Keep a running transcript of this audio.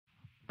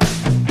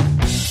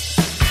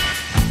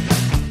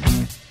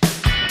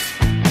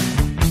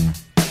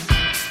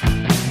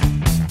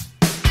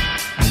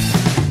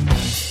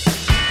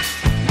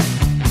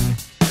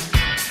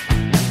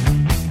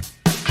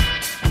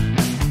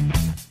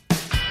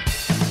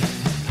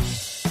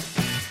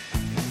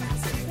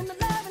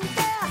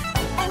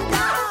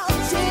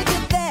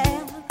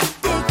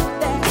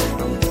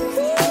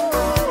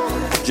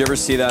Did you ever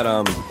see that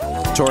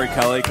Tori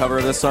Kelly cover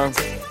of this song?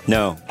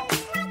 No.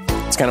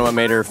 It's kind of what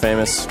made her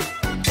famous.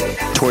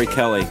 Tori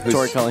Kelly.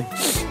 Tori Kelly.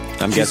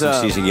 I'm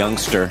guessing she's a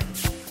youngster.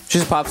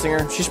 She's a pop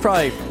singer. She's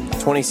probably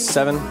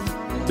 27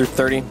 through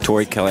 30.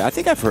 Tori Kelly. I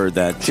think I've heard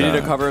that. She did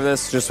a cover of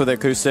this just with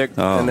acoustic,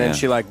 and then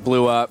she like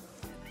blew up,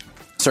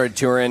 started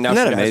touring. Now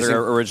she has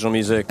her original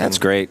music. That's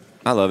great.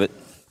 I love it.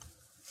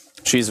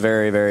 She's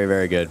very, very,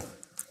 very good.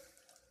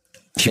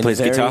 She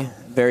plays guitar?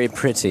 Very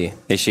pretty.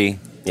 Is she?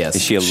 Yes.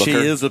 Is she a looker? She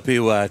is a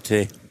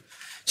PYT.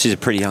 She's a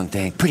pretty young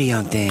thing. Pretty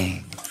young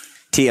thing.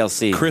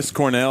 TLC. Chris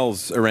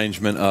Cornell's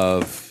arrangement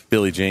of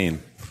Billie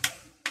Jean.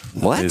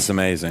 What? Is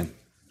amazing.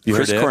 You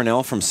Chris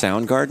Cornell from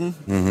Soundgarden?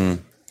 Mm-hmm.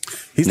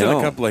 He's done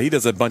a couple of, he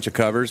does a bunch of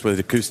covers with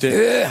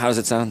acoustic. How does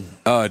it sound?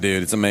 Oh,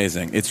 dude, it's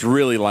amazing. It's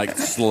really like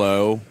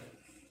slow.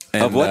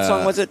 And, of what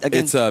song was it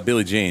again? It's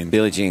Billie Jean.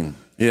 Billie Jean.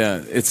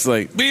 Yeah, it's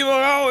like, people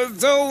always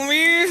told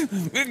me,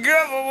 be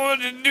careful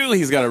what you do.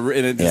 He's got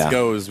and it just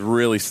goes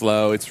really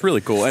slow. It's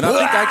really cool. And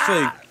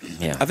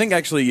I think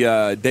actually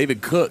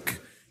David Cook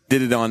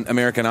did it on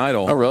American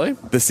Idol. Oh, really?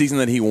 The season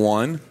that he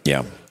won.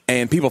 Yeah.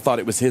 And people thought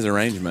it was his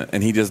arrangement,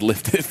 and he just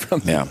lifted it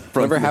from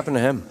Whatever happened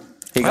to him?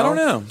 I don't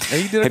know.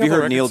 Have you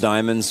heard Neil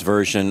Diamond's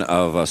version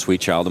of Sweet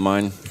Child of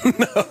Mine?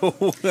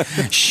 No.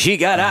 She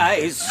got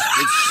eyes,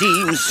 it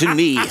seems to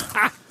me,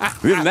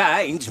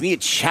 reminds me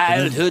of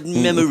childhood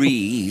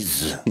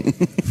memories.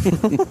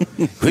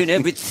 When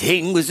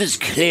everything was as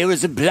clear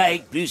as a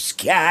bright blue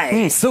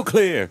sky. So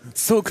clear,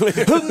 so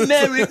clear.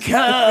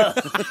 America.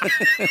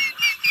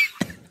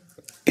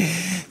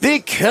 They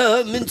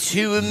come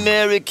into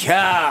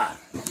America.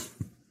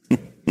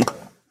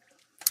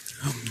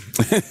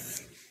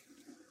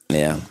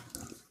 Yeah.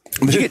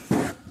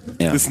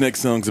 This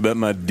next song's about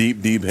my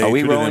deep, deep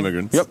hatred of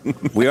immigrants.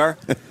 Yep, we are.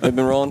 We've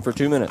been rolling for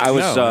 2 minutes. I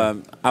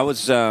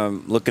was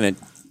looking at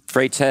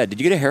Freight's head. Did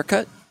you get a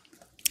haircut?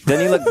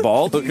 Doesn't he look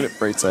bald? Looking at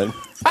Freight's head.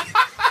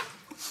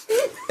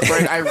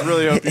 Freight, I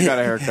really hope you got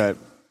a haircut.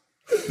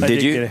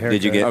 Did you?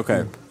 Did you get?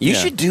 Okay. You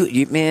should do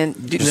it, man.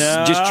 Just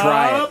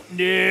try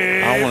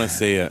it. I want to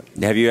see it.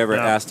 Have you ever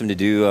asked him to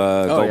do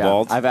go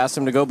bald? I've asked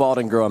him to go bald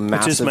and grow a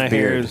massive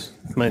beard.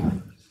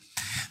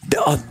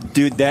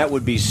 Dude, that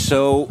would be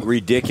so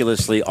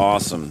ridiculously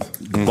awesome.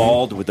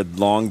 Bald with a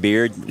long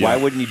beard. Yeah.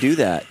 Why wouldn't you do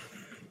that?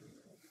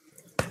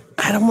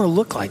 I don't want to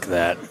look like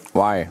that.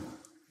 Why?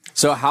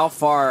 So how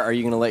far are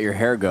you going to let your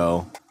hair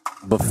go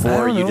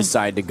before you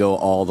decide to go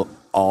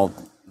all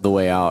the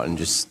way out and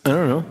just... I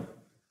don't know.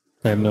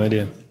 I have no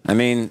idea. I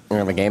mean... You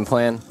have a game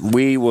plan?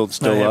 We will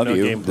still love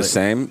you the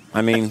same.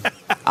 I mean...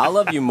 I'll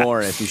love you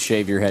more if you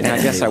shave your head.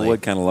 I guess I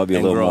would kind of love you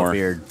a little more. A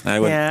beard. I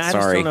would, I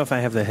just don't know if I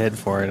have the head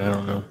for it. I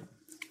don't know.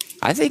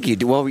 I think you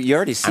do. Well, you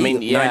already see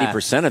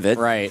 90% of it.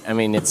 Right. I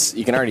mean,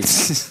 you can already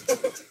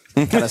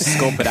kind of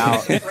scope it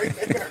out.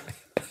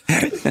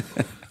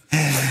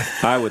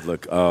 I would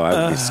look.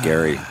 I would be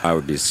scary. I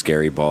would be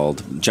scary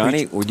bald.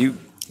 Johnny, would you?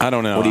 I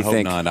don't know. What do you I hope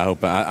think? Not. I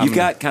hope you've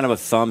got kind of a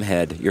thumb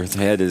head. Your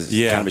head is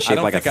kind of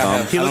shaped like a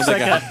thumb. He looks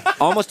like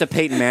almost a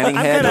Peyton Manning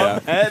head.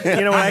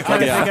 You know what I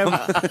kind of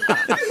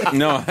think of?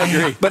 No, I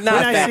agree, but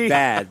not that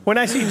bad. When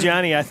I see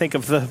Johnny, I think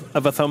of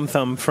a thumb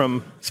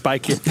from Spy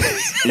Kids.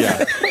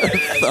 Yeah.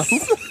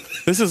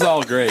 This is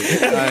all great.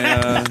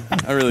 I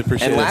really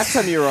appreciate it. And last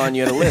time you were on,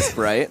 you had a lisp,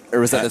 right? Or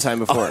was that the time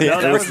before? The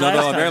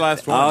very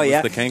last one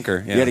was the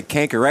canker. Yeah. You had a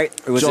canker, right?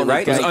 Was it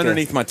right? It was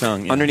underneath my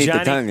tongue. Yeah. Underneath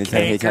Johnny the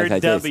tongue. Canker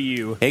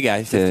W. Hey,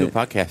 guys. Let's do a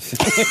podcast.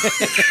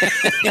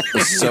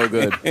 It's so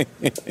good.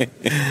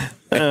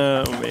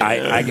 Oh, man.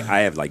 I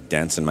have like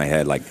dents in my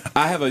head. Like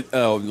I have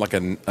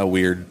a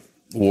weird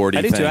warty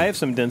I do thing. too. I have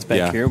some dents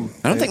back here.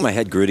 I don't think my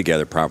head grew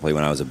together properly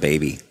when I was a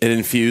baby. It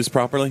infused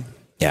properly?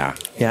 Yeah.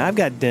 Yeah, I've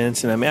got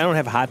dents, and I don't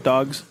have hot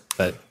dogs,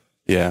 but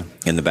yeah,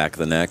 in the back of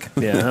the neck.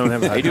 Yeah, I don't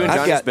have. Are you doing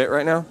Johnny's bit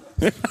right now?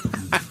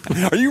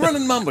 Are you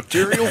running my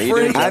material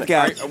free?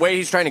 Wait,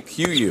 he's trying to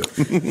cue you.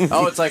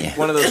 Oh, it's like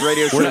one of those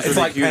radio shows. It's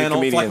like panel.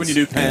 It's like when you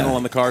do panel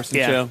on the Carson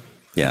show.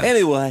 Yeah.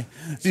 Anyway,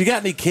 so you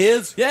got any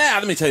kids? Yeah,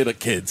 let me tell you about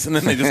kids. And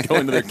then they just go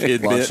into their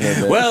kid bit.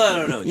 Well, I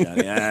don't know,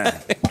 Johnny.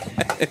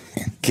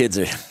 Kids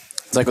are...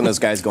 It's like when those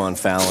guys go on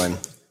Fallon,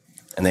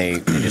 and they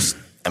just...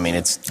 I mean,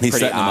 it's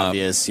pretty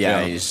obvious.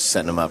 Yeah, he's just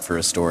setting them up for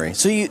a story.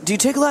 So, do you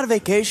take a lot of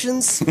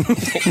vacations?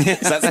 Is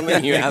that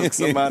something you ask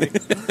somebody?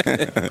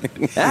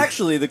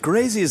 Actually, the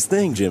craziest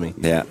thing, Jimmy.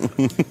 Yeah,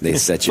 they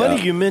set you up.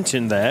 Funny you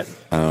mentioned that.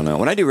 I don't know.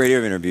 When I do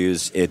radio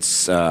interviews,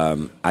 it's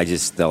they'll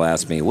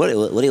ask me, what do you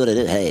want to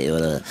do? Hey, you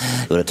want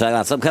to talk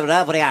about something coming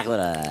up? What do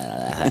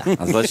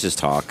you Let's just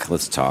talk.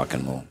 Let's talk,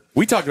 and we'll.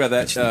 We talked about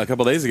that a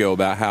couple of days ago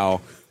about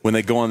how when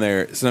they go on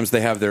there, sometimes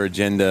they have their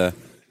agenda.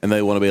 And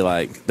they want to be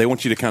like, they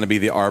want you to kind of be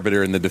the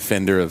arbiter and the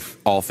defender of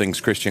all things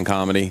Christian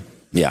comedy.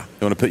 Yeah.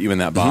 They want to put you in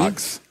that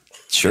box.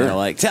 Sure. You know,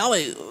 like, tell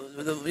me,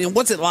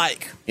 what's it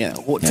like?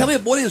 Tell me,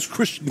 what is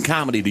Christian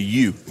comedy to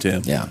you,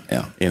 Tim? Yeah,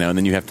 yeah. You know, and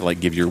then you have to, like,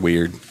 give your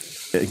weird,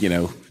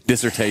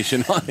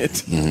 dissertation on it.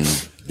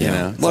 Mm-hmm.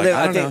 Yeah. Well,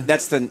 I think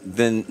that's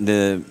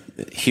the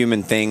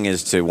human thing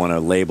is to want to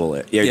label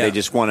it. Yeah, they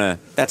just want to,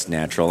 that's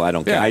natural. I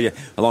don't care.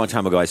 A long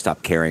time ago, I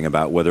stopped caring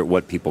about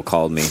what people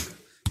called me.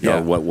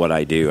 or what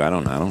I do. I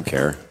don't know. I don't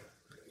care.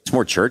 It's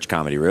more church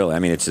comedy, really. I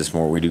mean, it's just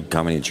more we do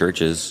comedy in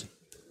churches,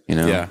 you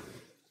know. Yeah.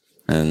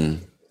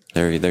 And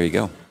there you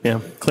go. Yeah,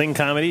 clean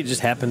comedy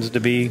just happens to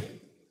be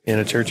in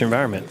a church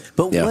environment.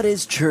 But what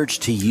is church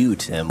to you,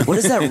 Tim? What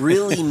does that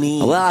really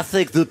mean? Well, I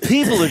think the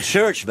people in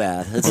church,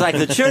 man. It's like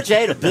the church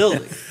ain't a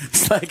building.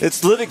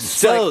 It's living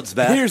stones,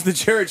 man. Here's the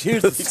church.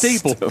 Here's the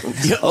steeple.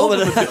 You open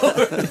the door.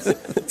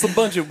 It's a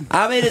bunch of.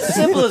 I mean, it's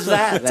simple as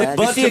that, man.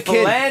 bunch You see of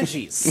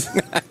phalanges.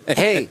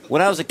 Hey,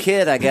 when I was a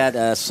kid, I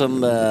got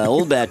some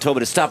old man told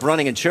me to stop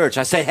running in church.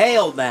 I said, hey,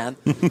 old man,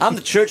 I'm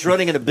the church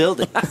running in a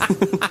building.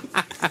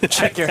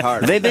 Check your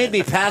heart. They made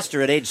me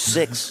pastor at age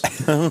 6.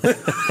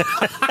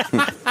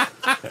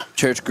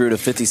 Church grew to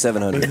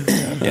 5,700.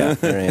 Yeah,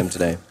 there I am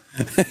today.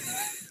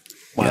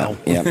 Wow.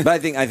 Yeah, but I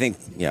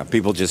think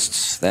people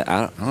just I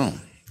don't know.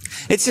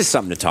 It's just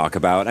something to talk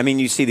about. I mean,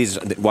 you see these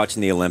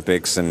watching the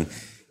Olympics, and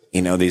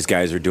you know these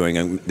guys are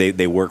doing.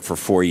 They work for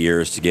 4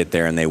 years to get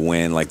there, and they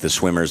win. Like the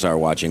swimmers are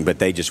watching, but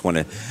they just want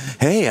to.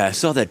 Hey, I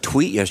saw that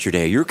tweet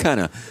yesterday. You're kind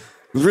of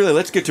really.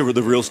 Let's get to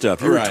the real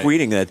stuff. You were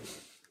tweeting that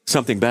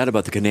something bad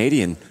about the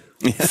Canadian.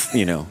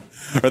 You know.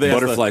 Or they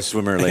butterfly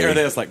swimmer lady. Or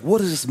they ask, like, what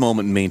does this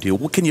moment mean to you?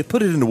 Well, can you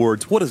put it into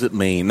words? What does it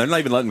mean? They're not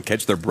even letting them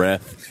catch their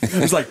breath.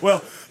 It's like, well,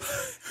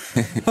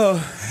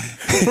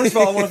 first of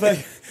all, I want to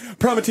thank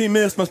Primatine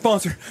Mist, my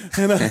sponsor.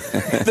 And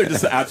they're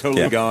just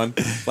totally gone.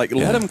 Like,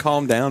 let them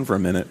calm down for a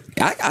minute.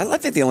 I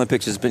think the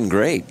Olympics has been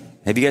great.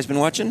 Have you guys been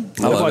watching?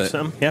 I watched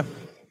some, yeah.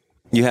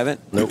 You haven't?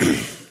 Nope.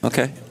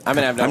 Okay. I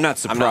mean, I'm not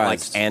surprised. I'm not like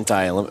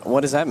anti-Olympic.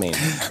 What does that mean?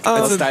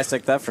 Let's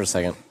dissect that for a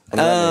second. Um, What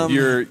does that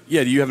mean?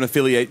 Do you have an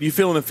affiliate? Do you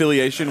feel an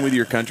affiliation with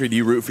your country? Do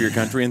you root for your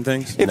country and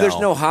things? If there's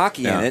no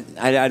hockey in it,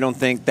 I don't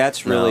think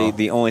that's really No.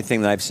 the only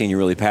thing that I've seen you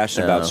really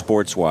passionate about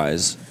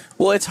sports-wise.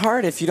 Well, it's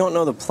hard if you don't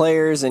know the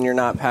players and you're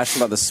not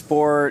passionate about the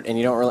sport and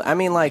you don't really. I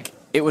mean, like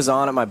it was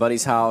on at my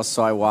buddy's house,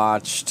 so I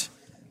watched,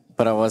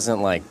 but I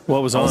wasn't like.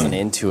 What was I wasn't on?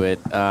 into it.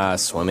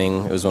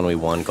 Swimming. It was when we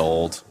won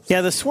gold.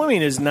 Yeah, the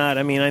swimming is not.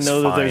 I mean, I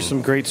know that there's fine.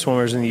 some great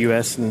swimmers in the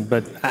U.S.,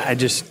 but I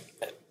just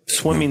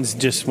swimming's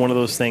just one of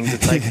those things.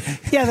 It's like,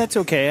 yeah, that's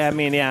okay. I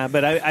mean, yeah,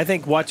 but I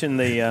think watching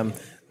the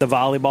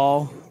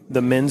volleyball,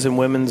 the men's and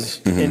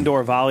women's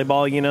indoor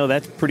volleyball, you know,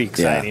 that's pretty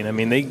exciting. Yeah. I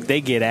mean,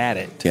 they get at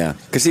it. Yeah,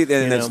 because see,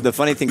 know? the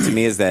funny thing to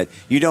me is that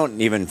you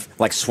don't even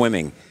like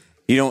swimming.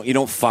 You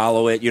don't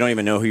follow it. You don't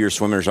even know who your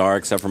swimmers are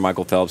except for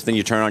Michael Phelps. Then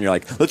you turn on, you're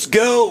like, let's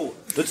go,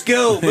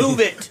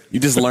 move it. You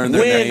just learn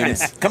their Win.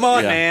 names. Come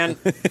on, Yeah. man.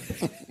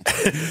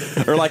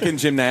 Or like in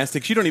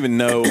gymnastics, you don't even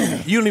know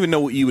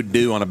what you would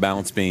do on a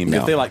balance beam. No.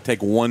 If they like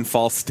take one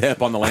false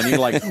step on the landing, you're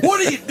like, what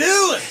are you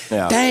doing?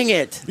 Yeah. Dang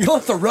it. You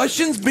let the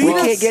Russians beat We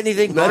us? can't get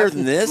anything better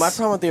than this. My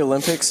problem with the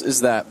Olympics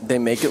is that they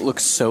make it look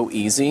so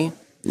easy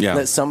Yeah.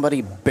 that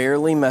somebody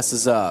barely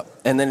messes up,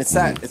 and then it's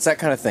that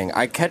kind of thing.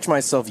 I catch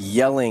myself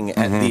yelling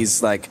at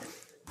these like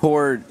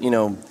poor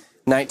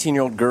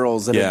 19-year-old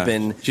girls that have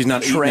been She's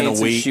not eaten in a trained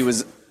since week. she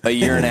was a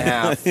year and a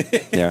half.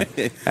 Yeah,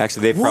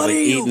 actually, they've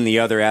probably eaten the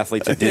other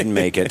athletes that didn't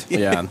make it.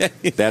 Yeah.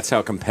 That's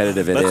how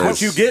competitive it is. That's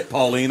what you get,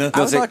 Paulina.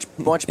 I would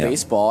watch Yeah.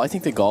 baseball. I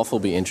think the golf will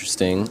be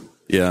interesting.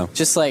 Yeah.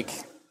 Just like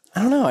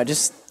I don't know.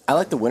 I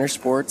like the winter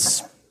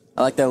sports.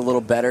 I like that a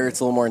little better. It's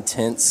a little more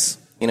intense.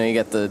 You know, you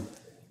got the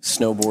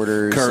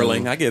snowboarders,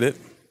 Curling, and I get it.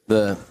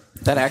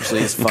 that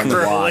actually is fun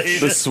to watch.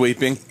 The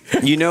sweeping.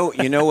 You know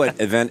what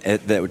event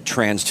that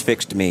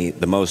transfixed me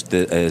the most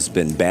has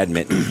been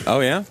badminton. Oh,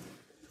 yeah?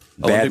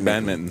 Olympic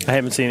badminton. I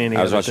haven't seen any.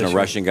 I was of it watching this a year.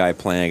 Russian guy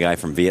playing a guy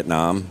from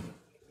Vietnam,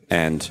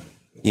 and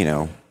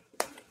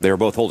they were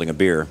both holding a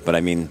beer. But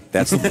I mean,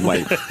 that's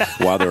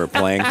while they were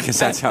playing, because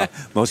that's how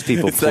most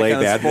people It's that play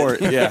kind of badminton.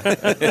 sport. Yeah.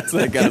 It's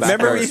that kind of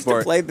Remember we used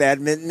sport. to play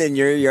badminton in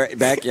your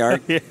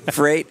backyard,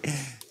 Freight?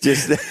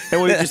 Just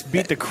And we would just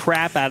beat the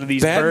crap out of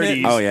these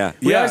Badminton- birdies. Oh, yeah.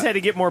 We Yeah. always had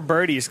to get more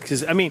birdies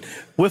because, I mean,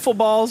 wiffle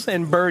balls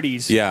and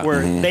birdies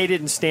were they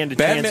didn't stand a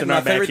chance Badminton, in my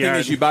our favorite backyard. thing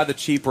is you buy the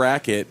cheap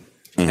racket,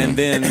 and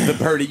then the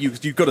birdie,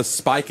 you go to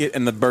spike it,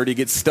 and the birdie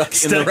gets stuck in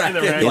Stuck the in the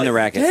racket. racket. in the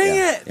racket. Dang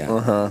yeah. it!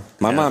 Yeah.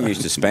 My mom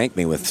used to spank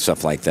me with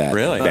stuff like that.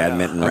 Really?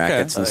 Badminton Okay.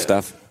 rackets and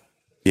stuff.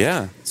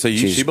 Yeah. So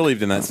she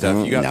believed in that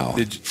stuff. You got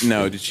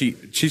No. Did she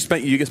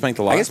spank you? Get spanked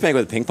a lot. I get spanked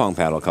with a ping pong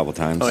paddle a couple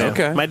times. Oh, yeah.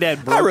 Okay. My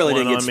dad broke I really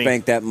one didn't get on me.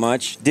 spanked that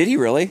much. Did he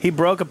really? He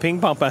broke a ping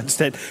pong paddle and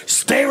said,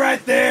 "Stay right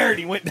there." And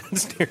he went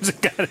downstairs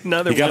and got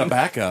another He got one. a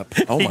backup.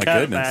 Oh he my got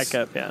goodness! a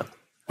backup, yeah.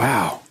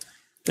 Wow.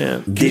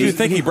 Yeah. Did you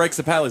think he breaks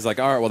the paddle? He's like,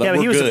 all right, well, Yeah, but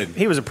we're he was good.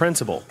 he was a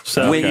principal.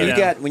 So When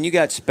yeah. you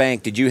got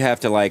spanked, did you have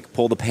to like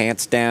pull the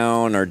pants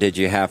down, or did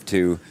you have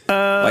to?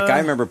 Like I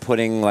remember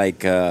putting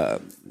like I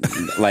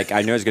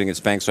knew I was going to get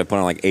spanked, so I put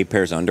on like 8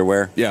 pairs of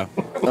underwear. Yeah.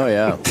 Oh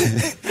yeah,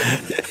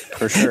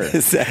 for sure.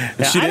 She I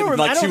didn't don't-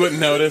 like. I She don't-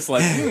 wouldn't notice.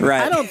 Like,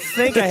 Right. I don't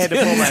think I had to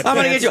pull my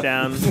gonna get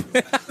pants you.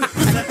 down.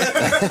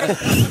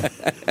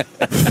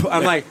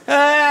 I'm like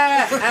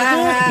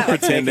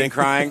pretending,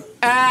 crying.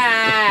 Oh,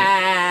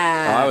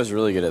 I was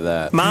really good at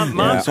that. Mom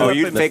Oh,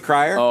 you fake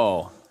crier?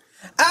 Oh,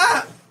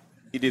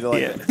 you do the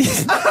like.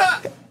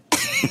 Yeah.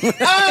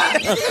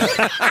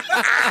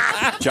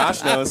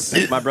 Josh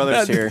knows. My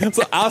brother's here. It's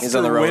an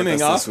Oscar-winning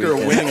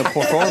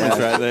performance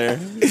right there.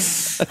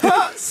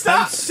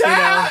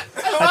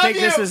 I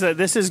think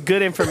this is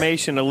good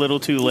information. A little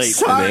too late.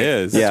 It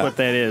is. That's what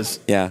that is.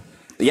 Yeah.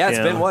 Yeah, it's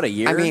been what, a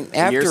year? I mean,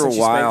 after a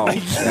while, A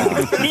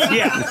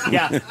year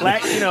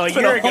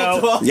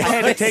ago, I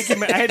had to take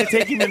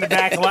him in the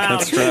back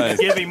lounge and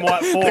give him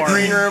what for.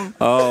 Green room.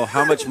 oh,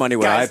 how much money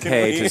would I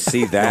pay to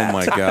see that? Oh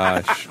my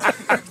gosh!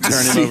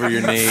 Turn him over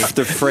your knee.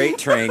 The freight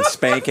train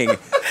spanking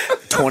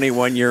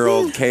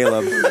 21-year-old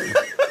Caleb.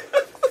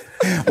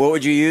 What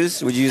would you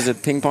use? Would you use a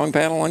ping pong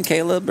paddle on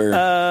Caleb or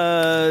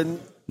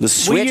the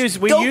switch?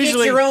 Go get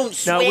your own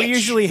switch. No, we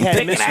usually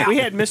had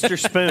Mr.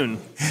 Spoon.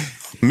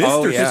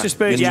 Mr.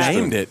 Spoon. You Yeah,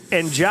 named it.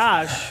 And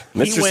Josh,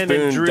 Mr. he went and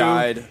Spoon drew.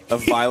 died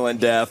of violent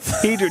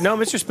death.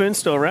 Mr. Spoon's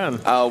still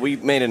around. Oh, we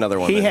made another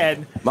one. He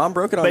then. had, Mom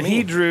broke it on but me.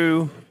 he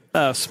drew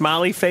a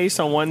smiley face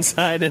on one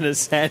side and a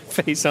sad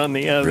face on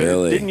the other.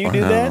 Really? Didn't you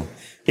do that?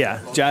 Yeah,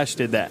 Josh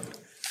did that.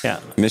 Yeah.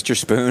 Mr.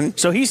 Spoon?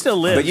 So he still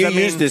lives. But you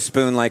used this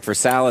spoon like for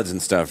salads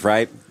and stuff,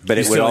 right? But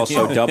it would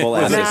also double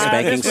as a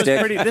spanking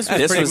stick. This was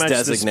This pretty was much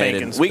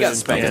designated. The We got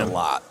spoon. spanked a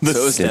lot. So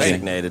it was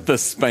designated. The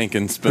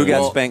spanking spoon. Who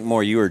got spanked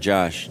more, you or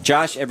Josh?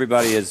 Josh,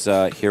 everybody is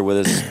here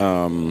with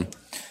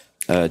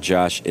us.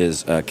 Josh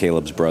is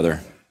Caleb's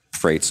brother,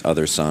 Freight's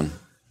other son.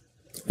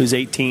 Who's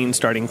 18,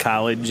 starting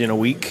college in a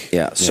week.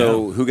 Yeah.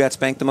 So who got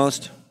spanked the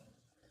most?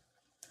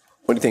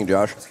 What do you think,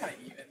 Josh?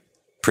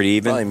 Pretty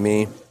even? Probably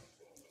me.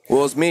 Well,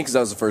 it was me because I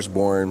was the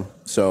firstborn.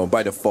 So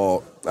by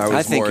default, I was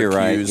I think more you're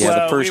right. accused. Yeah,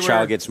 Well, the first we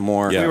child were- gets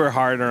more. We were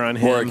harder on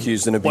him. More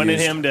accused and Wanted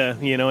abused. him to,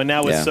 and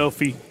now with Yeah.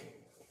 Sophie,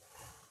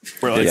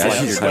 we're like, Yeah,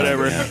 "Well, she's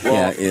whatever.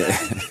 Yeah,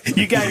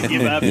 You got to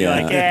give up. You're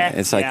like,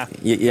 it's like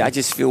yeah. I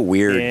just feel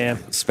weird Yeah.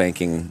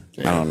 spanking.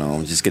 I don't know.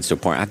 It just gets to a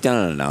point. I've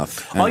done it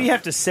enough. All you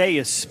have to say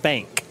is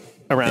spank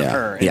around Yeah.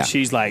 her, and Yeah.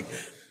 she's like,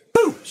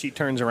 boom. She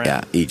turns around.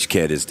 Yeah, each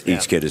kid is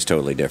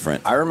totally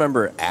different. I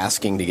remember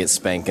asking to get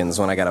spankings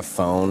when I got a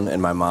phone,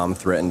 and my mom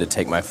threatened to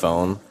take my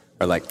phone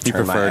or like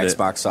turn my preferred it.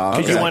 Xbox off.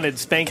 Because you Like, wanted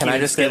spanking. Can I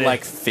just instead get of-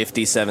 like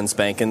 57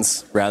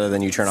 spankings rather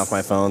than you turn off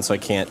my phone so I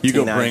can't? You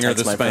go T9 bring her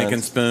text the my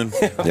spanking friends?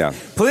 spoon. Yeah.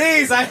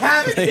 Please, I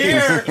have it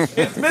here.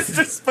 It's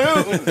Mr.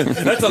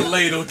 Spoon. That's a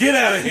ladle. Get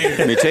out of here.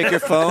 Can you take your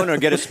phone or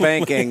get a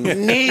spanking?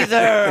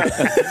 Neither.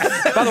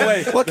 By the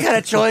way, What kind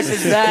of choice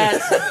is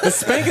that? the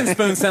spanking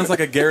spoon sounds like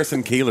a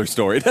Garrison Keillor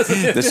story,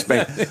 doesn't it?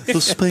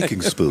 The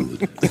spanking spoon.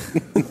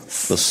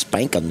 The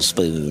spanking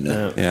spoon.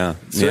 Yeah.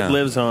 So it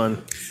lives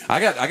on. I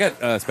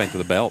got spanked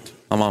with a belt.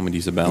 My mom would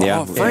use a belt.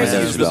 Yeah. Frank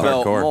Yeah. used the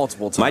belt Hardcore.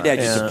 multiple times. My dad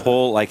used to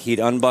pull, like he'd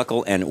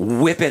unbuckle and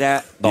whip it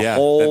at the Yeah,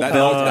 whole that-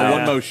 belt one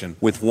out motion.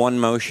 with one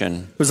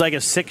motion. It was like a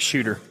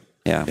 6-shooter.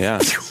 Yeah. Yeah.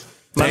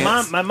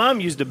 My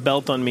mom used a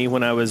belt on me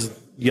when I was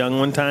young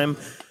one time.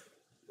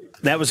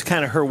 That was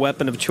kind of her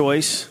weapon of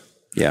choice.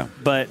 Yeah.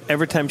 But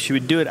every time she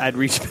would do it, I'd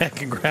reach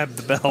back and grab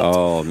the belt.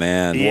 Oh,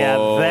 man. yeah,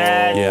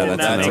 that Yeah, did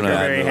that's not make her not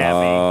very good. happy.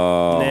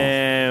 Oh,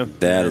 No.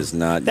 that is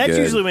not That's good.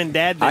 usually when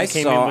Dad then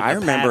came in with I the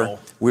remember paddle.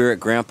 we were at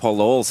Grandpa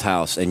Lowell's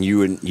house, and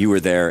you were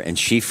there, and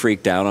she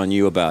freaked out on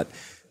you about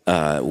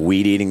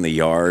weed eating the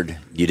yard.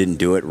 You didn't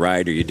do it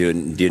right, or you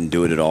didn't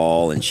do it at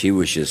all, and she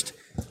was just.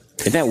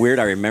 Isn't that weird?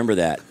 I remember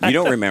that. You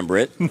don't remember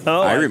it.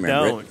 No, I remember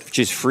don't. it.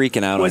 She's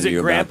freaking out Was on it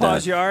you Grandpa's about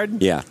that.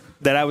 yard? Yeah.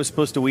 That I was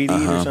supposed to weed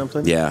eat or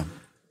something? Yeah.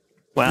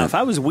 Wow, if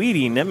I was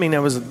weeding, that means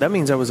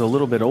I was a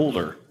little bit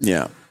older.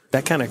 Yeah.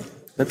 That's kind of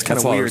That's a lot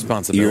of weird.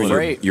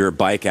 responsibility. Your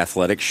bike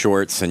athletic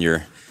shorts and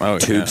your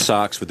tube yeah.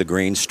 socks with the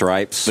green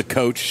stripes. The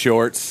coach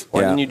shorts.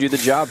 Why Yeah. didn't you do the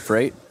job,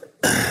 Freight?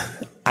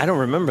 I don't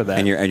remember that.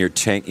 and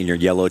your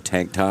yellow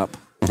tank top.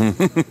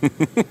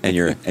 and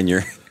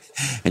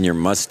your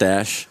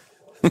mustache.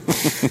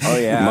 Oh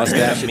yeah,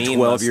 Mustache at Mean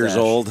 12 years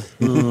mustache. old.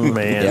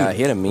 Man. Yeah,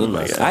 he had a mean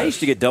mustache. I used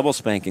to get double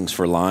spankings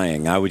for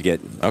lying. I would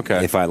get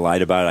if I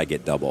lied about it, I'd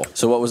get double.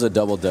 So what was a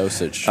double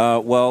dosage?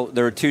 Well,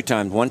 there were 2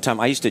 times. One time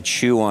I used to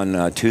chew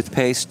on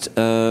toothpaste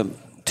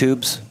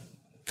tubes.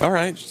 All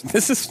right.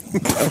 This is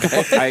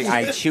okay.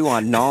 I chew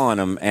on gnaw on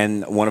them,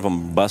 and one of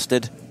them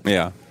busted.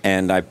 Yeah.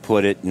 And I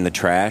put it in the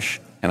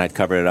trash, and I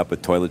covered it up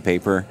with toilet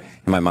paper,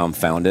 and my mom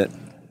found it.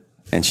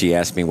 And she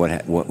asked me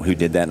who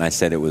did that, and I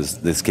said it was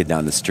this kid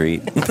down the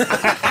street. A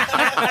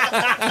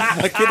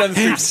kid on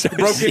the street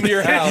broke into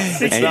your house.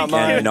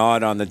 and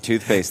gnawed on the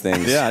toothpaste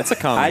things. Yeah, it's a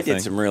common I did thing.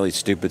 some really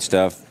stupid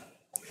stuff.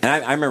 And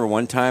I remember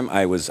one time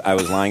I was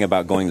lying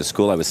about going to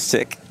school. I was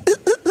sick.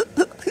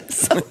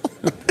 so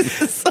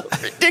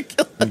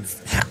ridiculous.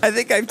 I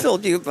think I've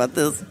told you about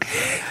this.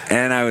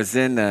 And I was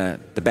in the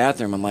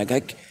bathroom. I'm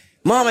like,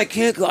 Mom, I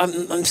can't go.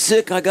 I'm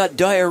sick. I got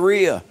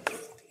diarrhea.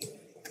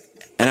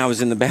 And I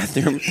was in the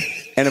bathroom.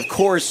 And, of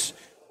course,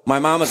 my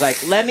mom was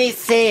like, let me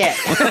see it.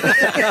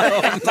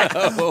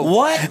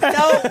 What?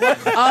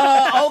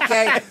 No.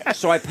 Okay.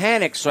 So I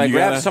panicked. So I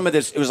grabbed some of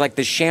this. It was like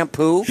the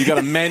shampoo. You got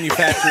to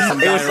manufacture some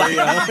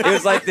diarrhea. It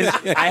was like this.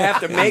 I have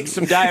to make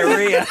some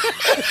diarrhea.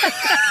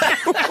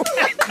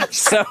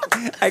 So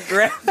I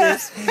grabbed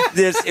this.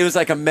 It was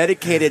like a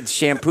medicated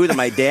shampoo that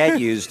my dad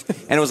used,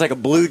 and it was like a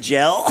blue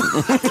gel.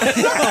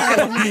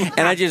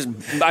 And I just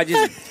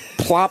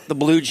plopped the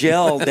blue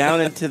gel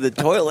down into the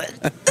toilet.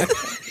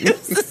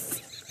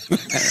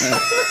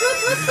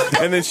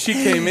 And then she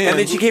came in.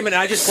 And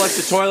I just flushed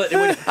the toilet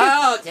and went,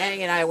 oh,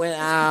 dang it. I went,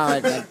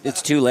 oh,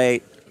 it's too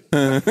late.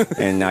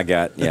 And I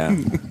got,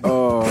 man.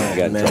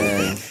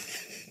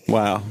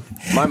 Wow.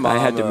 My mom, I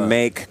had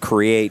to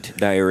create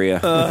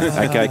diarrhea.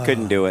 I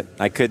couldn't do it.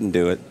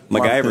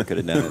 MacGyver could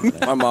have done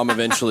it. My mom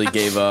eventually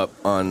gave up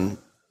on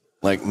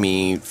like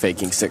me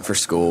faking sick for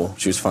school.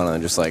 She was finally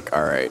just like,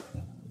 all right,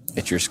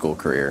 it's your school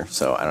career,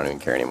 so I don't even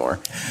care anymore.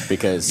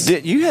 Because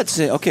you had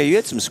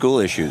some school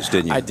issues,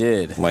 didn't you? I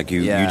did. Like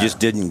you just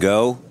didn't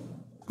go?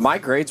 My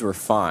grades were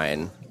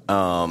fine.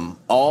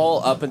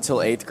 All up until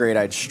 8th grade,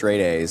 I had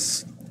straight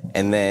A's.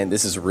 And then,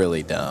 this is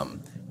really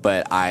dumb,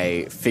 but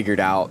I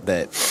figured out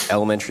that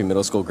elementary,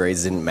 middle school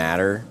grades didn't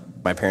matter.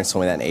 My parents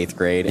told me that in 8th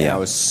grade, and I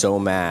was so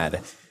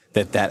mad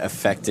that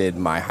affected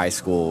my high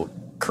school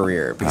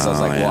career. Because I was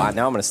like,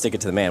 now I'm going to stick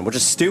it to the man, which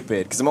is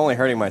stupid, because I'm only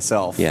hurting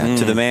myself. Yeah,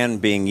 to the man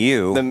being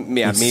you.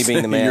 Me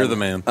being the man. You're the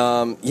man.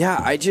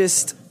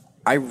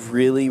 I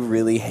really,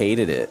 really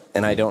hated it,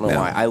 and I don't know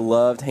why. I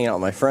loved hanging out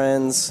with my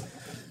friends.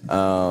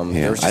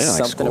 There was just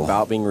something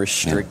about being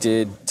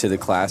restricted to the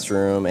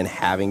classroom and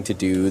having to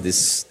do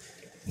this.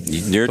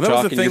 You're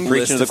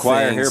preaching to the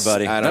choir here,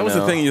 buddy. That was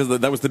the thing.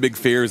 That was the big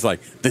fear. Is like,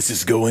 this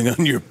is going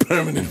on your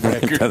permanent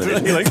record.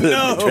 You're like,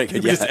 no, you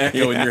just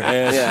echo in your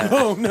head. Yeah.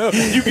 Oh no,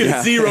 you get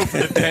a 0 for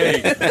the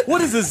day. What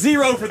is a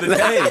 0 for the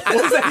day? What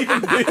does that even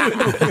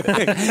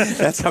do?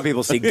 That's how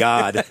people see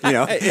God.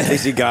 They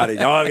see God.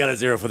 Oh, I've got a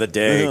 0 for the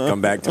day.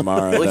 Come back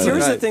tomorrow. Well,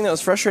 here's the thing that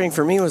was frustrating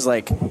for me was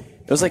like,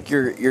 it was like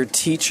your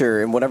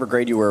teacher in whatever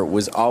grade you were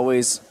was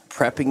always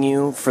prepping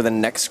you for the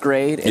next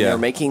grade, and they were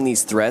making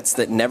these threats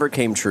that never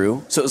came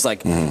true. So it was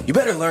like, you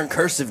better learn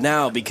cursive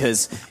now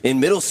because in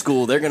middle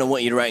school they're going to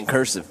want you to write in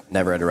cursive.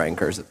 Never had to write in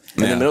cursive.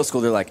 And in middle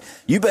school they're like,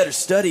 you better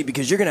study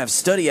because you're going to have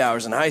study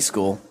hours in high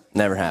school.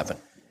 Never happened.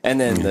 And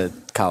then the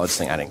college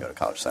thing, I didn't go to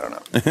college, so I don't know.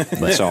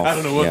 But I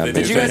don't know what they do.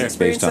 Did you guys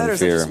experience that, or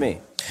is it just me?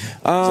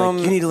 It's like,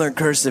 you need to learn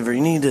cursive, or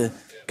you need to,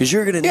 because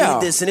you're going to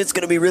need this, and it's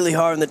going to be really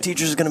hard, and the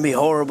teacher's going to be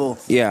horrible.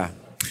 Yeah.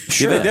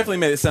 Sure. They definitely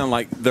made it sound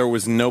like there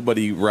was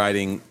nobody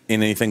writing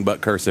in anything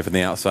but cursive in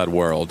the outside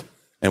world,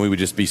 and we would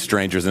just be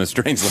strangers in a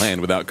strange land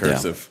without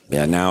cursive.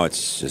 Yeah, now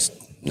it's just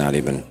not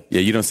even.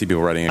 Yeah, you don't see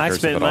people writing in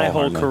cursive at all. I spent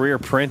my whole career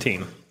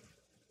printing.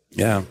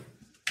 Yeah.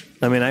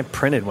 I mean, I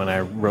printed when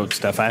I wrote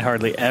stuff. I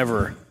hardly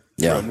ever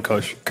wrote in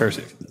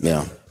cursive.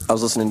 Yeah. I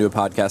was listening to a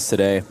podcast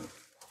today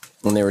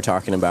when they were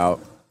talking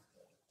about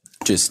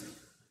just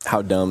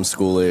how dumb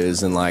school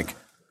is, and like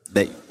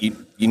that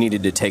you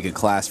needed to take a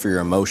class for your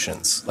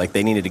emotions. Like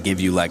they needed to give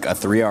you like a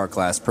 3-hour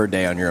class per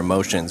day on your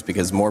emotions,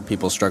 because more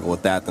people struggle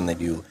with that than they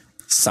do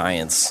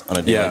science on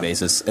a daily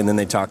basis. And then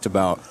they talked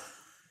about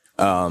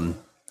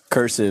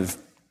cursive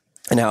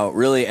and how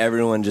really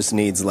everyone just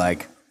needs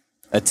like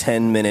a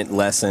 10-minute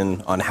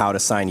lesson on how to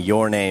sign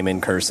your name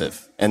in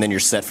cursive, and then you're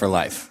set for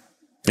life.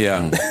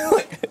 Yeah.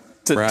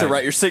 to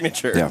write your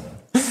signature. Yeah.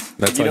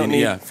 That's all you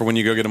need for when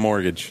you go get a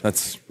mortgage.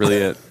 That's really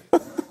it.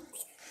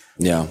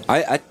 Yeah,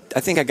 I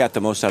think I got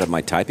the most out of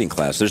my typing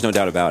class. There's no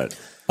doubt about it.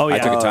 Oh, yeah. I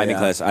took a typing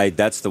class.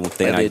 That's the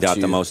thing I got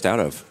the most out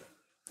of.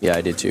 Yeah,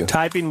 I did too.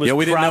 Typing was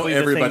we didn't know probably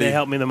the thing that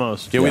helped me the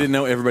most. Yeah, we didn't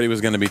know everybody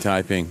was going to be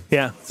typing.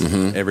 Yeah.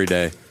 Every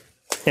day.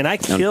 And I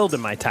killed in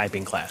my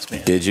typing class,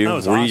 man. Did you? Were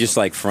awesome. you just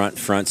like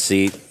front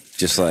seat?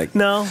 Just like,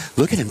 no.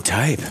 Look at him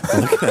type.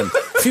 Look at him.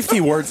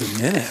 50 words a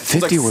minute.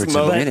 50 like words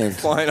a minute.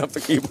 Flying up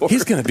the keyboard.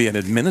 He's going to be an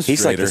administrator.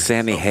 He's like the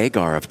Sammy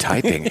Hagar of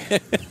typing.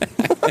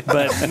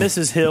 But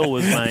Mrs. Hill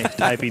was my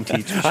typing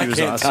teacher. She was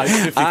awesome.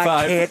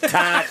 I can't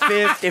type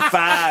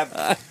 55.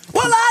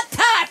 Well, I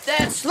type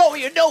that slow,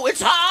 you know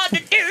it's hard to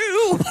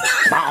do.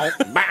 Bow,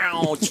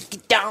 bow,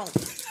 chicky down.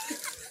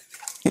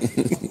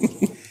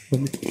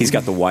 He's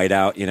got the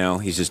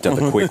whiteout, he's just done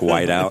the quick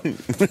whiteout.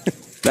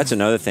 That's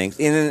another thing.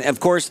 And then, of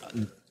course,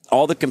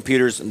 all the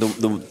computers,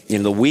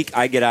 the week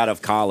I get out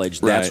of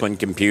college, that's when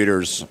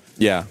computers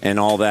and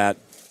all that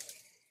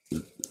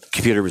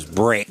computers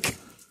break.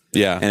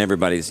 Yeah. And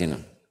everybody's,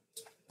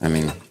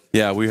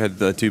 Yeah, we had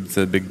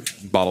the big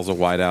bottles of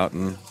whiteout.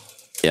 And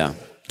yeah.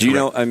 Do you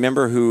know, I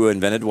remember who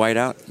invented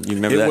whiteout? You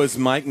remember that? It was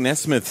Mike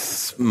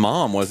Nesmith's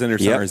mom, wasn't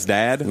it? Or his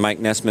dad? Mike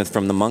Nesmith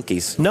from the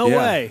Monkees. No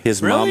way.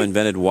 His mom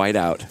invented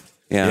whiteout.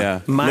 Yeah.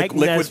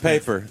 Liquid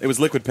paper. It was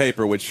liquid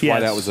paper, which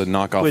whiteout was a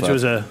knockoff Which of.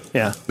 was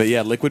But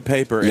yeah, liquid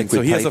paper. And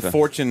so he has a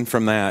fortune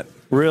from that.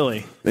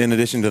 Really? In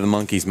addition to the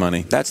Monkees'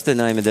 money. That's the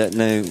name of that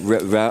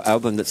new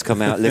album that's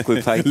come out,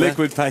 Liquid Paper.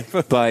 Liquid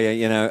Paper. By,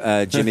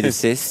 Jimmy the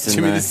Sist. And,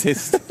 Jimmy the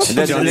Sist.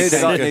 They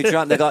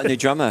got a new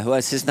drummer.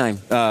 What's his name?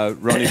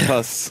 Ronnie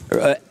Puss.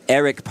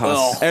 Eric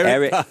Puss.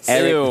 Eric Puss.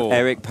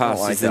 Eric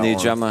Puss is the new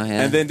drummer.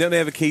 Yeah. And then don't they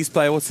have a keys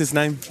player? What's his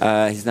name?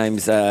 His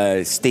name's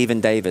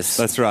Stephen Davis.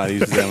 That's right.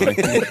 He's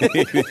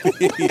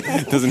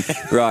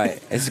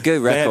Right. It's a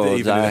good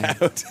record.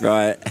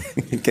 Right.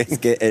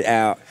 Get it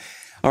out.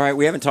 All right,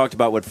 we haven't talked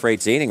about what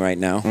Freight's eating right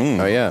now.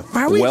 Oh, yeah.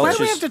 Why do we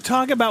have to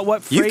talk about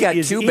what Freight You've got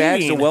is 2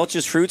 bags eating? of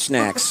Welch's Fruit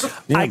Snacks.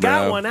 I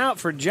got one out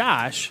for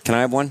Josh. Can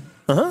I have one?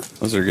 Uh-huh.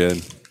 Those are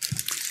good.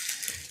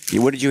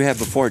 What did you have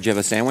before? Did you have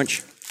a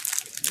sandwich?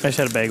 I just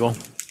had a bagel.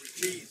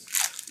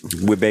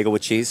 With bagel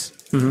with cheese?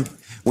 Mm-hmm.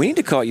 We need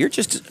to call you're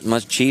just as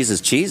much cheese as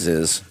cheese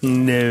is.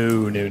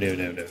 No. No.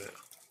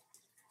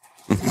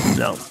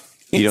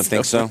 You don't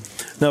think so?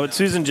 No, but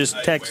Susan just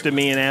texted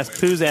me and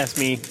asked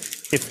me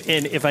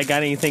if I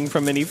got anything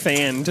from any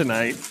fan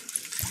tonight.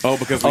 Oh,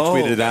 because we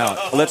tweeted it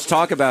out. Let's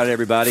talk about it,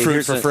 everybody.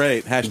 Fruit for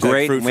Freight. Hashtag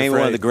great, fruit for maybe one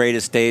of Freight. the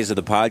greatest days of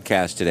the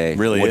podcast today.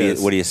 Really what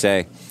is. What do you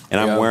say? And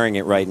I'm wearing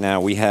it right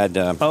now. We had.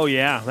 Oh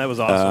yeah, that was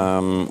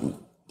awesome.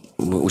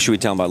 Should we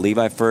tell them about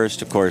Levi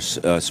first? Of course,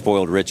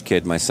 Spoiled Rich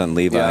Kid, my son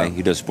Levi. Yeah.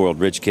 He does Spoiled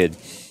Rich Kid.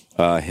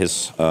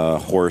 His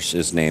horse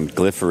is named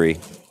Gliffery.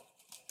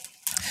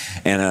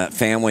 And a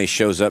family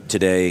shows up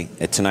tonight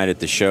at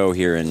the show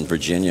here in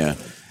Virginia.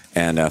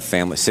 And a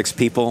family, 6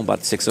 people,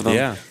 about 6 of them.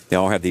 Yeah. They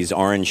all have these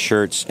orange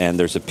shirts, and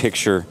there's a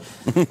picture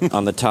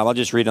on the top. I'll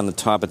just read on the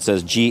top. It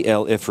says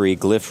G.L. Iffery,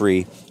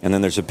 Gliffery, and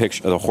then there's a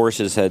picture, the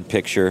horse's head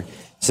picture. It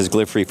says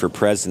Gliffery for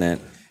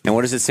president. And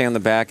what does it say on the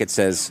back? It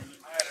says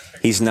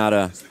he's not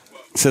a...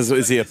 It says,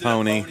 is he a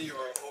pony?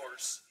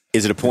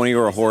 Is it a pony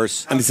or a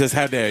horse? And he says,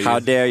 how dare you? How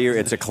dare you?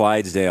 It's a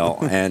Clydesdale.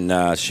 And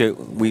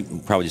we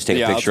probably just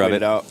take a picture I'll of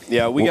tweet it. out.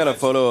 Yeah, we got a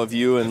photo of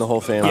you and the whole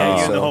family. Yeah, you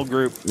and so- the whole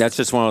group. That's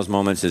just one of those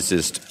moments.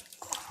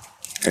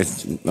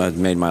 It's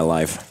made my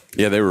life.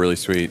 Yeah, they were really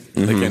sweet.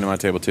 They came to my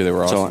table, too. They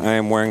were awesome. So I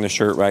am wearing the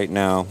shirt right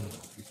now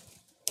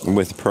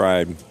with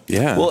pride.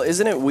 Yeah. Well,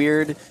 isn't it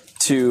weird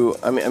to?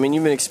 I mean,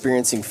 you've been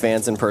experiencing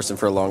fans in person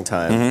for a long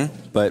time,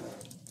 but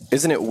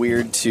isn't it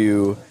weird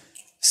to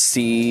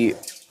see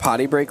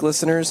Potty Break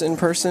listeners in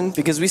person?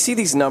 Because we see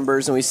these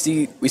numbers and we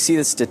see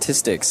the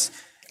statistics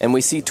and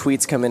we see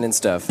tweets come in and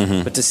stuff.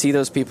 But to see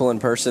those people in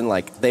person,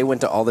 like they went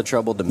to all the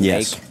trouble to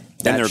Yes. make.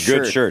 And that they're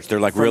good shirts. They're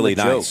like from really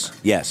the nice. joke.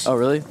 Yes. Oh,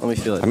 really? Let me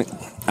feel it.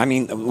 I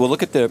mean, well,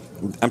 look at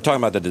I'm talking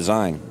about the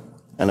design.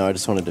 I know. I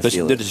just wanted to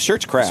feel The it.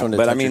 shirt's Just crap, wanted to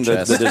but I touch mean, your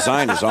the chest.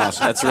 design is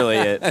awesome. That's really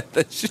it.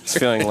 Just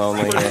feeling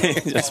lonely.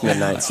 It's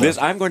midnight. So.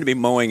 I'm going to be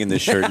mowing in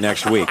this shirt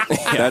next week.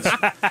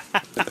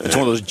 It's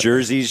one of those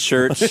jerseys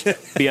shirts,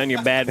 Be on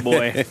your bad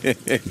boy.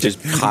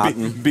 just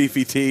cotton.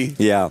 Beefy tee.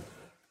 Yeah.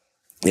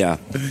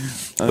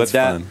 But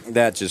fun.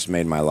 that just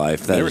made my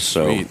life. That They were is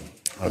so sweet.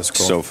 That was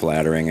cool. so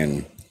flattering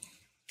and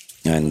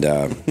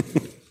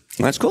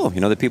that's cool.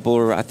 You know, the people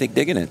are, I think,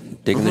 digging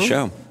the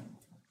show.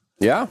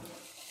 Yeah.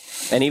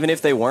 And even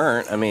if they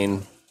weren't, I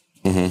mean,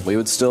 we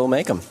would still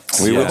make them.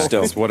 We would Yeah.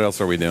 still. What else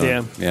are we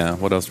doing? Yeah.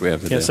 What else do we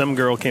have to Yeah, do? some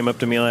girl came up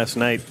to me last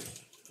night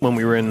when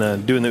we were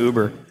doing the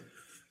Uber.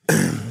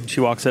 She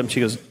walks up and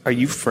she goes, "Are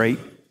you Freight?"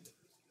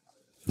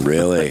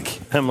 Really?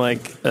 I'm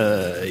like,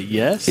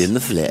 yes. In the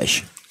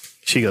flesh.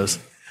 She goes,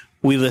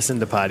 "We listened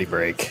to Potty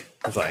Break."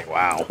 I was like,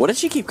 wow. What did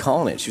she keep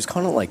calling it? She was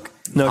calling it like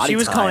No, potty she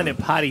was time. calling it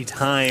potty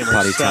time. Or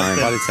Potty time.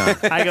 something. Potty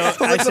time. I go.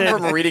 I Like said,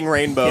 from Reading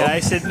Rainbow. yeah.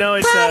 I said, no,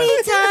 it's potty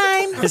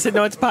time. I said,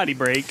 no, it's potty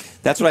break.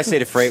 That's what I say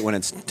to Freight when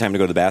it's time to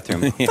go to the bathroom.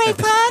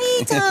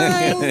 Potty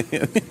time.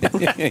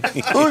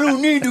 I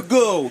don't need to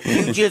go.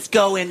 You just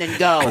go in and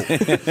go.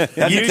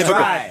 You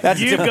try.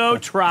 You go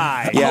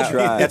try.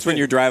 Yeah, that's when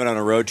you're driving on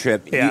a road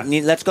trip. Yeah.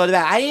 Let's go to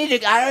that. I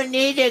don't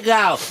need to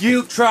go.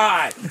 You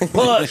try.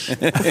 Push.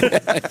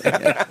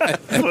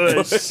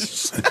 Push.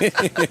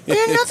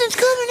 Nothing's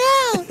coming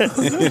out.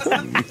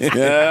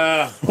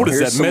 Yeah. What is Here's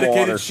that, some medicated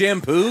water.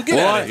 shampoo? Get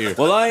out of here.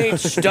 Well, I ain't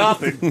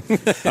stopping.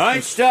 I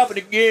ain't stopping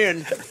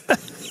again.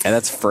 And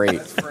that's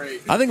freight.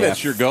 I think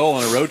that's your goal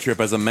on a road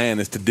trip as a man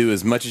is to do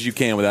as much as you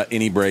can without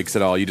any breaks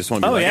at all. You just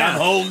want to be Oh, like, yeah. I'm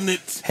holding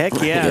it. Heck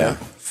yeah. Yeah.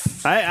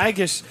 I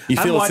guess You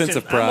feel I'm a sense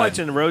of pride. I'm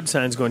watching the road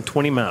signs going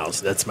 20 miles.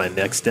 That's my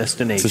next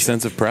destination. It's a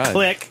sense of pride.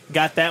 Click.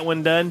 Got that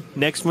one done.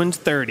 Next one's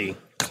 30.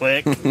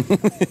 Click.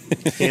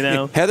 You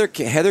know? Heather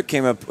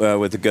came up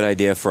with a good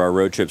idea for our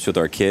road trips with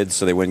our kids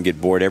so they wouldn't get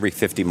bored. Every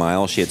 50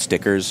 miles, she had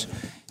stickers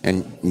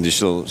and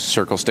just little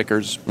circle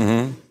stickers.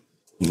 Mm-hmm.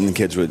 And the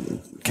kids would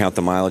count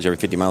the mileage. Every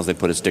 50 miles, they'd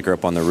put a sticker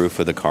up on the roof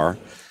of the car,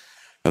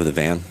 of the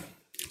van.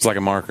 It's like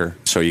a marker.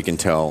 So you can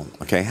tell,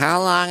 okay,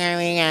 how long are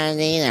we going to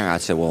be there? I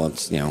said, well,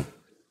 it's,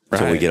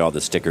 so we Right. get all the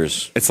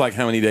stickers. It's like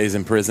how many days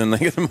in prison they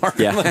get a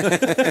marker.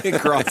 Yeah. You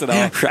cross it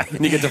off. Right.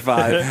 And you get to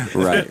 5.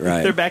 Right.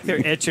 They're back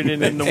there etching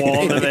it in the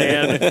wall of the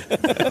van.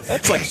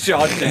 It's like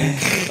Shawshank.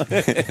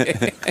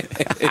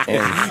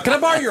 Can I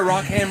borrow your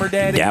rock hammer,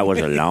 Daddy? That was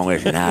the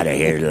longest night of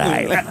his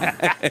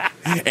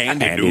life.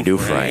 Andy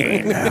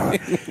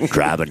Dufresne,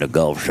 driving to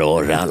Gulf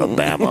Shores,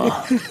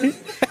 Alabama.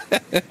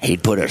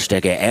 He'd put a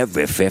sticker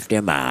every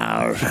 50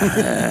 miles.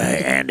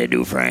 Andy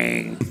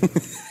Dufresne.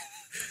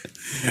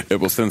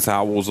 Ever since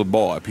I was a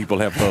boy, people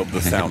have loved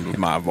the sound of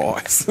my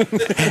voice.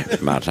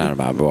 My sound of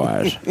my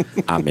voice.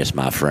 I miss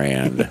my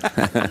friend.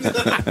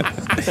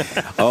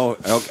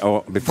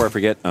 Before I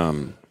forget,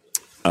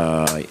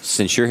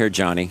 since you're here,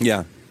 Johnny.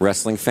 Yeah.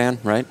 Wrestling fan,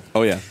 right?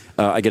 Oh, yeah.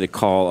 I get a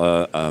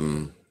call.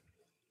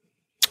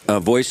 a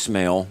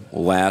voicemail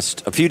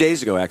last a few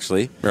days ago,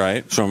 actually.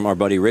 Right. From our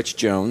buddy Rich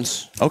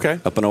Jones. Okay.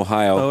 Up in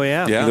Ohio. Oh,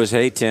 yeah. Yeah. He goes,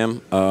 "Hey,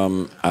 Tim,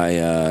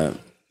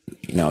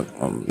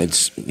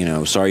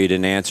 sorry you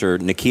didn't answer.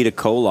 Nikita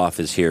Koloff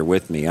is here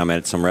with me. I'm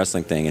at some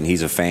wrestling thing, and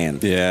he's a fan."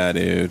 Yeah,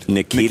 dude.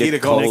 Nikita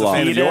Koloff's a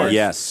fan of Koloff. yours?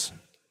 Yes.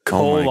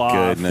 Oh, my Koloff.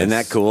 goodness. Isn't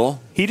that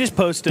cool? He just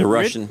posted. The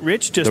Russian-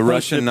 Rich just the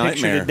posted Russian a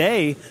picture nightmare.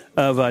 today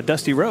of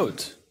Dusty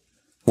Rhodes.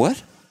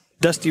 What?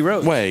 Dusty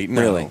Rhodes. Wait,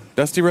 no. Really?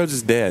 Dusty Rhodes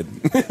is dead.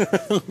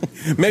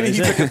 Maybe he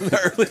took it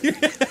earlier.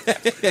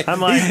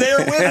 I'm like, He's there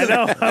with I him.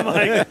 know.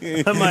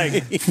 I'm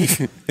like,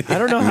 I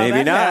don't know how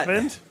Maybe that not.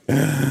 happened.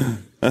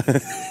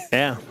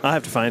 Yeah, I'll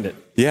have to find it.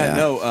 Yeah, Yeah.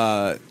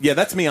 no,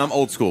 that's me. I'm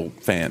old school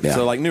fan. Yeah.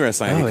 So like new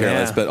wrestling, I could Oh, care yeah.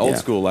 less, but old Yeah.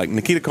 school, like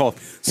Nikita Koloff.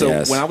 So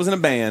Yes. when I was in a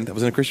band, I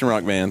was in a Christian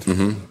rock band.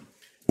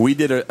 We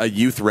did a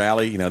youth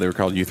rally. You know, they were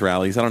called youth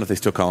rallies. I don't know if they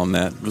still call them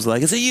that. It was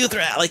like, it's a youth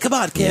rally. Come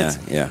on, kids.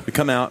 Yeah. We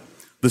come out.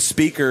 The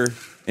speaker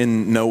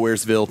in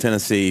Nowheresville,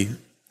 Tennessee,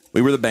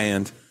 we were the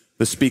band.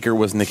 The speaker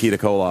was Nikita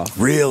Koloff.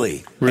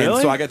 Really? Really?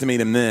 And so I got to meet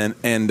him then.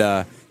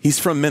 And he's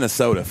from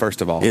Minnesota,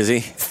 first of all. Is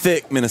he?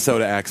 Thick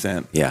Minnesota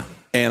accent. Yeah.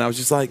 And I was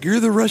just like, "You're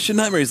the Russian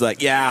Nightmare." He's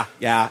like, "Yeah."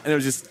 And it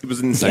was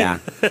insane. Yeah.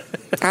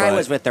 I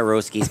was with the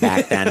Ruskies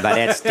back then, but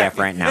it's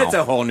different now. It's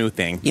a whole new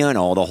thing. You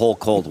know, the whole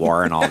Cold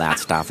War and all that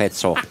stuff. It's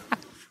so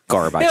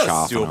Gorbachev. and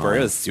all. It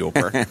was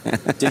super.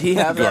 Did he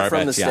have that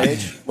from the Garbage, yeah.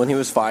 stage when he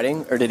was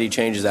fighting, or did he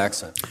change his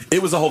accent?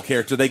 It was a whole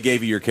character. They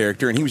gave you your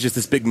character, and he was just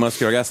this big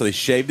muscular guy. So they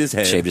shaved his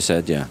head, Shaved his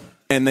head, yeah.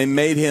 and they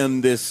made him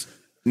this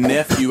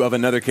nephew of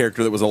another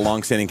character that was a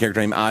long-standing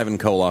character named Ivan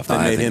Koloff. They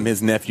made him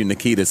his nephew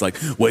Nikita. It's like,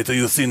 wait till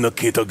you see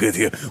Nikita get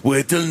here.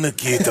 Wait till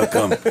Nikita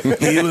come.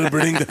 He will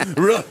bring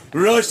the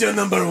Russia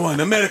 #1.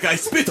 America, I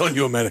spit on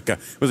you, America.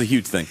 It was a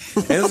huge thing.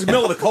 And it was the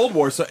middle of the Cold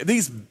War, so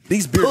these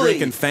beer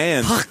drinking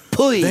fans,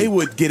 they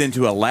would get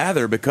into a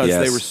lather because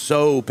Yes. they were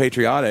so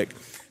patriotic.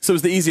 So it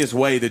was the easiest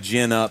way to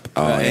gin up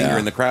anger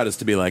in the crowd is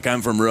to be like,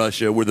 "I'm from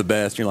Russia, we're the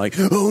best." And you're like,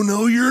 "Oh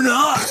no, you're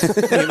not."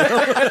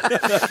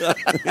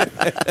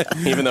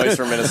 Even though he's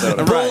from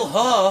Minnesota.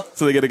 Right.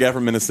 So they get a guy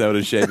from Minnesota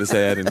to shave his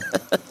head, and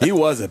he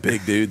was a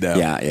big dude, though.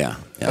 Yeah.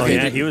 Oh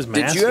yeah, he was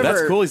massive. you ever-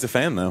 That's cool. He's a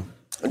fan, though.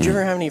 Did you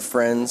ever have any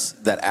friends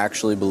that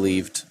actually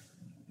believed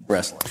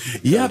wrestling?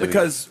 Yeah,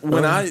 because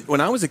when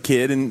I was a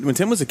kid and when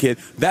Tim was a kid,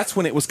 that's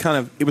when it was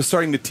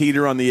starting to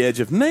teeter on the edge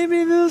of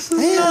maybe this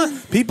is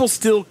not. People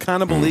still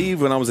kind of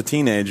believe when I was a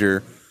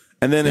teenager,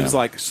 and then it was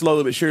like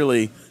slowly but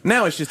surely.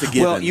 Now it's just a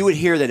given. Well, you would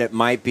hear that it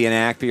might be an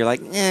act, but you're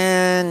like,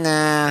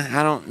 nah,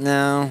 I don't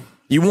know.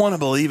 You want to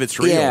believe it's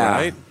real, Yeah.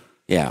 right?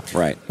 Yeah,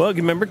 right. Well, you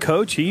remember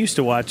Coach? He used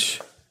to watch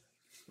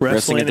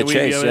Wrestling wrestling, at the and we'd be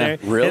Chase, over yeah. there.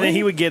 Really? And then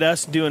he would get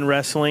us doing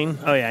wrestling.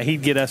 Oh yeah,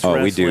 he'd get us Oh,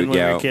 wrestling we do. when we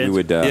Yeah, were kids. we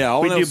would.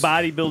 all We'd do those-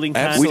 bodybuilding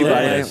Absolutely.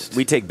 contests.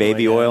 We take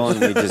baby oil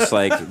and we just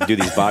like do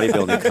these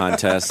bodybuilding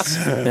contests.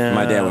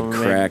 My dad would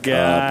crack my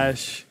up.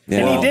 gosh. Yeah.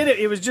 And he Well- did it.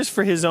 It was just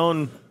for his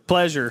own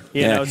pleasure.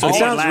 You Yeah. know, so It he'd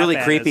sounds laugh really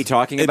at creepy us.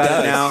 talking It about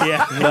does. it now.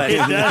 Yeah, it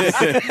does.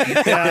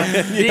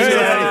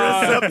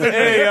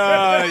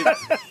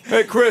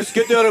 Hey, Chris,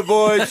 get the other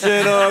boys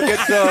and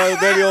get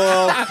baby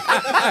oil.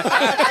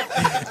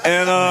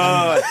 And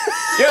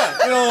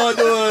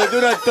do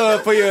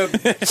that for your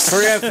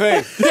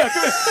FA.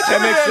 That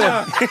makes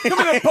sense. Come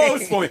in and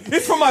pose for me.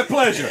 It's for my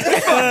pleasure.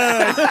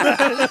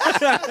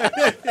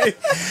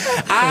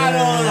 I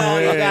don't know.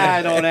 You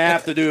guys don't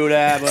have to do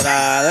that, but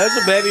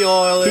there's a baby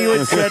oil. He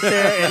would sit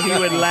there and he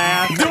would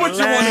laugh. Do what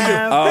you want to do.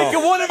 Hey,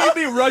 can one of you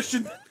be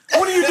Russian?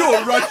 One of you do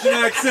a Russian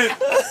accent.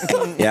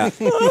 Yeah.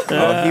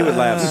 Oh, he would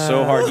laugh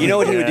so hard. You know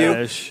what he would do?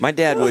 Gosh. My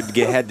dad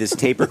had this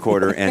tape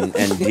recorder, and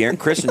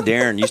Chris and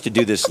Darren used to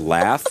do this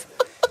laugh.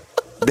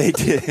 They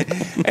did.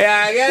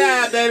 Yeah, get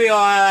out, baby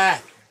oil.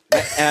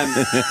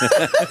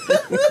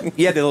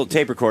 He had the little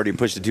tape recorder. You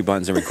push the two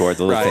buttons and record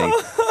the little thing.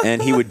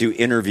 And he would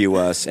interview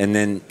us, and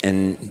then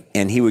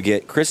and he would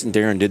get Chris and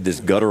Darren did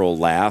this guttural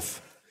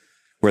laugh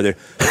where they're.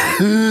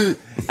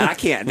 I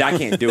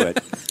can't do it.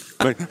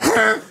 But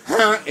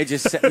it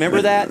just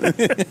remember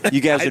that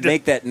you guys would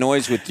make that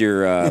noise with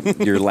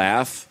your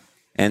laugh,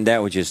 and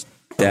that would just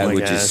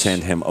gosh.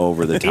 send him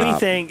over the top.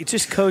 Anything,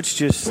 just Coach,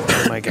 just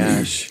oh my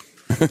gosh.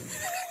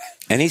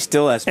 And he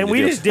still has me And to we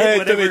do just it. did Hey,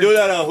 whatever. Timmy, do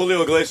that on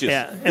Julio Iglesias.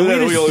 Yeah, Do and that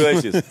we on Julio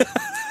just- Iglesias.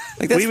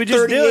 Like, that's We would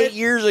just do 38 it.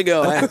 years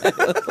ago.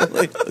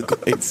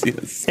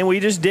 And we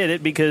just did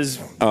it because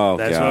Oh,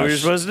 that's what we were gosh.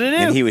 supposed to do.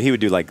 And he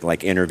would do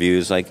like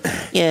interviews, like,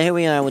 yeah, here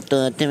we are with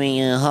Timmy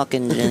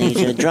Hawkins, and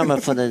he's a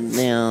drummer for the,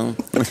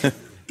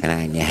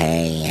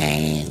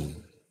 and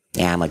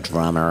I'm a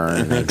drummer,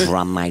 and I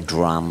drum my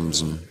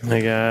drums, and Oh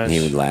my gosh. he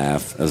would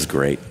laugh. That was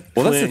great.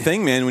 Well, that's the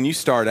thing, man. When you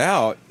start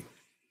out,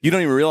 you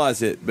don't even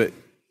realize it, but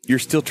you're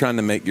still trying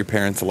to make your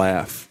parents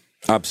laugh.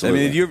 Absolutely.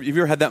 I mean, have you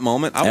ever had that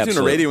moment? I was doing a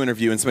Absolutely. radio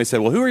interview, and somebody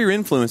said, well, who are your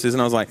influences?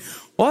 And I was like,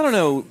 well, I don't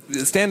know.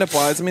 Stand-up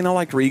wise, I mean, I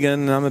liked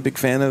Regan, and I'm a big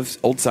fan of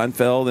old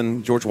Seinfeld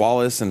and George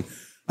Wallace. And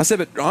I said,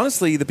 but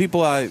honestly, the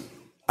people I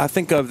I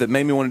think of that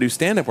made me want to do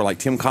stand-up were like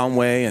Tim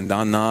Conway and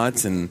Don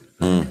Knotts and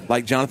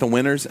like Jonathan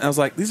Winters. And I was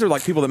like, these are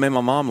like people that made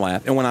my mom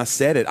laugh. And when I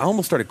said it, I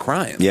almost started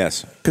crying.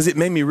 Yes. Because it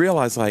made me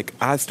realize, like,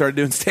 I started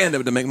doing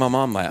stand-up to make my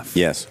mom laugh.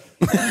 Yes.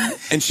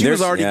 And she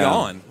was already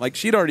gone. Like,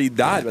 she'd already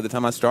died by the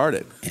time I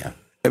started. Yeah.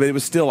 But it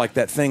was still like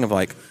that thing of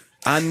like,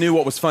 I knew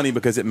what was funny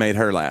because it made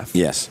her laugh.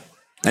 Yes.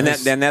 And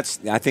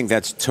I think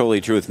that's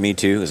totally true with me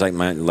too. It's like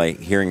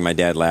hearing my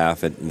dad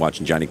laugh at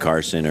watching Johnny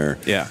Carson or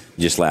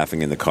just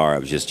laughing in the car. I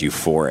was just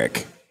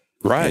euphoric.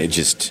 Right. And it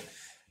just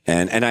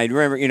and I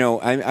remember,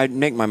 I'd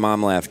make my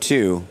mom laugh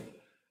too,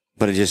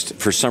 but it just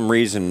for some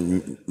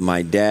reason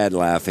my dad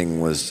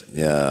laughing was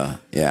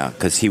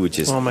because he would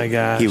just oh my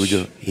gosh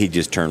he'd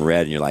just turn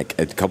red and you're like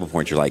at a couple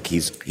points you're like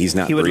he's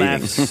not he would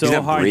breathing. laugh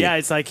so hard. Yeah,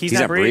 it's like he's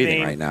not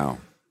breathing right now.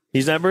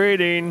 He's not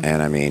breathing.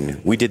 And I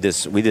mean, we did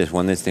this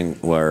thing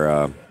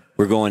where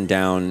we're going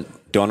down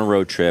on a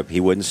road trip.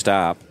 He wouldn't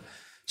stop.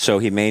 So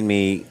he made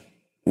me,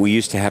 we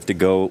used to have to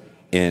go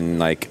in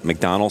like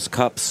McDonald's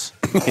cups.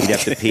 He'd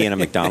have to pee in a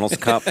McDonald's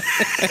cup.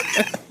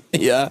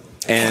 Yeah.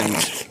 And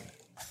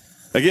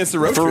against the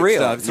road for trip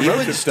real, stuff. he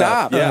would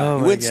stop. Yeah.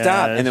 He would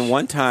stop. And then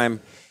one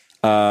time,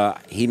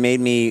 he made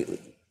me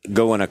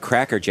go in a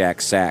Cracker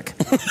Jack sack.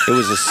 It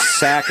was a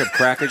sack of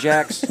Cracker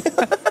Jacks,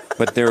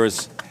 but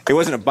it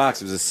wasn't a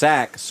box, it was a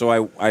sack. So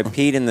I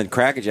peed in the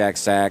Cracker Jack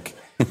sack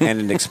and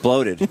it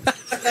exploded.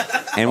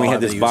 And we had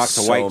this box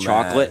of white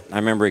chocolate. I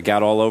remember it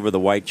got all over the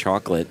white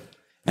chocolate.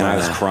 And I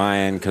was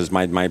crying because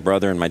my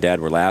brother and my dad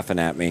were laughing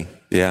at me.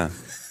 Yeah.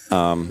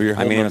 I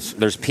mean,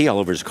 there's pee all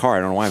over his car. I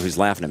don't know why he was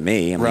laughing at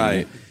me. I mean,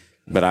 right.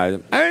 But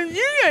shut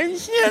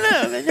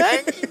up.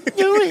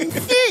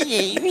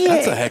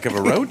 That's a heck of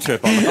a road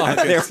trip.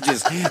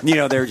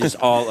 they were just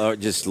all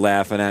just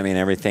laughing at me and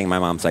everything. My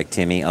mom's like,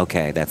 Timmy,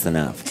 okay, that's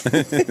enough.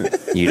 You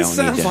don't need to.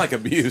 Sounds like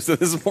abuse at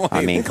this point.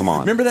 I mean, come on.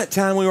 Remember that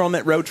time we were on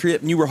that road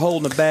trip and you were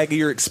holding a bag of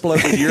your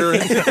exploded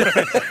urine?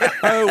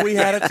 Oh, we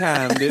had a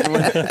time, didn't we?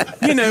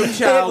 You know,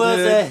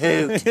 childhood.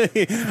 It was a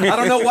hoot. I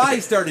don't know why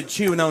he started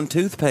chewing on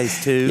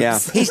toothpaste tubes. Yeah,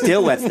 he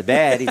still wets the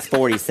bed. He's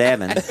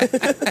 47.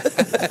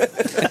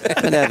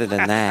 But other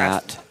than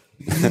that,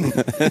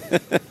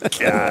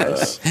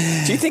 gosh,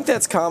 do you think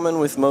that's common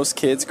with most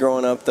kids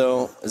growing up?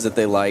 Though, is that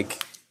they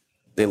like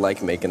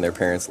making their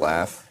parents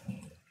laugh?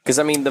 Because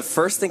I mean, the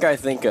first thing I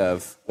think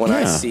of when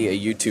I see a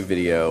YouTube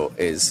video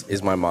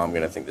is my mom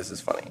gonna think this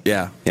is funny?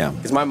 Yeah.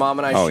 Because my mom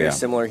and I share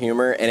similar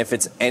humor, and if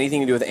it's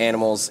anything to do with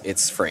animals,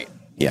 it's freight.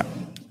 Yeah.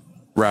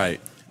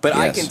 Right. But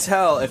I can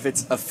tell if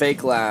it's a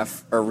fake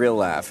laugh or real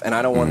laugh, and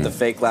I don't want the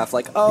fake laugh.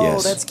 Like,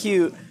 that's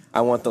cute. I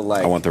want the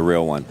I want the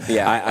real one.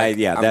 Yeah,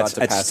 that's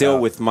still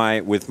out. with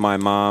my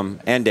mom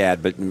and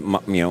dad, but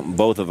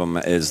both of them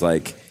is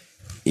like,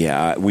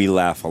 we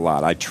laugh a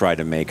lot. I try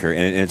to make her,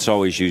 and it's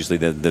always usually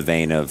the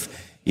vein of,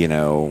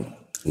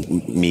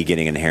 me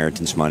getting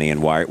inheritance money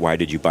and why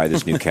did you buy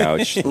this new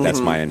couch?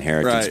 That's my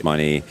inheritance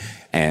money,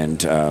 and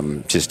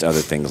just other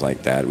things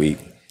like that.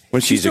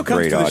 She's a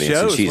great audience,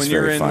 and she's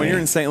very funny. When you're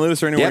in St.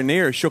 Louis or anywhere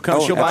near, she'll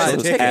come. She'll buy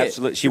the ticket.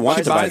 Absolutely, she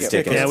wants to buy the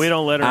tickets. Yeah, we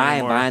don't let her I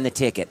am anymore. buying the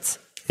tickets.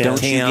 Yeah.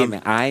 Don't you give me?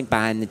 I am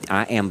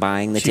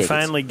buying the She tickets.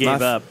 finally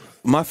gave up.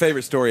 My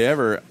favorite story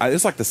ever,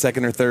 it's like the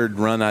second or third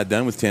run I'd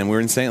done with Tim. We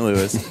were in St.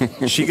 Louis.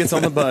 She gets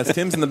on the bus.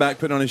 Tim's in the back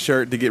putting on his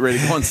shirt to get ready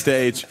to go on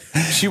stage.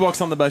 She walks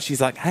on the bus.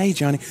 She's like, hey,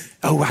 Johnny.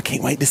 Oh, I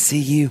can't wait to see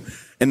you.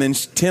 And then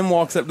Tim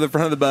walks up to the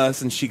front of the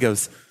bus, and she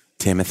goes,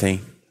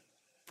 Timothy.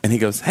 And he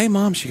goes, hey,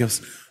 Mom. She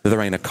goes,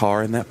 there ain't a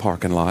car in that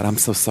parking lot. I'm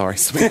so sorry,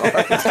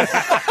 sweetheart.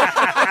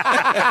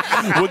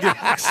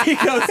 She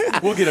goes,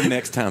 we'll get him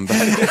next time,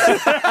 buddy.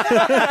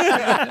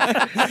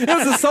 It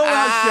was a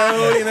sold-out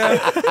show,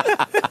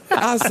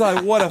 I was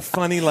like, what a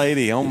funny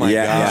lady. Oh, my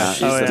gosh.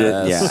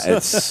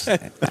 It's,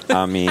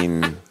 I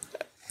mean...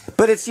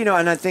 But it's, and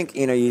I think,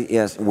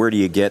 where do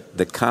you get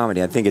the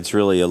comedy? I think it's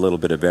really a little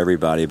bit of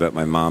everybody, but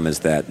my mom is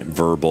that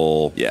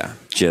verbal,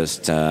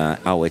 just,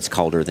 it's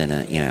colder than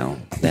a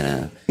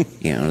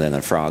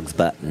frog's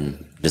butt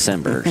in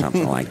December or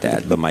something like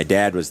that. But my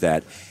dad was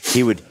that,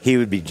 he would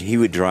be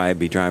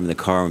driving the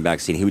car in the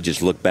back seat, he would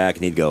just look back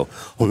and he'd go,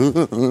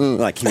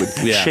 like he would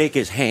shake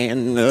his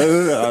hand,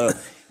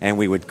 and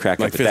we would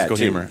crack up at that too.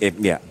 Humor.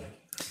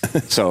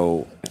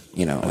 So,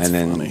 and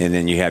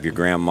then you have your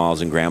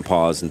grandmas and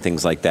grandpas and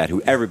things like that,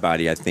 who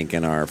everybody, I think,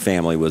 in our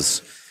family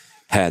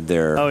had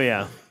their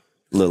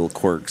little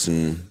quirks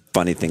and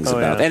funny things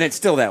about. And it's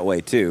still that way,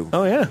 too.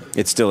 Oh, yeah.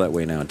 It's still that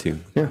way now, too.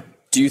 Yeah.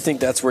 Do you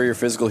think that's where your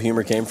physical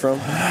humor came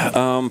from?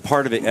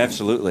 Part of it,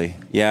 absolutely.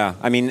 Yeah.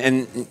 I mean,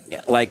 and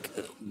like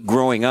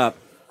growing up,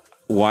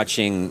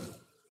 watching...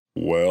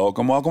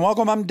 Welcome.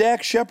 I'm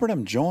Dax Shepard.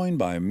 I'm joined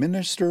by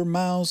Minister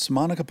Mouse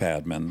Monica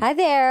Padman. Hi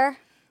there.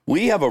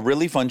 We have a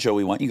really fun show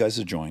we want you guys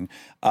to join.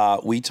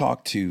 We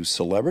talk to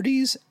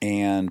celebrities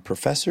and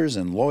professors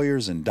and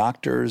lawyers and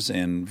doctors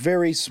and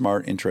very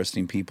smart,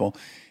 interesting people.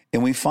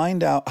 And we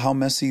find out how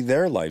messy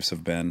their lives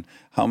have been,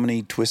 how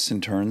many twists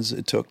and turns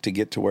it took to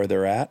get to where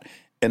they're at,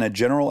 and a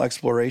general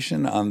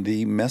exploration on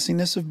the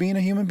messiness of being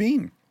a human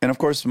being. And of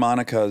course, you'll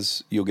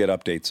get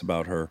updates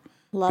about her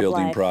building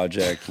life.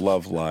 project,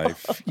 love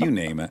life, you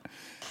name it.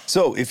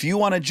 So if you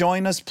want to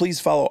join us, please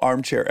follow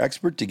Armchair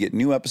Expert to get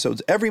new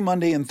episodes every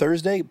Monday and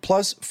Thursday.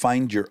 Plus,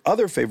 find your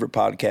other favorite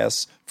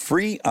podcasts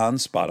free on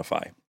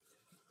Spotify.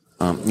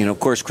 Of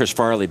course, Chris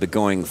Farley, but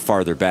going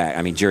farther back,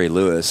 I mean, Jerry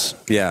Lewis.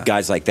 Yeah.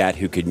 Guys like that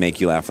who could make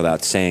you laugh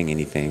without saying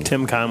anything.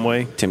 Tim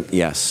Conway.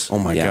 Yes. Oh,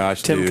 my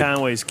gosh, Tim dude.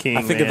 Conway's king,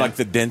 I think of like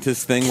the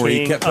dentist thing where he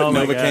King. kept putting Oh,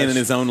 my Novocaine gosh. in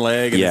his own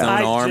leg and his own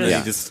arm, and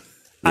he just...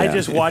 I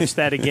just watched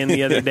that again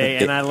the other day,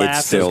 and I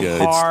laughed as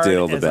hard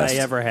as I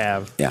ever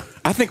have. Yeah.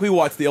 I think we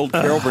watched the old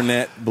Carol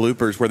Burnett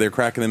bloopers where they're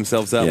cracking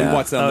themselves up. Yeah. We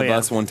watched it on the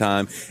bus one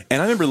time, and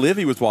I remember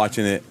Livy was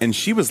watching it, and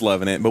she was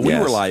loving it, but we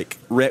were like,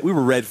 we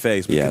were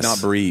red-faced. We could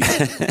not breathe.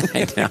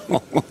 I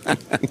know.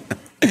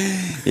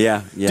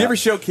 Yeah. Do you ever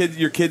show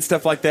your kids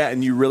stuff like that,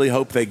 and you really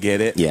hope they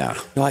get it? Yeah.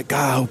 You're like,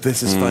 God, I hope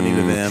this is funny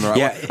to them. Or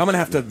I'm going to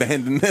have to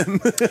abandon them.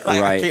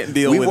 I can't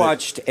deal with it. We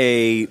watched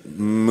a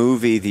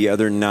movie the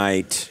other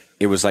night.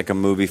 It was like a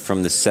movie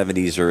from the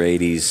 70s or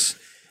 80s.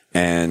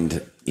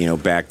 And,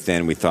 back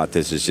then we thought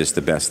this is just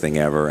the best thing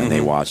ever. And they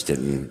watched it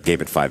and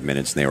gave it 5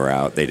 minutes and they were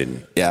out. They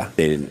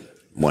didn't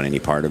want any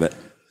part of it.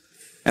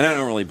 And I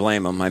don't really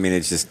blame them. I mean,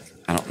 it's just,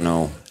 I don't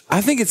know. I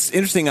think it's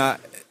interesting. I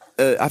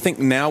think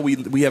now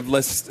we have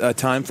less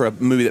time for a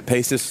movie that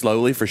paces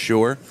slowly, for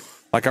sure.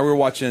 Like we were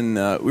watching,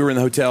 we were in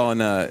the hotel,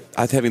 and I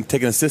was having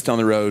taken an assistant on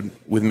the road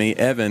with me,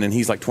 Evan, and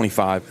he's like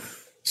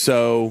 25.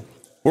 So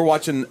we're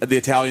watching The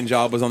Italian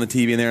Job was on the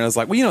TV in there, and I was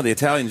like, well, The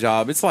Italian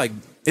Job, it's like,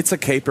 it's a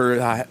caper,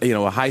 a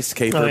heist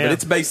caper, but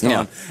it's based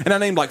on. And I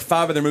named like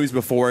 5 other movies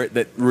before it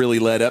that really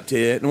led up to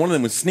it, and one of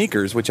them was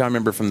Sneakers, which I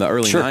remember from the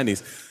early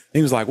 90s. And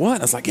he was like, what?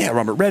 And I was like, yeah,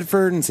 Robert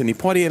Redford and Sidney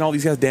Poitier and all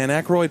these guys, Dan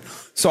Aykroyd.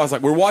 So I was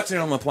like, we're watching it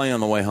on the plane on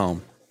the way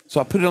home. So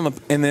I put it on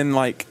and then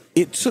like,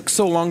 it took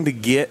so long to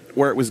get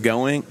where it was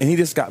going, and he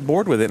just got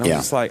bored with it. And I was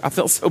just like, I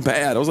felt so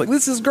bad. I was like,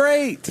 this is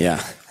great.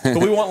 Yeah. But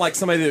we want like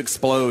somebody to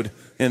explode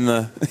in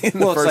the it's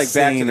first like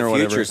Back to scene the or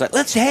Future. whatever. It's like,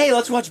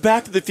 let's watch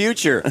Back to the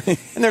Future.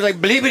 And there's like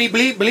bleepity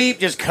bleep bleep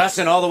just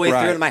cussing all the way through.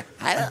 And I'm like,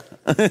 I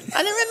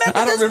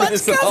don't remember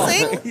this much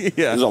cussing.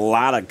 There's a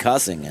lot of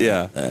cussing. In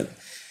it.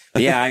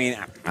 I mean,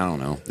 I don't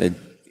know.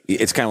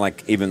 It's kind of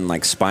like even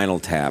like Spinal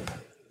Tap.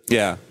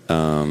 Yeah.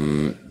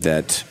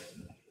 That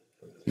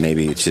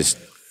maybe it just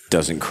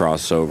doesn't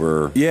cross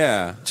over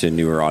to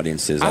newer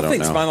audiences. I don't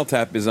think know. Spinal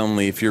Tap is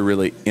only if you're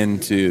really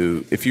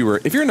into if you're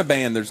in a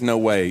band, there's no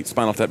way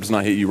Spinal Tap does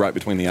not hit you right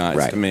between the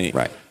eyes to me.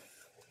 Right.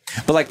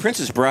 But like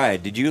Princess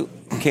Bride,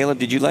 Caleb,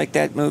 did you like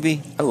that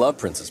movie? I love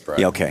Princess Bride.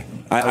 Yeah, okay.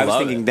 I was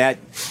thinking that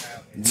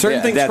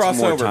certain things that's cross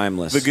more over.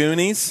 timeless. The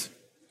Goonies.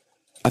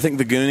 I think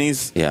the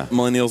Goonies,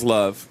 millennials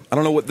love. I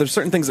don't know what. There's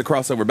certain things that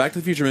cross over. Back to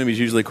the Future movies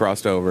usually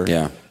crossed over.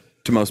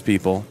 To most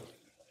people.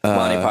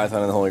 Monty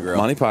Python and the Holy Grail.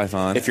 Monty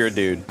Python. If you're a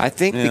dude. I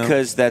think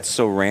because that's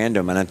so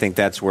random, and I think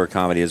that's where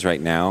comedy is right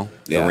now.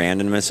 The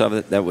randomness of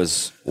it, that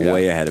was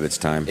way ahead of its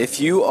time.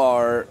 If you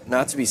are,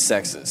 not to be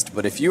sexist,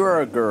 but if you are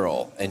a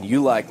girl and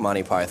you like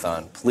Monty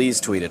Python, please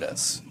tweet at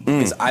us.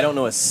 Because I don't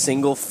know a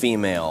single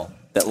female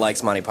that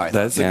likes Monty Python.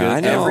 That's a good I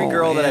know. Every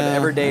girl that I've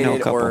ever I know a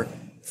dated couple. or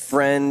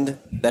friend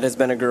that has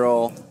been a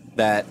girl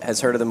that has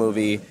heard of the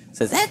movie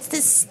says, that's the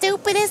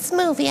stupidest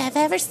movie I've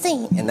ever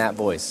seen. In that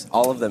voice.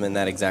 All of them in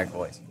that exact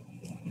voice.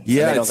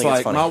 Yeah, don't it's think it's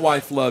like funny. my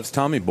wife loves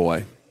Tommy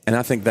Boy, and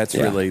I think that's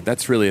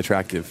really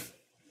attractive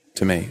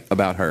to me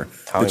about her.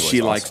 Tommy that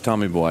she Boy's likes awesome.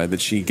 Tommy Boy, that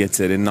she gets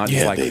it, and not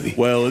just like, baby.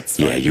 well, it's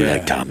you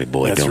like Tommy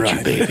Boy, That's don't right.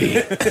 you,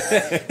 baby?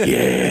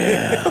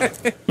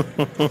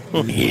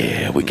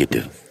 Yeah, we get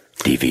the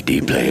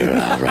DVD player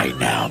out right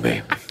now,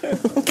 baby.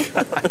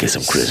 Get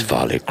some Chris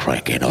Farley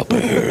cranking up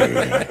in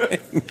here.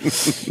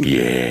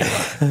 Yeah,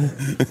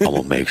 I'm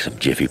gonna make some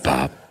Jiffy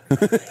Pop.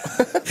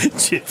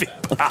 Jiffy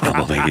Pop. I'm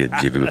gonna make it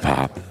Jiffy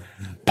Pop.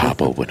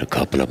 Pop open a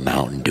couple of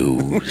Mountain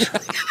Dews,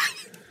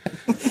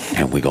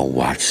 and we gonna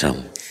watch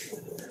some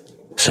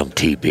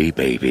TV,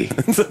 baby.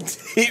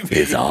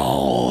 It's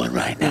on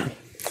right now.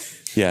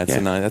 Yeah,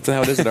 that's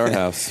how it is at our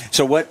house.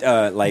 So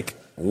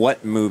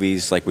what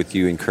movies, like with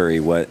you and Curry,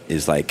 what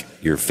is like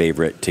your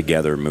favorite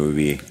together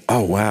movie?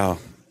 Oh wow,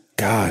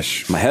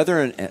 gosh,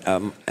 Heather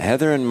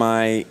and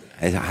my,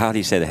 how do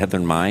you say that? Heather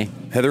and my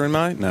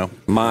no,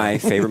 my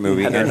favorite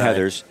movie, Heather and and I.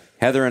 Heather's.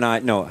 Heather and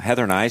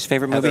I's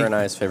favorite movie. Heather and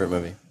I's favorite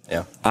movie.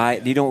 Yeah.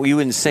 You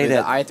wouldn't say The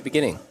that. I at the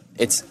beginning.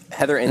 It's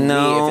Heather and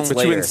No, me if it's but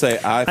later. you wouldn't say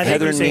I. I think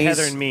Heather you and say me's.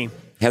 Heather and me.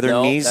 Heather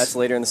no, and me's. that's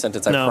later in the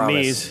sentence. I No, promise.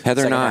 me's.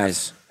 Heather and Second half.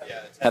 I's.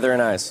 Heather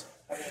and I's.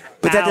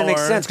 But that doesn't make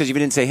Our- sense because if you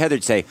didn't say Heather,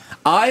 you'd say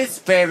I's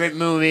favorite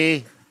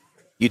movie.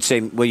 You'd say,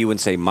 well, you wouldn't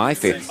say my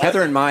favorite.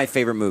 Heather and my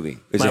favorite movie.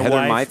 Is it Heather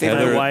and my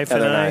favorite? My wife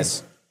Heather and and I.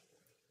 I's.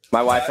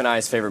 My wife and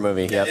I's favorite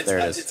movie. Yep, there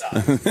it is.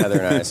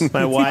 Heather and I's.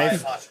 My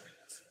wife.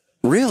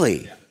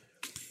 Really?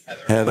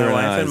 Heather My and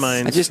wife I's. and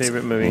mine's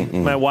favorite movie.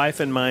 My wife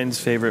and mine's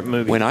favorite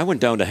movie. When I went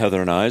down to Heather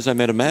and I's, I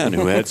met a man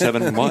who had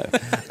 7 wives.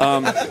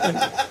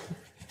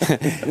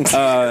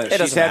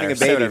 She's having a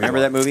baby.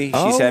 Remember that movie?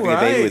 She's having a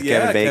baby with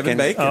Kevin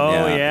Bacon.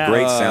 Oh, yeah.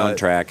 Great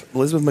soundtrack.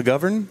 Elizabeth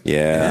McGovern.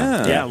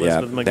 Yeah,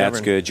 Elizabeth McGovern.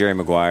 That's good. Jerry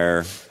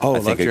Maguire. Oh, I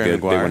love think Jerry a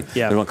good Maguire. big one.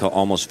 Yeah. There's one called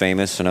Almost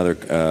Famous.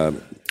 Another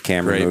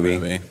Cameron Great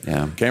movie.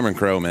 Yeah, Cameron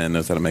Crowe, man,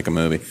 knows how to make a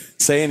movie.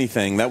 Say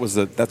Anything.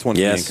 That's one of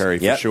Ian Curry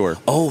for sure.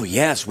 Oh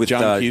yes, with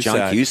John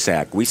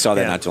Cusack. We saw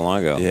that not too long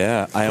ago.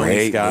 Yeah, I Own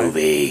the Sky.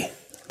 Movie.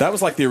 That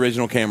was like the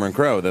original Cameron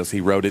Crowe.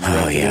 He wrote it.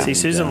 See,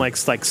 Susan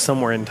likes like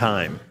Somewhere in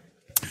Time.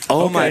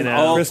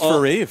 Christopher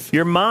Reeve.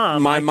 Your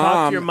mom. My mom.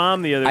 Talked to your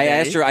mom the other day. I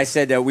asked her. I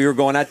said we were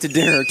going out to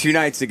dinner 2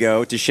 nights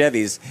ago to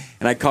Chevy's,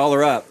 and I call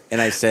her up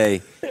and I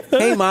say,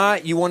 "Hey, Ma,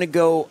 you want to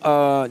go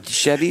to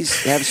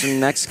Chevy's have some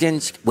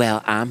Mexicans?"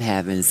 Well, I'm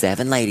having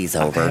 7 ladies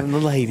over.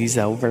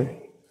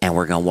 And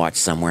we're going to watch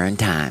Somewhere in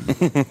Time.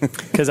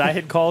 Because I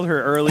had called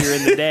her earlier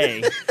in the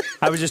day.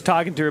 I was just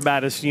talking to her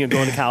about us, going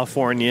to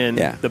California and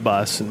the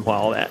bus and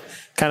all that,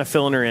 kind of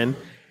filling her in.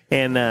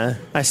 And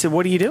I said,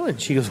 "What are you doing?"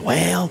 She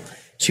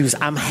goes,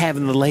 I'm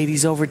having the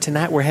ladies over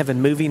tonight. We're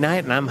having movie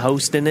night, and I'm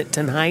hosting it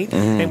tonight.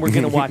 And we're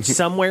going to watch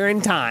Somewhere in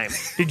Time.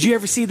 Did you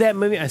ever see that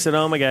movie? I said,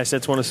 oh, my gosh,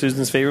 that's one of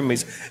Susan's favorite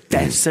movies.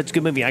 That's such a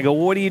good movie. I go,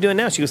 well, what are you doing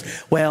now? She goes,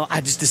 well,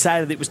 I just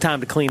decided it was time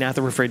to clean out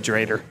the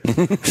refrigerator.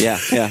 Yeah.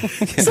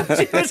 So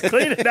she was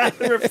cleaning out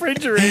the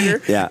refrigerator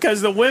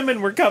because the women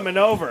were coming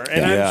over.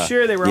 And I'm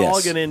sure they were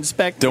all going to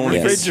inspect the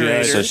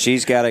refrigerator. So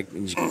she's got to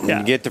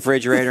get the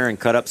refrigerator and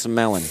cut up some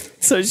melon.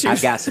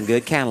 I've got some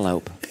good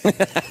cantaloupe.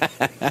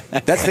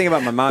 That's the thing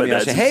about my mom.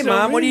 I say, "Hey,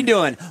 Mom, what are you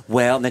doing?"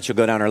 Well, and then she'll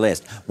go down her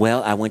list.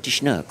 Well, I went to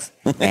Schnucks,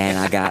 and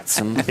I got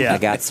some. They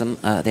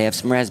have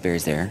some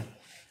raspberries there.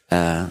 They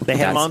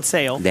had them on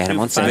sale. They had them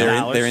on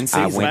sale. They're in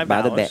season. I went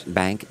by the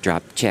bank,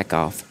 dropped the check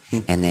off,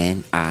 and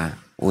then I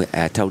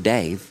told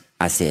Dave.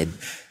 I said,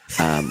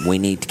 "We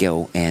need to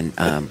go," and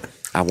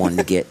I wanted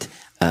to get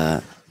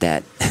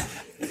that.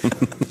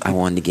 I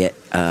wanted to get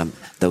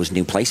those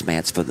new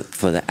placemats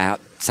for the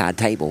outside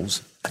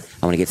tables.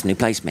 I want to get some new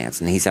placemats.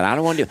 And he said, I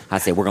don't want to do it. I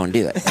said, we're going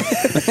to do it.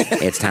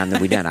 It's time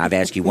that we're done. I've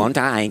asked you one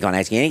time. I ain't going to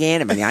ask you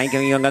again. But I ain't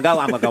going to go.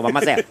 I'm going to go by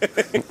myself.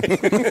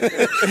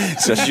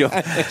 So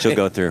she'll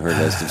go through her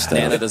list of stuff.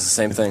 Nana does the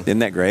same thing. Isn't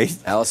that great?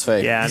 Alice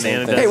Faye. Yeah,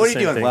 Nana does. Hey, what are you the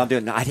same doing? thing. Well, I'm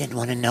doing. I didn't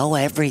want to know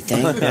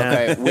everything.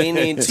 Okay, we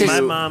need to.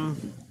 My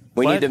mom.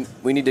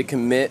 We need to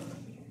commit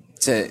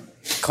to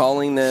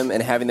calling them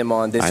and having them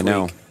on this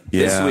week.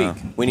 Yeah. This week,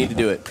 we need to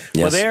do it.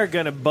 Yes. Well, they are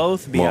going to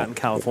both be out in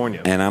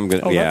California. And I'm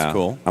going to, that's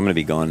cool. I'm going to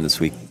be gone this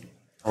week.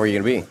 Where are you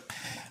going to be?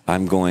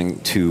 I'm going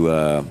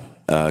to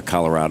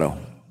Colorado.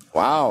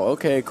 Wow,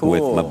 okay, cool.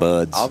 With my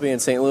buds. I'll be in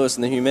St. Louis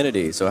in the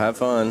humidity, so have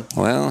fun.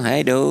 Well,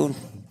 hey, dude.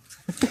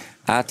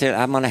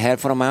 I'm going to head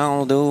for the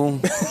mountain,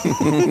 dude.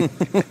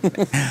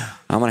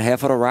 I'm going to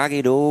head for the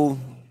Rocky, dude.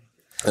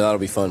 That'll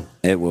be fun.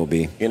 It will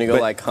be. You going to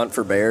go, hunt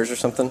for bears or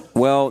something?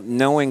 Well,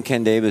 knowing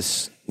Ken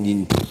Davis...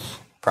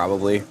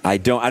 Probably. I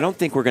don't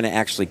think we're going to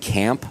actually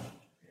camp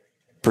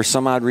for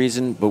some odd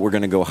reason, but we're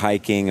going to go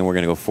hiking and we're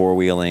going to go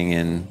four-wheeling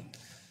and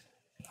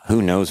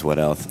who knows what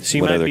else. So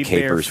what other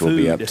capers we'll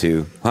be up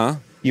to. Huh?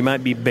 You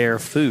might be bear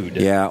food.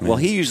 Yeah. Well,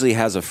 he usually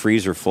has a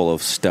freezer full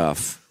of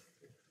stuff.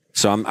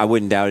 So I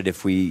wouldn't doubt it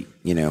if we,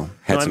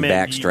 had some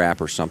backstrap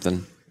or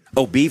something.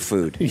 Oh, beef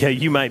food. Yeah,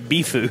 you might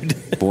be food.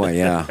 Boy,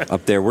 yeah.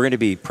 Up there. We're going to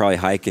be probably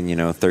hiking,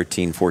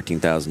 13,000,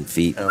 14,000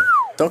 feet. Oh.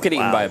 Don't get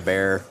eaten by a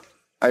bear.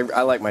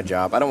 I like my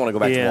job. I don't want to go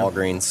back to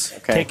Walgreens.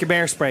 Okay? Take your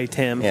bear spray,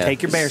 Tim. Yeah.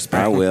 Take your bear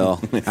spray. I will.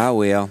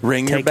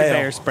 Ring your Take bell. your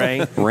bear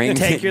spray. Ring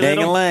take your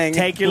ding-a-ling.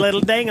 Take your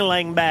little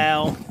ding-a-ling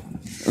bell.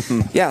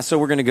 Yeah, so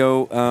we're going to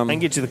go. I can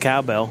get you the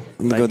cowbell.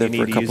 We'll go there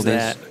for a couple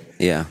days.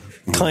 Yeah.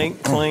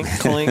 Clink, clink,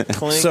 clink,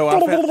 clink. So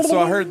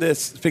I heard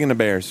this. Speaking of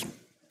bears,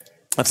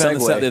 I found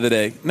this out the other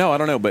day. No, I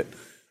don't know, but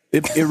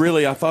it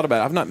really. I thought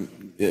about it. I've not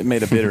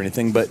made a bid or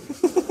anything, but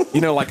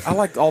I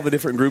like all the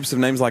different groups of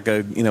names. Like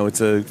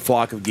it's a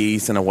flock of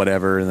geese and a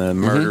whatever, and the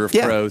murder of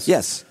crows.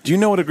 Yes. Do you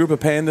know what a group of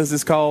pandas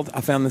is called?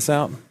 I found this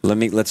out.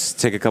 Let's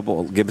take a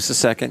couple. Give us a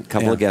second.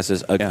 Couple of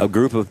guesses. A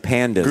group of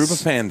pandas. Group of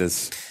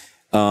pandas.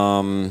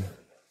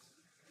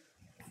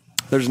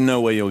 There's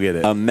no way you'll get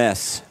it. A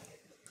mess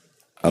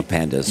of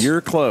pandas.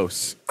 You're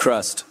close.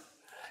 Crust.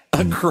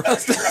 A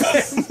crust.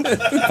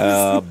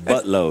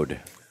 Buttload.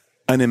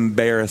 An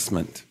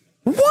embarrassment.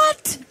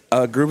 What?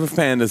 A group of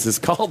pandas is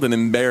called an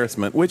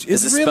embarrassment, which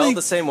is it really spelled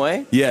the same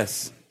way?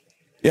 Yes.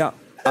 Yeah.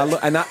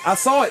 I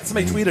saw it.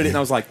 Somebody tweeted it, and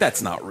I was like,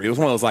 "That's not real." It was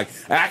one of those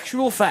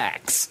actual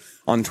facts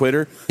on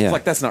Twitter. Yeah. It's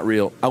like that's not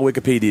real. I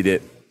Wikipedia'd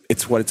it.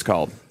 It's what it's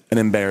called. An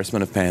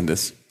embarrassment of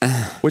pandas.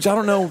 Which I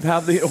don't know how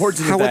the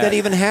origin How of would that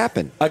even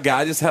happen? A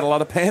guy just had a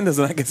lot of pandas,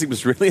 and I guess he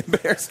was really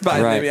embarrassed by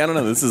it. Right. Maybe. I don't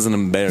know. This is an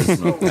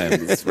embarrassment of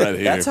pandas right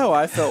here. That's how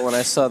I felt when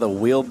I saw the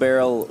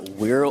wheelbarrow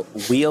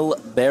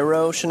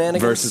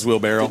shenanigans. Versus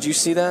wheelbarrow. Did you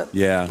see that?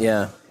 Yeah.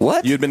 Yeah.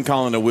 What? You'd been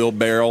calling a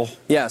wheelbarrow.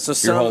 Yeah, so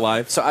your whole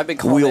life? So I've been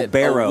calling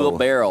Wheelbarrow. it a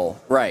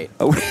wheelbarrow. Right.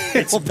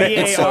 It's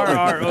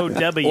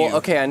B-A-R-R-O-W. Well,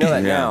 okay, I know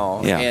that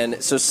now. Yeah.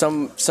 And so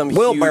some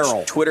Wheelbarrow.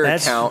 huge Twitter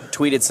account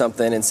tweeted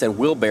something and said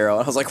wheelbarrow.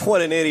 And I was like,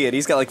 what an idiot.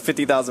 He's got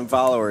 50,000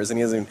 followers and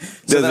he doesn't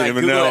Doesn't then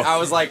even I Googled know. It. I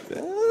was like,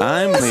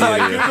 I'm the so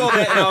I idiot.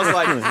 Googled it and I was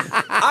like,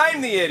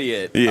 I'm the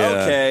idiot. Yeah.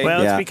 Okay.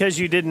 Well, Yeah. it's because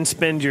you didn't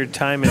spend your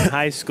time in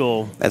high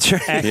school That's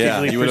right. actively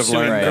Yeah, you would have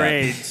pursuing learned that.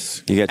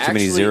 grades. You got too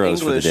many zeros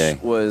English for the day.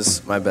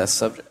 was my best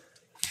subject.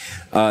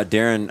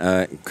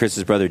 Darren,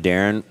 Chris's brother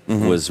Darren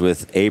was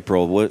with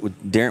April.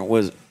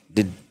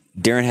 Did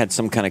Darren had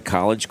some kind of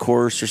college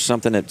course or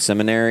something at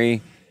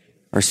seminary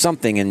or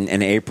something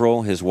in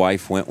April? His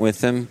wife went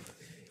with him,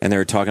 and they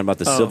were talking about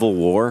the Civil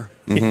War.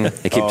 They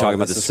keep talking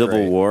about the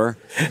Civil War,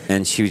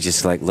 and she was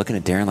just like looking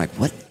at Darren like,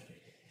 what?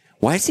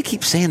 Why does he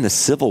keep saying the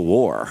Civil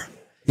War?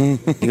 He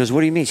goes,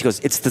 what do you mean? She goes,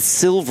 it's the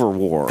Silver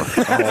War. Oh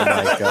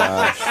my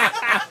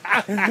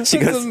gosh. She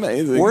goes,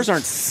 amazing. Wars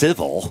aren't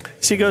civil.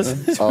 She goes,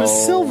 it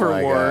was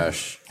Silver War.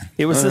 Gosh.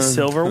 It was the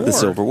Silver War. The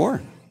Silver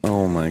War.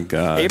 Oh my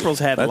god. April's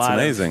had a lot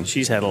amazing.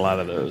 she's had a lot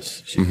of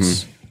those.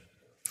 She's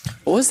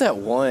What was that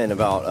one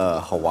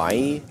about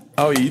Hawaii?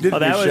 Oh, you did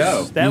that your show.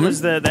 was that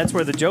was that's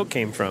where the joke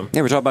came from.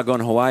 Yeah, we're talking about going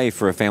to Hawaii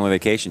for a family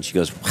vacation. She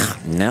goes, wow,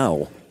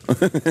 no.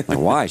 Like,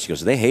 why? She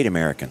goes, they hate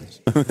Americans.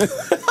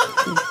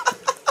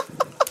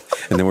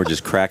 And then we're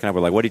just cracking up. We're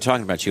like, what are you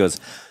talking about? She goes,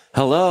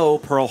 hello,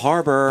 Pearl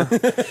Harbor.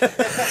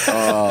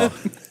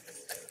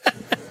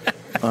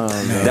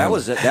 That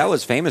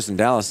was famous in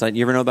Dallas.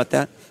 You ever know about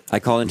that? I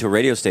called into a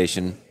radio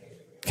station,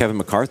 Kevin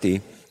McCarthy,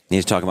 and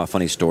he's talking about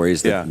funny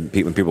stories that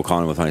when people call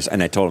him with funny,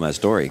 and I told him that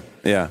story.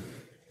 Yeah.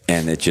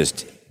 And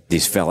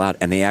these fell out,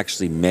 and they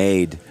actually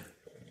made,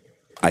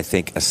 I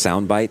think, a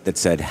soundbite that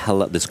said,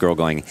 hello, this girl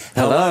going,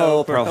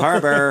 hello, Pearl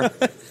Harbor.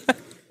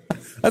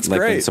 That's like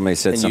great. When somebody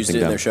said And something used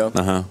it in their show?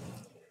 Uh-huh.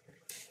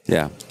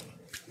 Yeah.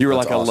 You were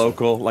That's like awesome. a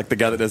local, like the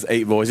guy that does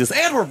 8 voices,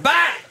 and we're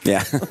back!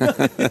 Yeah.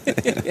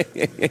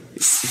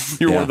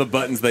 You're one of the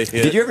buttons they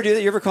hit. Did you ever do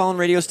that? You ever call on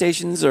radio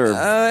stations or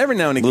every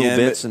now and again. little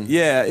bits?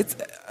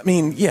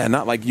 But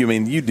not like you. I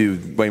mean, you do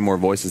way more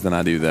voices than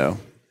I do, though.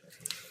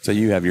 So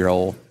you have your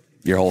whole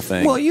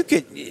thing. Well, you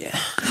could.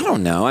 I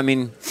don't know. I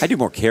mean, I do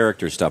more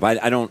character stuff.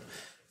 I don't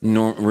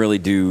really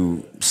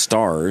do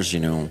stars. Yeah.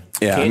 I mean,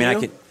 Can I you?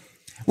 could.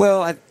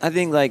 Well, I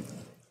think like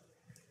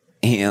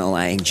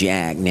like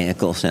Jack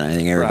Nicholson. I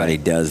think everybody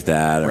does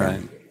that. Or,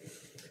 Right.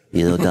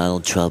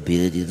 Donald Trump,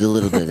 you do a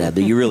little bit of that,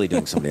 but you're really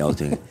doing somebody else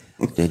doing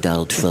it.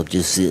 Donald Trump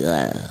just,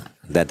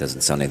 That doesn't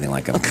sound anything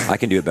like him. I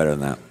can do it better than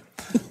that.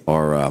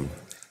 Or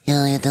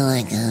you do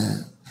like,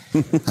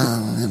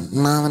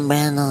 Marlon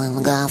Brando and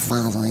The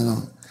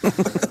Godfather,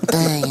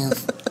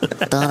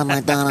 Thought of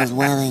my daughter's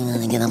wedding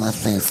and get on my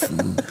fist.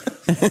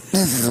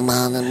 This is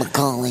Marlon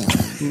Macaulay.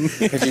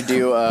 Could you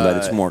do but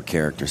it's more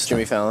character stuff.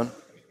 Jimmy Fallon?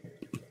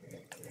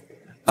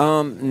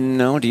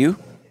 No, do you?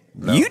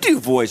 No. You do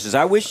voices.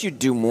 I wish you'd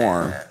do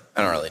more.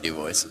 I don't really do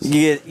voices.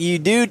 You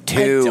do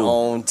too. I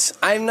don't.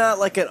 I'm not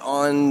like an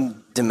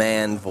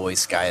on-demand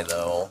voice guy,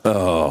 though.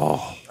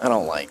 Oh. I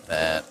don't like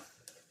that.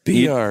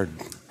 Well,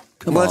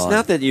 It's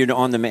not that you're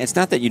on the. It's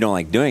not that you don't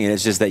like doing it.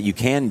 It's just that you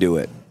can do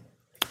it.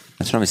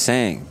 That's what I'm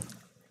saying.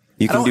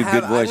 You can do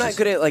good voices. I'm not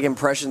good at like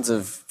impressions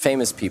of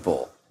famous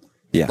people.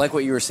 Yeah, like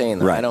what you were saying.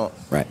 Though. Right. I don't.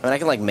 Right. I mean, I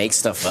can like make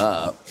stuff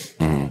up.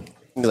 Mm-hmm.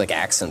 Do like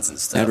accents and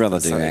stuff. I'd rather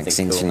That's do not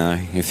anything accents.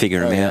 cool. You figure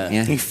them out.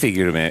 Yeah, you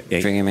figured them out.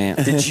 Figure them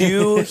out. Did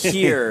you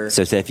hear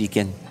So if you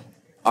can.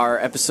 our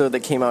episode that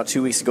came out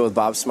 2 weeks ago with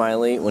Bob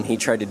Smiley when he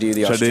tried to do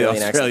the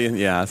Australian accent?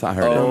 Yeah, I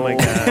heard Oh it.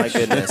 my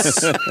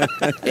goodness!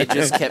 It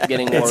just kept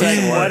getting worse. It's like,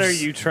 and worse. what are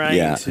you trying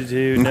Yeah. to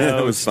do? No,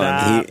 It was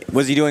fun. stop.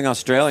 Was he doing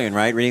Australian?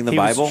 Right, reading the He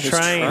was Bible.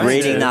 trying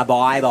reading to- the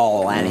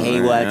Bible, and he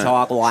would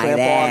talk like Tramp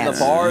that. on the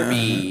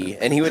Barbie,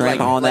 and he would Tramp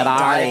like, on the dive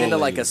Barbie. into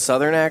like a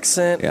southern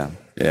accent. Yeah.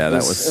 Yeah, that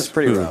It was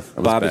pretty rough.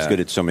 Bob is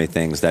good at so many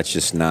things. That's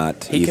just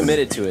not. He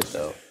committed to it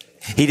though.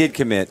 He did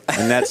commit,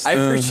 and that's I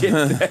appreciate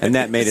that. and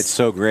that made it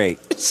so great.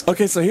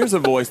 Okay, so here's a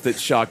voice that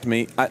shocked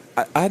me. I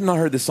had not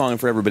heard this song in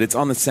forever, but it's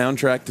on the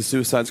soundtrack to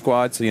Suicide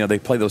Squad. So they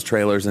play those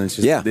trailers, and it's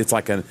just it's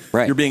like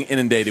you're being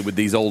inundated with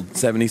these old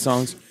 '70s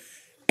songs,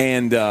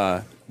 and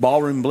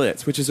Ballroom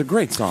Blitz, which is a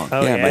great song.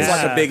 Oh, yeah. But it's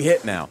like a big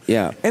hit now.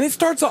 Yeah. and it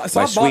starts off. So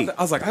By I Sweet. bought.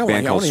 I was like, I Band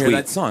want called to hear Sweet.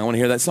 that song. I want to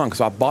hear that song.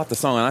 So I bought the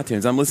song on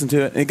iTunes. I'm listening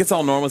to it, and it gets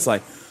all normal. It's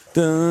like.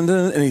 Dun,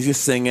 dun, and he's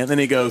just singing, and then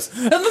he goes,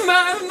 and the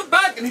man in the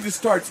back, and he just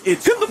starts,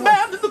 it's the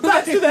man in the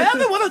back, to the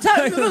other one of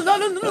time, raises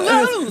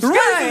his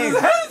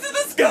hands to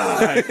the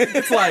sky.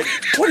 It's like,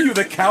 what are you,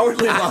 the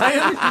cowardly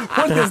lion?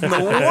 What is in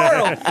the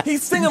world?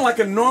 He's singing like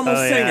a normal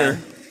singer.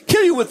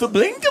 Kill you with the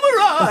blink of an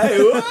eye.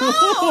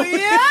 Oh,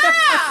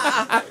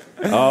 yeah.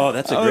 Oh,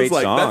 that's a I great was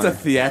like, song. that's a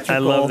theatrical. I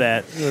love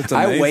that. That's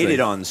I amazing. waited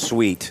on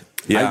Sweet.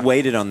 Yeah. I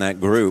waited on that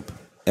group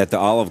at the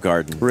Olive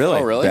Garden. Really?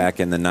 Oh, really? Back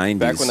in the 90s.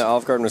 Back when the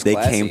Olive Garden was They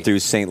classy. came through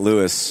St.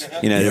 Louis.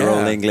 They were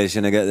all Yeah. English,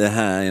 and they got the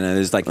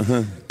there's like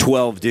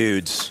 12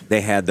 dudes.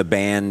 They had the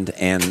band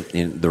and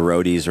the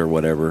roadies or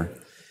whatever.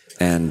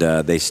 And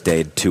they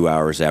stayed 2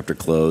 hours after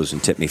close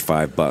and tipped me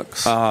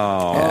 $5.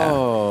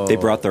 Oh. Yeah. They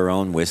brought their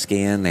own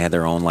whiskey in. They had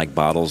their own like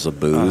bottles of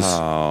booze.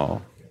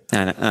 Oh.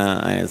 And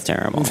it's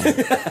terrible.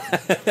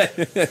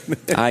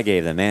 I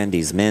gave them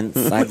Andy's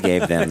mints. I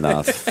gave them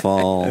the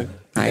full.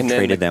 I And then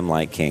treated them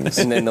like kings.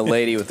 And then the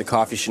lady with the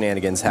coffee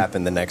shenanigans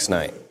happened the next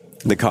night.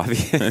 The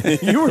coffee.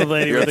 You were the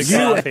lady with the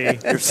coffee.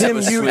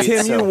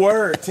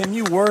 Tim,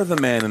 you were the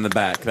man in the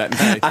back that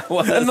night. I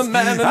was. And the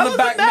man in the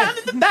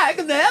back.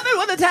 And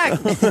everyone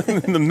attacked.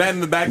 The man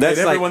in the back made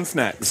everyone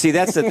snack. See,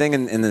 that's the thing.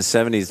 In the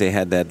 70s, they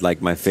had that,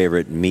 like, my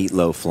favorite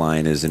Meatloaf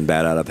line is in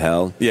Bat Out of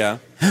Hell. Yeah.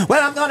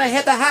 Well, I'm gonna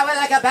hit the highway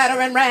like a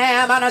battering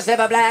ram on a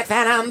silver black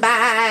Phantom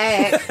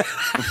bike.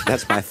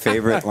 That's my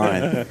favorite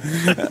line.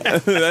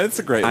 That's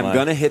a great line. I'm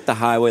gonna hit the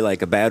highway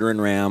like a battering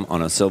ram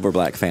on a silver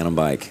black Phantom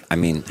bike. I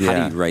mean,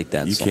 how do you write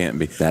that You song? can't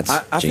be.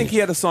 I think he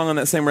had a song on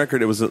that same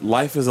record. It was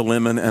Life is a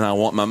Lemon and I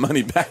Want My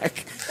Money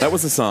Back. That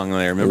was the song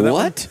there. Remember that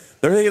What?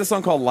 one? They had a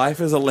song called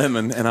Life is a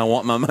Lemon and I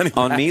Want My Money Back.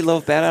 On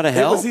Meatloaf, Bat Out of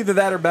Hell? It was either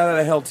that or Bat Out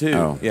of Hell 2.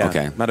 Oh, yeah.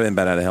 okay. Might have been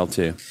Bat Out of Hell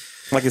 2.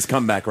 Like his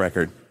comeback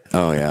record.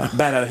 Oh, yeah.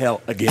 Bat Out of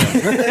Hell again.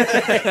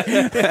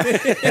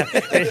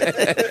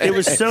 It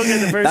was so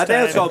good the first I think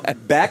it was time.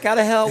 called Back Out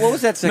of Hell. What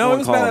was that second No, one it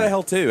was called? Bat Out of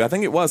Hell 2. I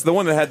think it was. The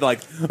one that had like,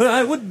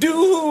 I would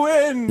do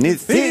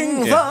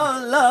anything for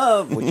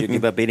love. Would you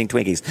give up eating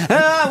Twinkies?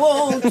 I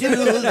won't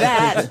do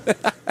that.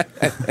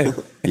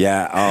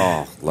 Yeah.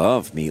 Oh,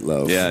 love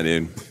Meatloaf. Yeah,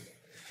 dude.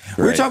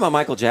 We were talking about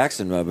Michael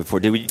Jackson before.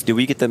 Did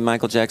we get the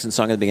Michael Jackson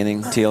song at the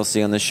beginning,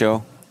 TLC, on this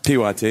show?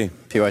 PYT.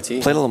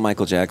 PYT. Play a little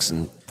Michael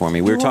Jackson for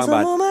me. We were talking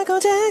about... Michael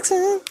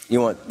Jackson.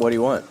 What do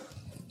you want?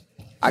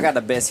 I got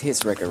the best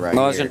hits record right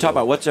Well, I here. was going to talk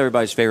about what's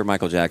everybody's favorite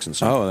Michael Jackson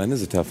song. Oh, that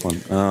is a tough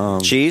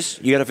one. Cheese,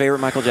 you got a favorite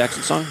Michael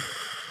Jackson song?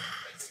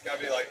 It's got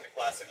to be like the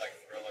classic, like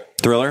Thriller.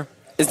 Thriller?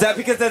 Is that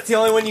because that's the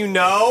only one you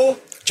know?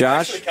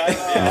 Josh? Kind of,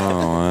 yeah. Oh,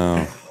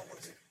 wow.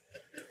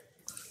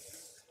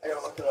 I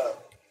gotta look it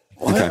up.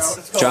 Okay.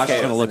 Josh is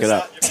going to look it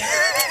up.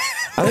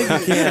 I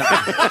think you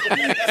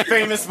can't.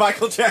 Famous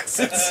Michael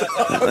Jackson song.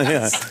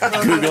 Yeah.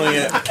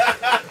 Googling it.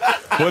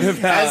 What As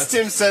about...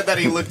 Tim said that,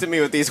 he looked at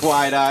me with these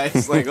wide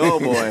eyes, like, oh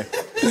boy.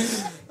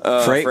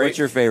 Freight, what's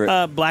your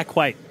favorite? Black,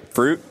 white.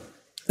 Fruit?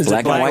 Is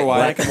Black it and white?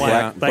 Black and white.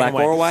 Yeah. Black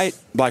or white?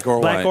 Black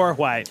or Black white? or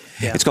white.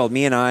 Yeah. It's called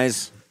Me and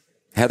Eyes,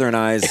 Heather and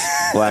Eyes,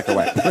 Black or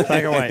White.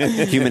 Black or white.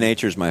 Human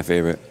Nature is my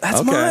favorite. That's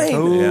Okay. mine.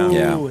 Ooh,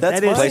 Yeah.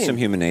 That's that is, Play some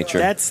Human Nature.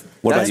 That's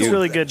What about that's you,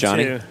 really good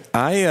Johnny? too.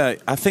 I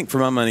think for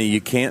my money,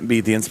 you can't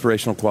beat the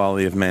inspirational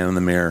quality of Man in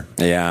the Mirror.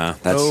 Yeah,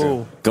 that's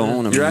Oh.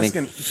 going to You're make...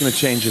 asking, it's going to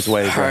change his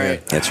ways right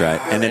here. That's right.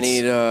 And I it's,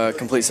 need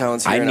complete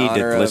silence here I in need to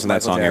honor listen to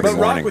of that song Michael every But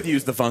Jackson. Rock morning. With You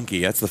is the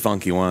funky. That's the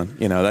funky one.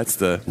 You know, that's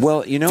the...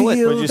 well, you know what?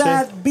 What'd you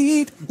say?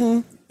 beat.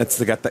 That's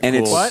got that And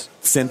cool it's- What?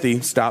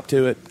 synthy stop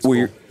to it. It's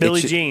We're- cool. Billie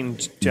it's- Jean.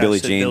 Josh Billie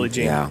said Jean. Billie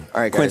Jean. Yeah.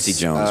 All right, guys. Quincy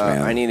Jones,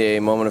 man. I need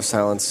a moment of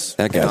silence.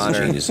 That in guy's a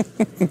honor. genius.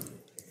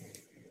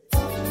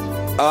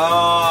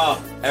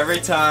 Oh, every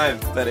time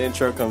that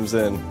intro comes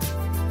in.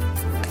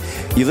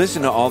 You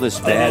listen to all this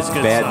That's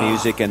good bad song.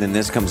 music, and then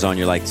this comes on.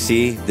 You're like,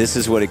 see, this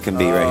is what it can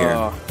be right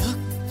here.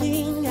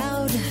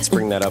 Let's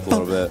bring that up a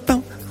little bit.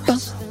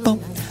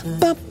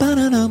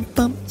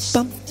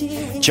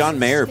 John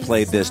Mayer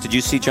played this. Did you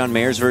see John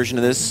Mayer's version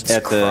of this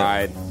at the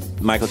Cried.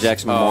 Michael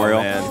Jackson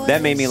Memorial? man.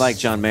 That made me like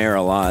John Mayer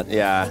a lot.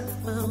 Yeah,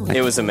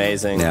 it was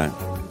amazing. Yeah.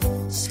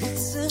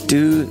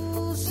 Dude,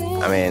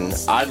 I mean,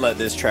 I'd let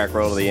this track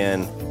roll to the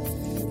end.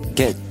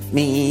 get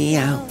me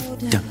out.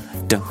 Dun,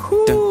 dun,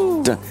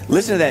 dun, dun.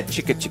 Listen to that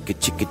chicka, chicka,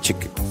 chicka,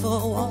 chicka.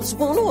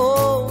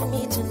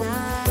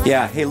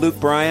 Yeah, hey, Luke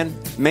Bryan,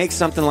 make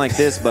something like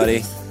this,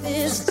 buddy.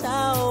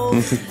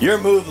 Your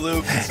move,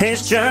 Luke.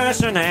 It's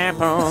just an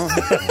apple.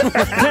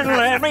 And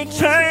let me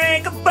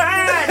take a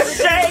bite.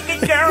 Shake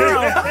it,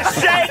 girl.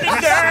 Shake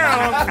it,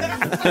 girl.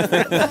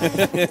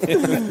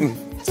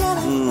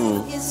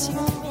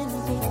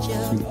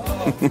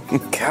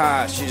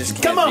 Gosh, you just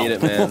can't beat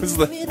it, man.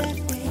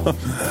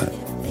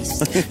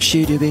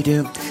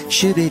 Shoo-doo-be-doo,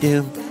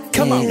 shoo-be-doo.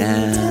 Come on.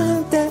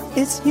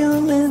 It's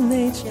human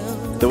nature.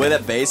 The way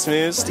that bass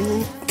moves,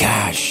 dude.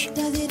 Gosh.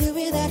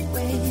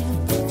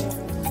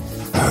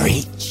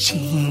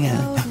 Reaching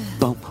out.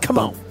 Bump, Come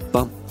on.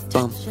 bump,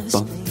 bump,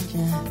 bump.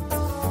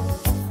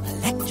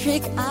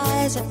 Electric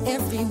eyes are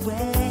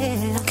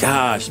everywhere.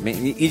 Gosh,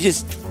 man, you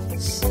just,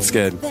 It's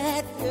good.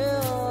 That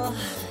girl.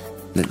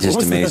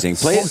 just amazing.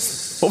 Play it.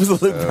 What was the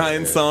Luke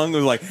Bryan song? It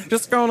was like,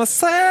 just gonna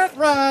sit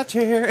right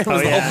here. It was Oh,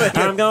 the yeah. whole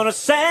thing. I'm gonna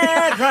sit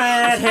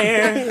right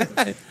here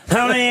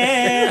on the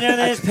edge of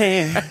this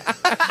pier.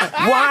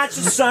 Watch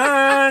the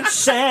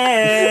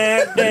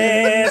sunset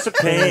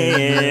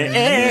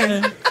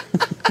disappear.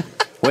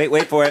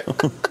 Wait for it.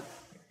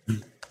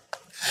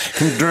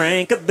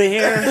 Drink a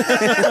beer.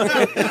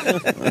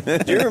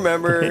 Do you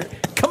remember?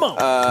 Come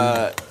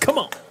on. Come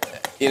on.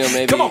 You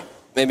know, Come on.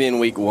 maybe in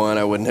week one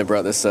I wouldn't have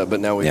brought this up, but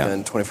now we've Yeah.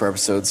 done 24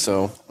 episodes,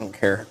 so I don't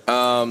care.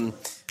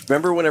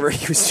 Remember whenever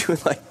he was doing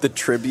like the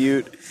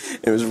tribute?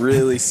 It was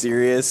really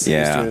serious. He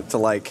was Yeah. doing it to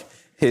like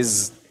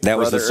his. That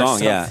was the brother or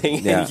song, yeah.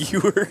 something, Yeah.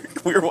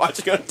 And we were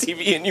watching on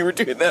TV, and you were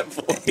doing that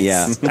voice.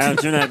 Yeah.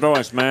 Out in that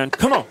voice, man.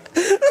 Come on.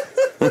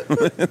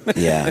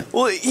 Yeah.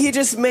 Well, he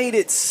just made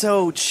it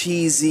so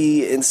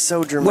cheesy and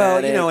so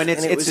dramatic. Well, you know, and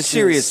it's was a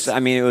serious. just- I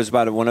mean, it was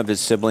about one of his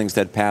siblings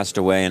that passed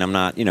away, and I'm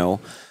not, you know,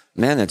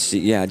 man, that's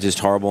just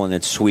horrible, and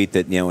it's sweet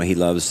that he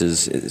loves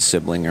his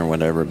sibling or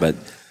whatever. But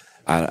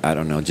I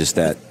don't know, just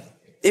that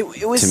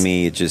It was to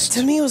me. It just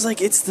to me it was like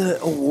it's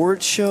the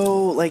award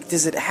show. Like,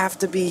 does it have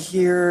to be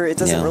here? It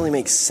doesn't really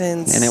make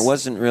sense. And it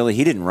wasn't really.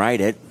 He didn't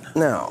write it.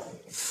 No.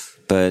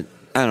 But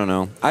I don't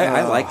know.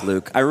 I like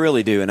Luke. I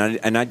really do.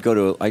 And I'd go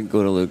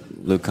to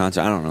Luke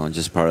concert. I don't know.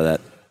 Just part of that.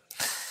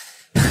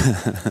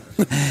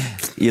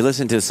 You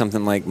listen to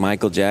something like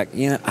Michael Jackson.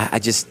 You know, I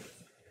just.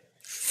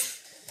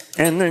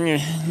 And then you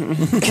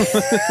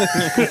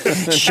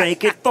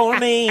shake it for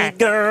me,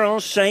 girl.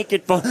 Shake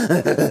it for.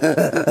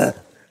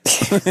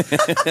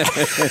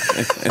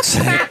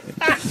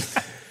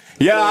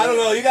 Yeah, I don't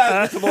know. You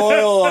got some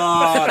oil,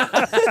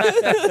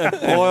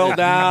 oil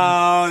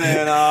down,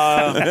 and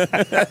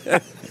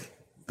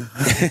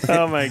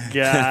oh my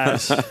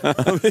gosh! Yeah,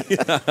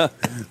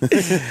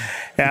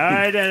 all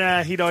right,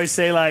 and he'd always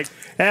say like,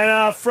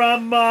 and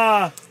from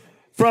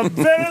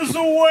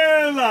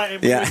Venezuela,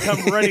 and we would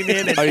come running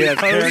in and do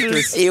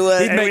poses.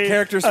 He'd make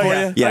characters for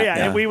you.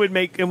 Yeah, and we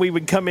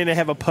would come in and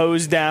have a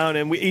pose down,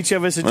 and each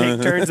of us would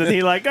take turns, and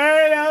he'd like, all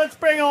right, now let's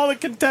bring all the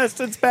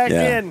contestants back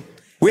in.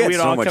 We had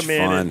so much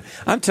fun.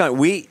 I'm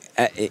telling you,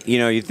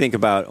 you think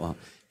about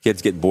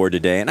kids get bored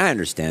today, and I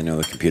understand,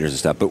 the computers and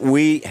stuff, but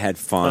we had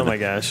fun. Oh my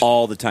gosh,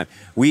 all the time.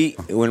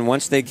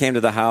 Once they came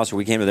to the house, or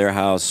we came to their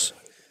house.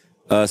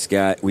 Us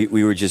guys, we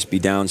would just be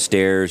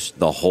downstairs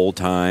the whole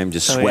time,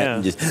 just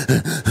sweating.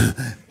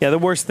 Yeah. The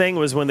worst thing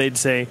was when they'd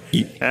say,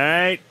 all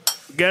right,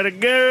 gotta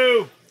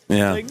go.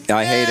 Yeah. Like,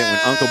 I hate it when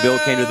Uncle Bill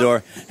came to the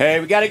door.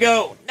 Hey, we gotta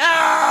go.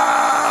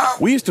 No!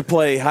 We used to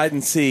play hide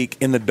and seek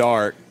in the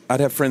dark. I'd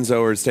have friends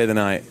over to stay the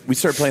night. We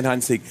started playing hide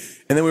and seek,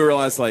 and then we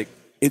realized we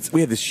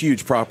had this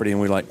huge property, and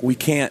we're not going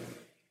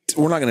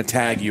to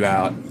tag you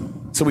out.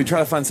 So we try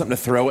to find something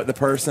to throw at the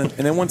person.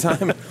 And then one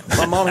time,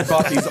 my mom had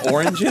bought these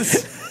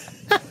oranges.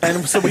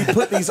 And so we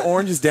put these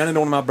oranges down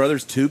into one of my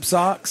brother's tube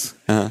socks,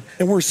 and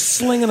we're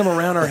slinging them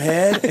around our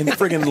head and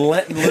friggin'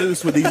 letting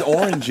loose with these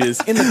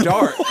oranges in the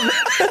dark.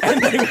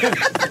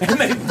 And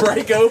they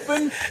break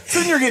open. So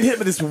then you're getting hit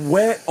with this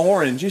wet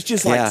orange. It's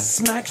just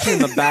smacks you in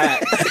the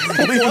back.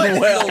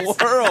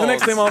 The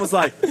next day, Mom was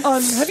like,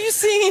 have you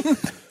seen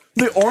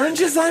the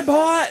oranges I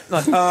bought?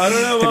 Like, I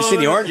don't know. Have you seen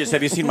the oranges?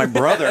 Have you seen my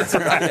brother?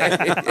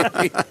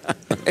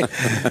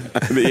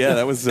 But yeah,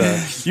 that was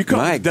you come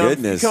my with dumb,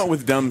 goodness. You come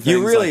with dumb things.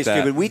 You're really like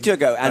that. stupid. We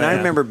took I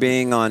remember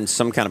being on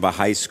some kind of a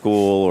high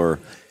school or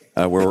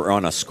we're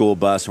on a school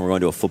bus and we're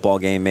going to a football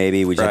game.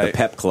 Maybe we just had the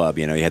pep club.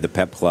 You had the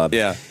pep club.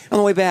 Yeah. On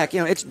the way back,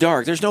 it's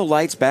dark. There's no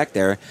lights back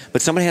there,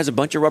 but somebody has a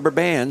bunch of rubber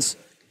bands.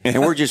 And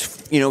we're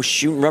just,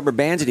 shooting rubber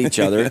bands at each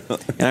other.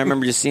 And I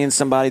remember just seeing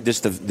somebody,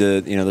 just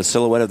the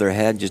silhouette of their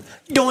head, just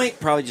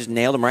doink, probably just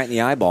nailed them right in the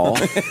eyeball.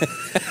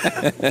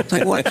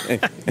 Like,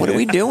 what are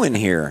we doing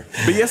here?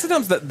 But yeah,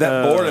 sometimes that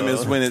boredom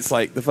is when it's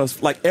like the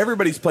first, like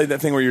everybody's played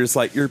that thing where you're just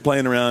like, you're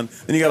playing around,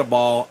 then you got a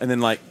ball, and then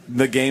like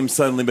the game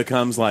suddenly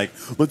becomes like,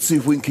 let's see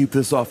if we can keep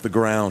this off the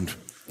ground.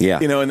 Yeah.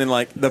 And then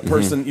like the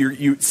person,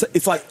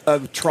 it's like a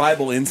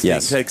tribal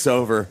instinct takes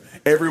over.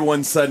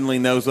 Everyone suddenly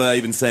knows without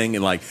even saying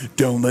it, like,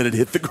 don't let it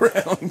hit the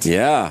ground.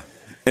 Yeah.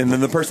 And then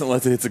the person that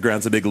lets it hit the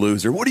ground's a big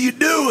loser. What are you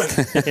doing?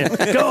 Go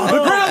home.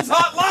 The ground's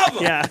hot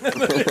lava. Yeah.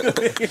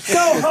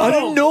 Go home. I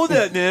didn't know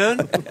that,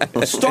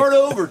 man. Start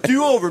over.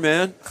 Do over,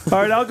 man. All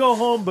right, I'll go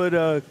home, but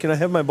can I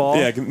have my ball?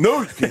 Yeah,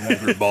 you can't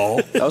have your ball.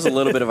 That was a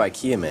little bit of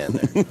IKEA man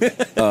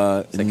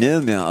there.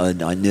 No,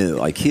 man, I know.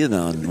 IKEA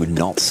man would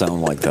not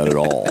sound like that at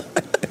all.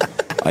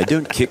 I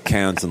don't kick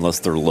cans unless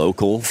they're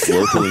locally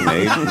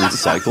made,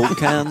 recycled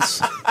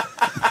cans.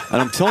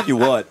 And I'm telling you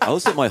what, I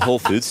was at my Whole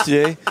Foods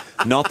today,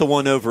 not the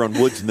one over on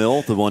Woods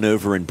Mill, the one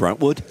over in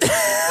Brentwood.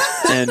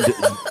 And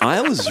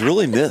I was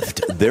really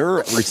miffed.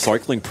 Their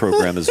recycling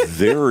program is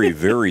very,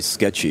 very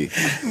sketchy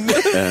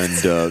and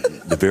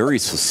very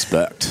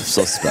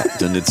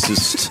suspect. And it's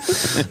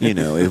just,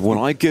 when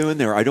I go in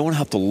there, I don't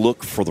have to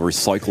look for the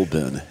recycle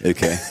bin,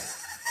 okay?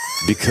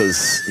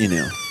 Because,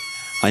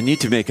 I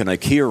need to make an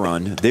IKEA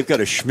run. They've got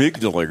a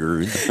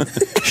Schmigdeliger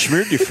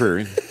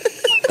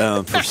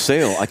for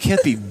sale. I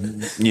can't be,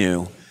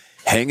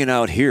 hanging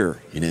out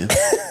here,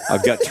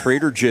 I've got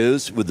Trader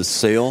Joe's with a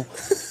sale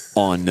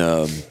on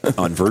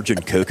virgin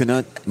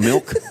coconut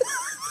milk.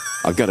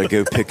 I've got to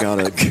go pick out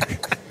a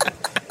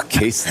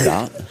case of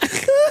that.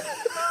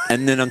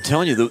 And then I'm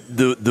telling you,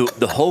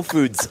 the Whole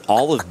Foods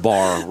olive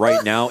bar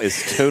right now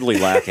is totally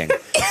lacking.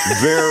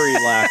 Very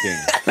lacking.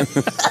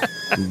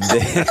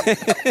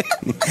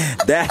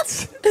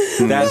 That's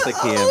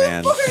IKEA,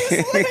 man.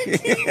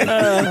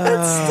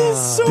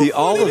 The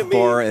olive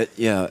bar,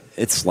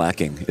 it's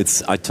lacking.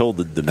 I told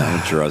the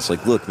manager, I was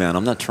like, look, man,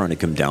 I'm not trying to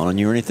come down on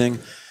you or anything.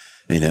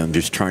 I'm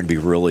just trying to be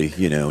really,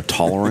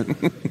 tolerant.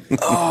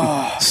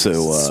 So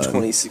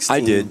 2016. I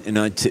did, and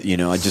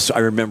I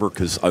remember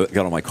because I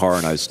got on my car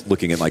and I was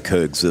looking at my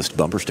Coexist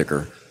bumper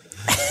sticker,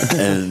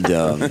 and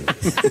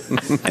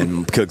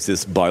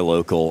Coexist Buy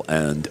Local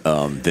and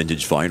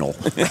vintage vinyl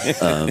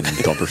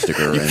bumper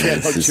sticker. You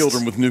can't hug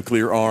children with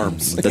nuclear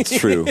arms. That's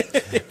true.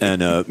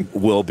 And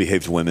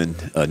well-behaved women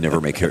never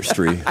make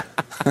history.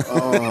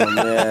 Oh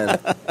man.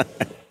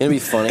 It'd be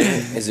funny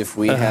is if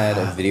we had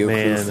a video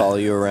crew follow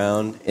you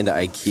around into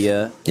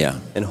IKEA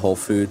and Whole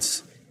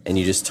Foods, and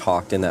you just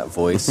talked in that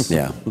voice.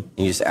 Yeah. And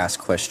you just ask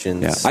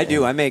questions. Yeah, I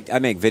do. I make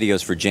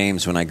videos for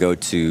James when I go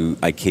to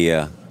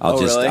IKEA.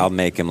 I'll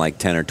make him like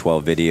 10 or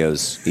 12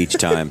 videos each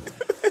time.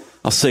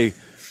 I'll say,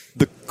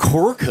 the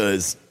Korka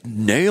is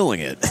nailing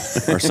it,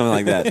 or something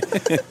like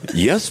that.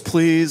 Yes,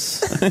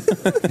 please.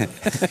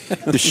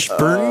 The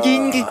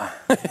Spurging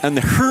and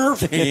the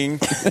Herving.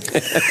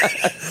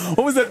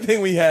 What was that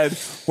thing we had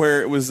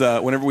where it was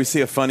whenever we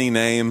see a funny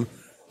name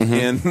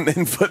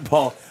in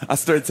football, I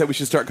said we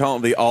should start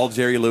calling it the All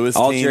Jerry Lewis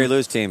team. All Jerry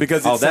Lewis team.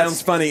 Because it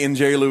sounds funny in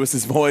Jerry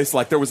Lewis's voice.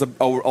 Like there was a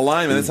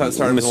lineman, that's how it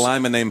started, with a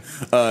lineman named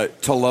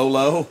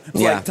Tololo.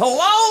 Like,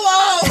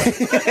 Tololo!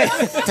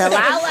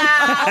 Tololo!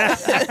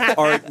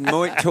 Or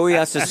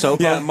Tuiasosopo.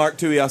 Yeah, Mark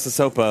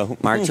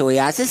Tuiasosopo. Mark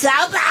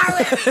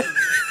Tuiasosopo.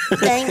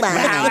 Bang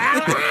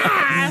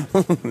bang.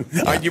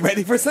 Are you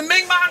ready for some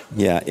bing bong?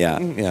 Yeah.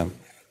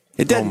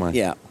 It doesn't.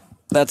 Yeah.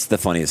 That's the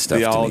funniest stuff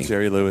the to all me.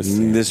 Jerry Lewis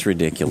team. This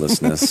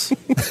ridiculousness.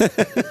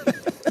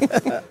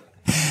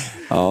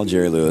 All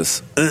Jerry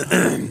Lewis.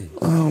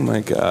 Oh my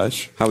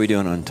gosh. How are we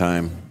doing on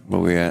time?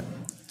 Where we at?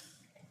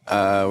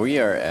 We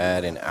are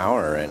at an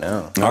hour right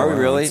now. Are we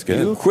really? That's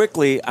good.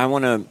 Quickly, I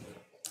want to.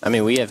 I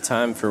mean, we have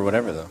time for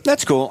whatever, though.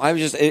 That's cool.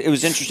 It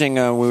was interesting.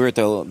 We were at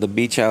the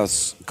beach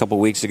house a couple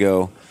weeks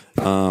ago.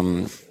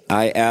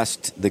 I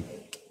asked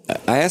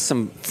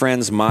some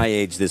friends my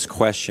age this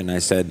question. I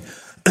said,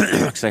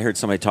 because I heard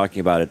somebody talking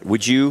about it.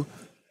 Would you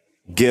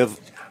give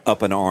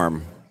up an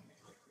arm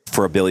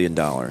for $1 billion?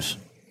 $1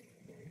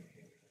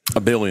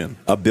 billion.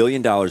 $1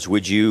 billion.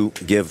 Would you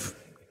give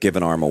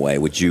an arm away?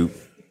 Would you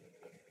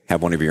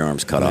have one of your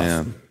arms cut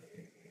off?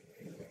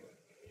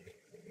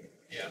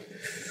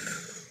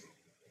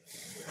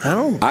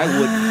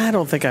 I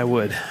don't think I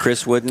would.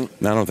 Chris wouldn't?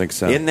 I don't think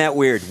so. Isn't that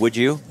weird? Would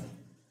you?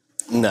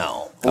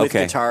 No. With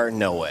guitar,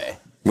 no way.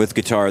 With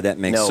guitar, that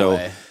makes No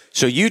way.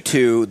 So you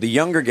two, the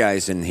younger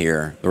guys in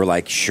here, were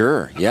like,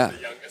 sure, yeah.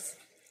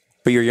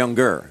 But you're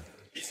younger.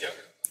 He's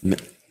younger.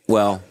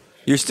 Well,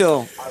 you're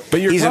still.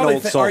 But you're he's probably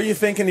an old soul. are you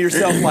thinking to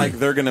yourself like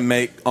they're going to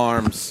make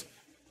arms?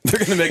 They're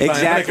going to make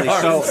exactly.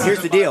 bionic arms. So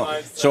here's the deal.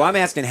 So I'm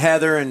asking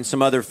Heather and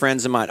some other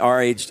friends of mine,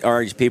 our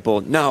age people.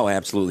 No,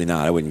 absolutely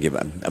not. I wouldn't give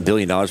 $1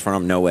 billion for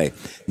them. No way.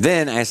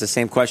 Then I asked the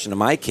same question to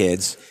my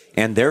kids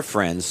and their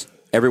friends.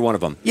 Every one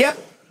of them. Yep,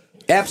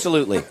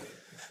 absolutely.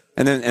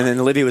 And then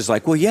Olivia was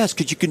like, well, yes,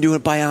 because you can do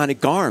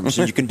bionic arms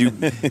and you can do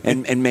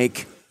and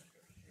make,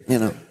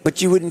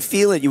 but you wouldn't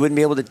feel it. You wouldn't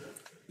be able to.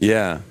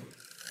 Yeah.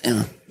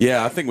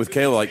 Yeah, I think with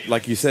Kayla,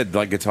 like you said,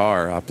 like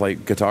guitar, I play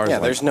guitar. Yeah,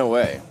 there's no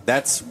way.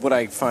 That's what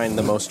I find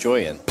the most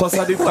joy in. Plus,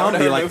 I do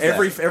comedy. Like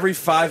every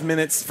 5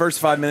 minutes, first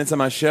 5 minutes of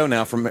my show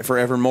now from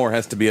Forevermore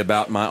has to be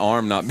about my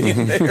arm not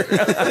being there.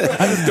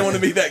 I just don't want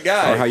to be that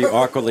guy. Or how you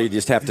awkwardly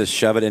just have to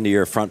shove it into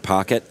your front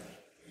pocket.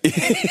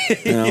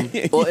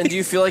 Well, and do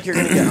you feel like you're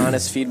going to get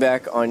honest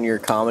feedback on your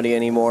comedy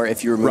anymore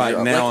if you remove Right your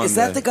arm? now Like, is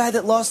that the guy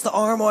that lost the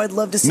arm? Oh, I'd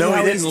love to see No,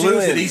 how he he's didn't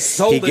lose doing. it. He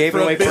sold it gave for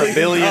it away for $1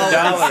 billion.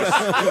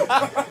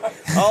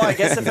 Oh, I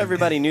guess if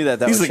everybody knew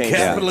that He's would a change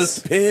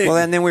capitalist pig. Well,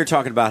 and then we were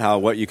talking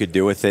about what you could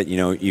do with it.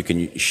 You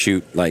can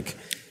shoot like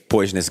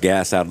poisonous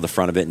gas out of the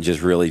front of it and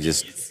just really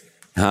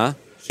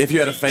if you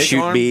had a fake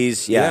shoot arm,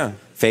 bees. Yeah,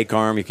 fake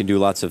arm. You can do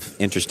lots of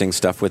interesting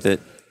stuff with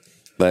it.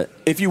 But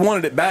if you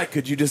wanted it back,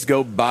 could you just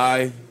go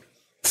buy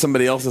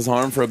somebody else's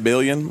arm for $1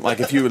 billion? Like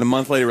if you a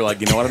month later were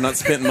like, you know what, I've not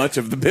spent much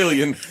of the $1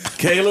 billion,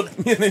 Caleb,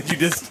 and then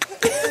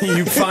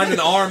you find an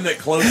arm that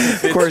closely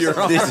fits of course, your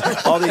arm.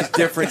 all these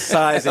different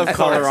size and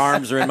color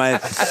arms are in my.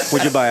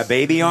 Would you buy a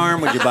baby arm?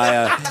 Would you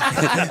buy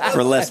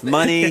for less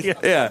money?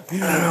 Yeah.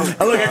 Oh,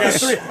 look,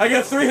 I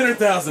got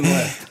 300,000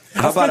 left.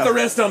 I spent the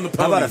rest on the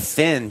pony. How about a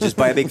fin? Just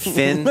buy a big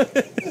fin. A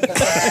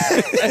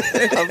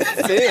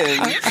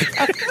fin?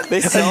 They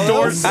sell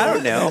those? I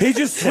don't know. He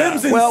just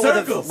swims in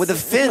circles. With a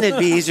fin, it'd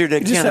be easier to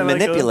kind of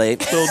manipulate.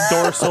 Like a little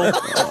dorsal.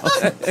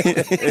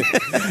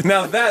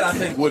 Now that I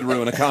think would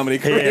ruin a comedy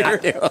career.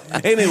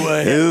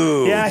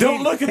 Anyway, Yeah,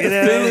 don't look at the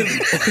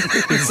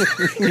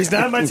fin. He's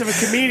not much of a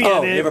comedian.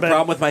 Oh, you have a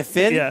problem with my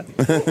fin? Yeah,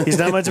 he's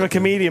not much of a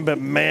comedian,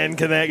 but man,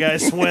 can that guy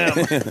swim?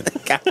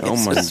 Oh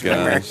my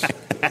gosh.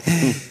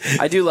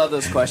 I do love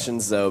those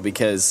questions, though,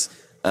 because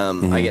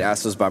I get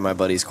asked those by my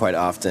buddies quite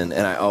often,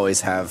 and I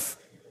always have,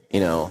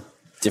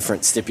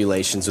 different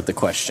stipulations with the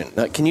question.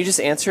 Can you just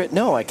answer it?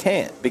 No, I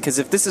can't, because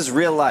if this is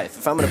real life,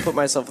 if I'm going to put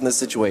myself in this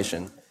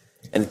situation,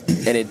 and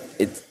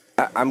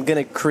I'm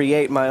going to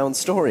create my own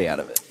story out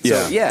of it. So,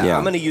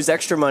 I'm going to use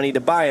extra money to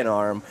buy an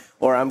arm,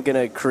 or I'm going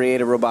to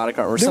create a robotic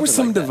arm or something like that.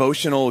 There was some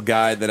devotional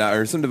guide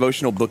or some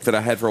devotional book that I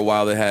had for a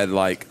while that had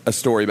like a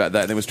story about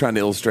that, and it was trying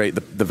to illustrate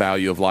the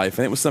value of life.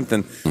 And it was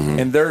something,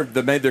 and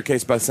they made their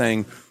case by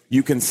saying,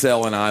 you can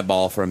sell an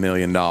eyeball for $1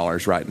 million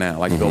right now.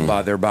 Like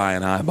they're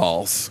buying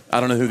eyeballs. I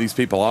don't know who these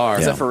people are.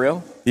 Is that for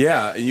real?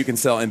 Yeah, you can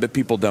sell, but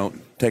people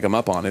don't take them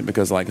up on it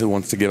because like who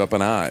wants to give up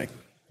an eye?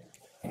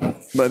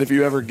 But if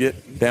you ever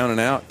get down and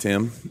out,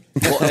 Tim,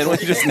 and we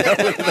just know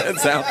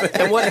that's out there.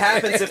 And what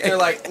happens if they're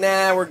like,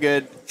 nah, we're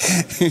good?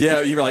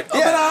 Yeah, you're like,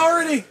 but I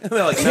already. And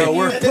they're like, no,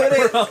 we're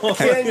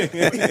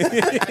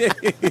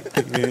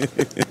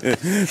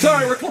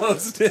sorry, we're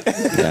closed.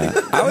 Yeah.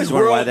 I always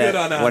wonder why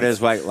that. What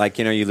is like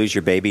you lose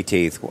your baby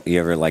teeth. You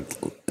ever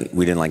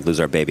we didn't lose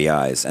our baby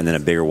eyes, and then a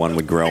bigger one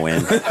would grow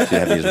in. So you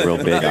have these real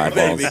big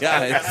eyeballs. Baby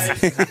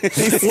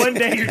eyes. One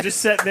day you're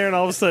just sitting there, and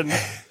all of a sudden,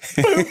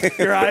 boom,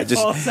 your eye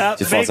falls out.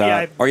 Just falls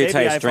out. Or you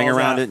tie a string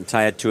around it and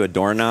tie it to a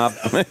doorknob.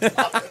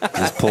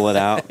 Just pull it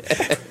out.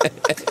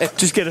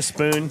 Just get a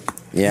spoon.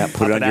 Yeah,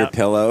 put it under your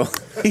pillow.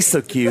 He's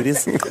so cute.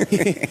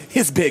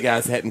 His big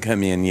eyes hadn't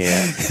come in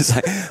yet. It's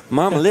like,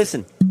 Mama,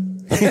 listen.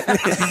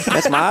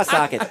 That's my eye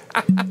socket.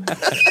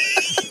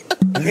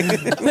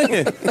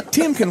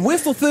 Tim can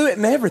whistle through it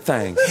and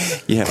everything.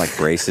 You have like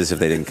braces if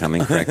they didn't come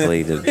in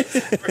correctly.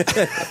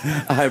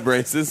 Eye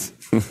braces.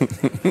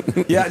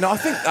 Yeah, no, I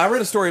think I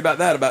read a story about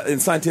that.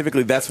 And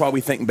scientifically, that's why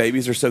we think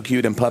babies are so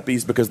cute and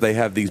puppies, because they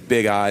have these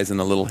big eyes and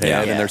a little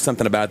head, and there's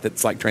something about it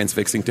that's like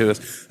transfixing to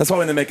us. That's why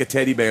when they make a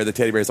teddy bear, the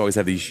teddy bears always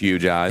have these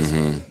huge eyes.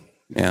 Mm-hmm.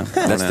 Yeah,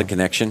 that's the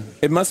connection.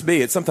 It must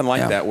be. It's something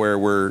like that where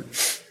we're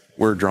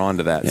drawn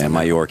to that. Yeah,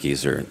 my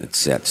Yorkies are.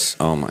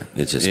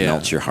 It just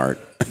melts your heart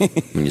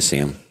when you see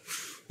them.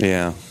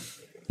 Yeah.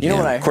 You know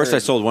what I heard? Of course, I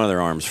sold one of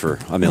their arms for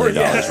 $1 million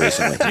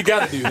recently. You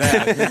got to do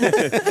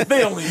that.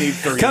 They only need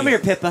 3. Come here,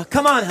 Pippa.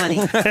 Come on, honey.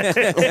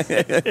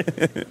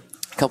 A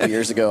couple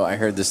years ago, I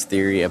heard this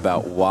theory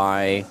about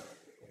why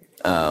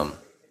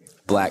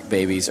black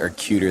babies are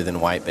cuter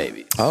than white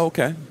babies. Oh,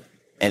 okay.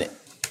 And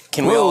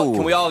can we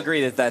all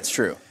agree that that's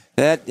true?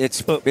 Can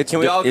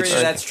we all agree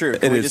that that's true?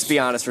 Can we just be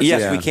honest for a second?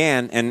 Yes, we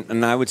can.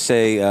 And I would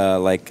say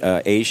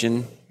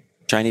Asian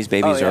Chinese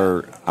babies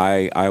are.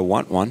 I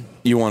want one.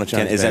 You want a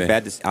Chinese Is baby?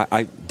 that bad?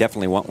 I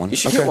definitely want one. You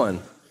should get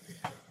one.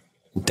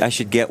 I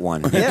should get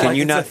one. Can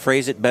you not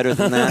phrase it better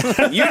than that?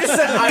 You just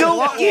said I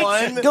want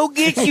one. Go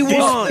get you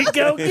one.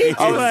 Go get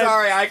you one.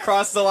 Sorry, I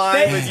crossed the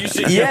line, but you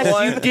should get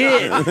one. Yes, you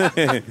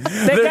did.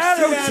 They got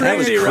it down That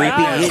was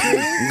creepy.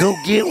 Go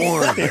get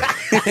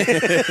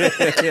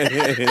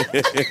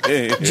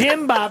one.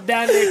 Jim Bob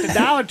down there at the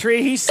Dollar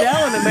Tree, he's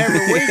selling them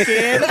every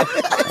weekend.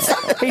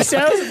 He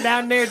sells them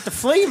down there at the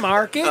flea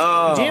market.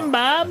 Jim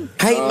Bob.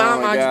 Hey,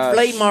 Mom, on the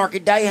flea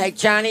market, they had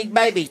Chinese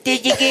babies.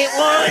 Did you get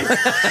one?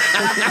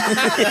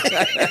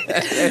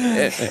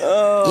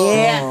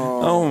 Yeah.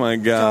 Oh my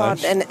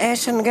gosh. An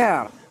Asian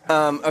girl.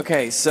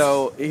 Okay,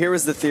 so here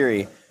was the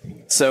theory.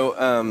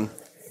 So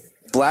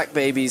black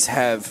babies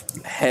have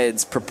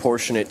heads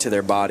proportionate to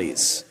their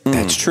bodies.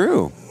 That's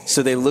true.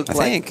 So they look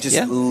like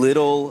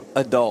little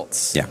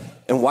adults. Yeah.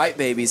 And white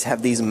babies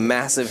have these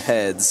massive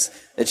heads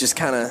that just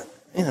kind of,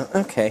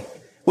 okay.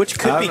 Which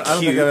could be cute. I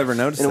don't think I've ever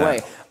noticed in a that.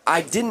 way.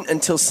 I didn't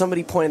until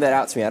somebody pointed that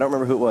out to me. I don't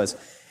remember who it was.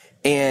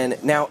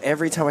 And now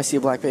every time I see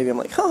a black baby, I'm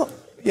like, oh,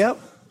 yep.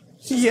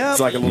 It's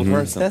like a little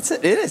person. That's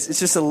it. It is. It's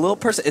just a little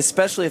person,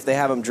 especially if they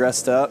have them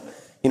dressed up,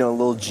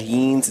 little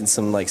jeans and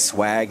some like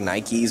swag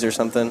Nikes or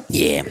something.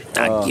 Yeah,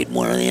 I'd get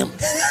one of them.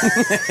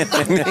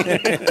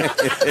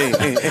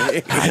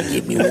 I'd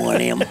get me one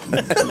of them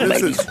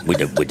babies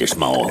with the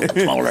smaller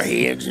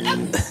heads.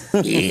 And,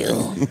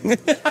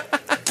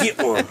 get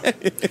one.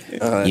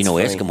 Funny.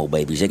 Eskimo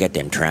babies, they got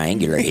them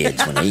triangular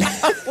heads when they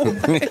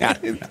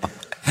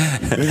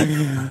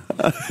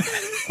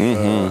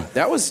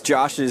That was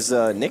Josh's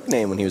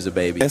nickname when he was a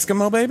baby.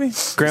 Eskimo baby?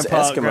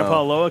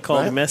 Grandpa Loa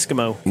called him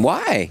Eskimo.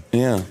 Why?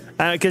 Yeah.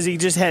 Because he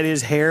just had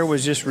his hair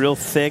was just real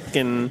thick,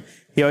 and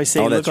he always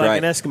said he looked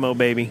like an Eskimo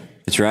baby.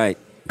 That's right.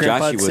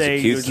 Grandpa'd Joshy was say a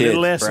he cute was kid.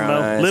 Little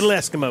Eskimo. Little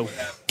Eskimo.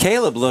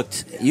 Caleb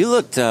you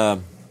looked,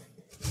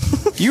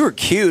 you were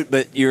cute,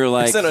 but you were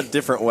like. It's in a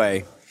different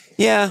way.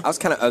 Yeah. I was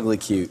kind of ugly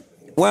cute.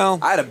 Well.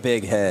 I had a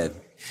big head.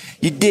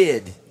 You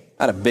did.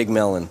 I had a big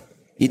melon.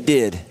 You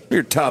did.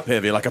 You're top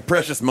heavy, like a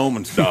Precious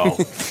Moments doll.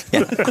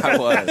 I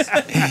was.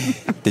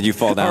 Did you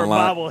fall down Or a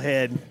lot?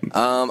 bobblehead.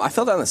 I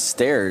fell down the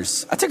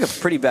stairs. I took a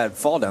pretty bad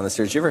fall down the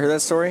stairs. Did you ever hear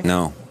that story?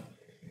 No.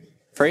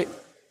 Freight?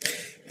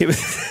 It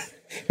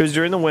was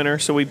during the winter,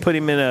 so we put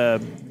him in a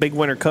big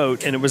winter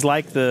coat, and it was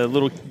like the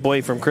little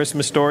boy from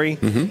Christmas Story,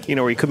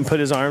 where he couldn't put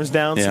his arms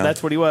down. So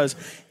that's what he was.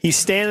 He's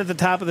standing at the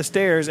top of the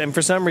stairs, and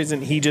for some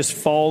reason, he just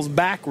falls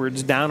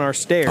backwards down our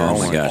stairs. Oh,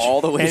 my gosh.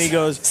 All the way. And he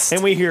goes,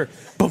 and we hear,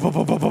 boom, boom,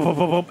 boom, boom, boom, boom,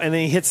 boom, and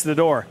then he hits the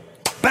door.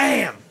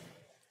 Bam!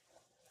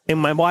 And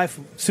my wife,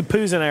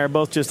 Supuz, and I are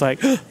both just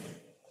like, and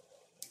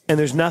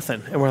there's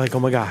nothing. And we're like, oh,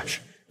 my gosh.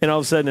 And all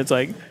of a sudden, it's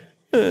like,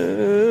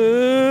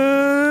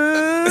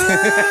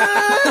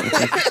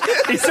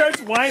 he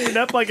starts winding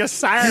up like a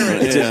siren.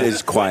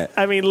 It's quiet.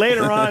 I mean,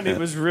 later on, it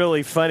was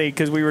really funny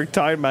because we were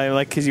talking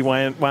about it, because he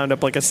wound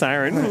up like a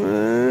siren.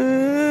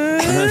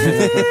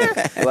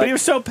 But he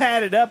was so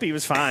padded up, he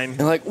was fine.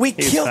 And we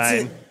killed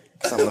it.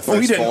 I'm the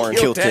firstborn. We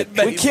killed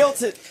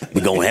it.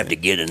 We're going to have to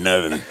get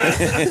another one.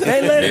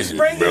 They let us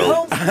bring him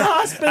home from the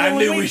hospital. I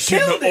knew we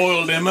shouldn't have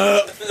oiled him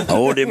up.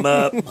 Hold him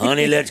up.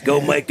 Honey, let's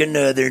go make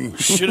another one.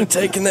 Should have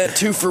taken that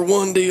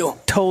 2-for-1 deal.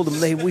 Told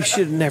them we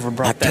should have never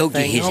brought I that told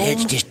you thing his home.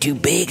 head's just too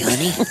big,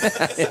 honey.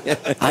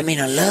 I mean,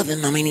 I love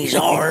him. I mean, he's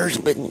ours,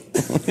 but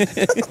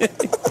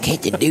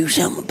can't you do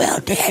something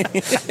about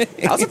that?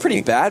 I was a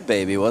pretty bad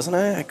baby, wasn't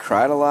I? I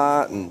cried a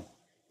lot, and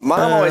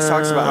Mom always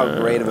talks about how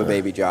great of a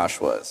baby Josh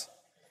was.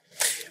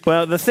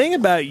 Well, the thing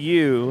about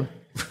you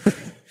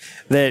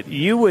that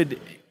you would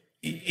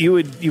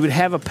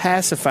have a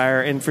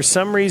pacifier, and for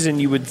some reason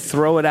you would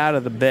throw it out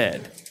of the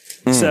bed.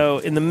 So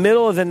in the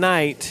middle of the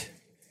night,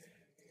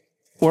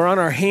 we're on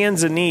our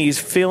hands and knees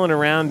feeling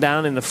around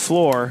down in the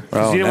floor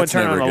because you didn't want to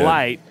turn on the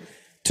light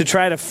to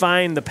try to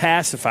find the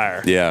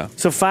pacifier. Yeah.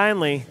 So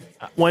finally,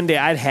 one day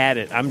I'd had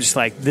it. I'm just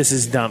like, this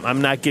is dumb.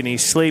 I'm not getting any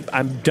sleep.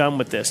 I'm done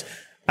with this.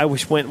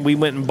 We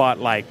went and bought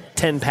like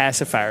 10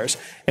 pacifiers,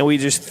 and we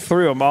just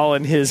threw them all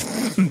in his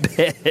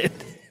bed.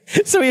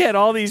 So he had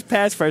all these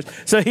pacifiers.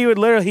 So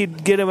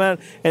he'd get them out,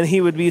 and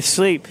he would be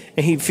asleep,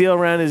 and he'd feel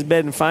around his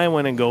bed and find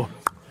one and go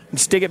and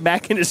stick it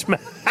back in his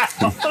mouth.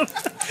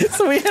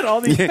 So we had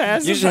all these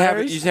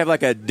pacifiers. You should have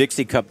like a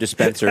Dixie cup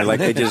dispenser. Like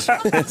they just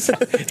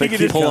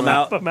pull them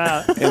out.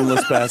 out.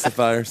 Endless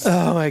pacifiers.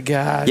 Oh my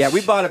gosh. Yeah,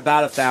 we bought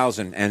about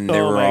 1,000, and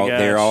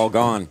they're all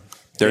gone.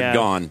 They're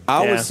gone.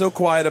 I was so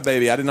quiet a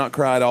baby. I did not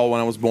cry at all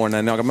when I was born.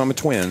 I'm a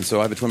twin, so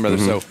I have a twin brother.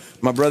 So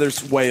my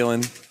brother's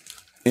wailing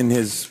in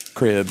his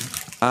crib.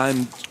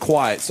 I'm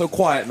quiet, so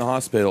quiet in the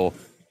hospital.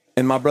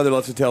 And my brother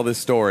loves to tell this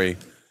story.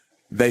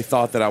 They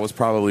thought that I was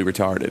probably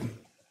retarded.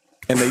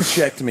 And they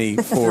checked me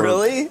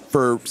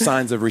for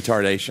signs of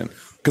retardation.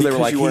 Because they were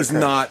like, he's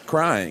not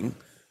crying.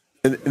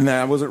 And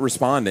I wasn't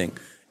responding.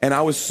 And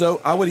I would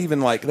even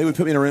they would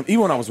put me in a room,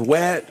 even when I was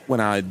wet,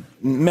 when I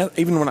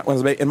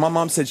was a baby. And my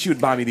mom said she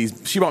bought me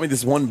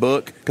this one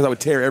book because I would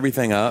tear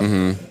everything up.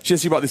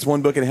 She bought this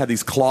one book and it had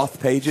these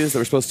cloth pages that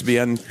were supposed to be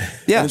And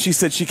she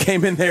said she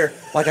came in there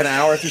like an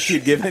hour after she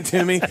had given it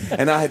to me,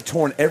 and I had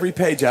torn every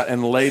page out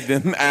and laid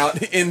them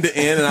out end to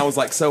end. And I was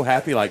like so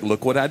happy, like,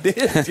 look what I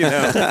did, So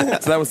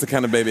that was the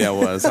kind of baby I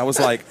was. I was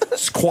like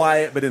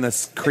quiet, but in a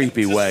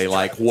creepy way.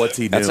 Like, what's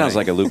he doing? That sounds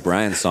like a Luke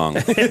Bryan song.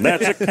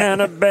 That's the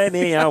kind of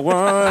baby I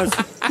was.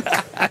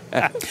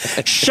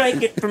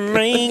 Shake it for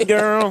me,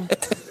 girl.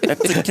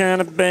 That's the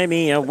kind of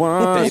baby I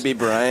was. Baby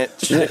Bryant.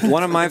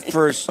 One of my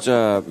first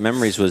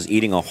memories was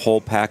eating a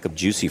whole pack of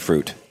juicy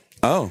fruit.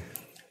 Oh.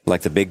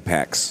 Like the big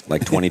packs,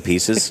 like 20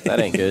 pieces. That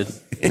ain't good.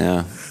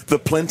 Yeah. The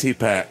plenty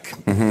pack.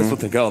 That's what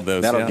they call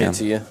those. That'll get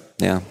to you.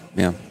 Yeah.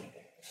 And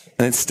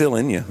it's still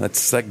in you.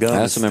 That gum.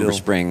 I also remember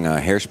spraying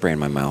hairspray in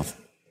my mouth.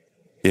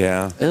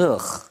 Yeah.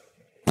 Ugh.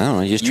 I don't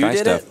know. You just try did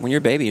stuff. it? When you're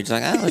a baby, you're just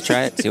like, let's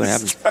try it, see what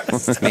happens.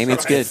 Maybe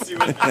it's good.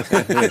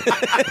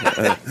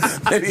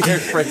 Maybe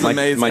hairspray's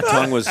amazing. My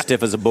tongue was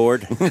stiff as a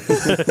board.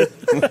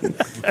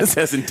 This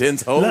has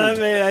intense hold. That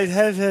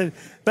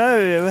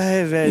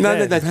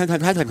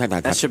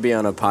should be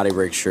on a potty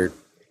break shirt.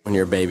 When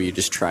you're a baby, you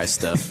just try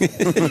stuff.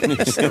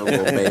 Just have a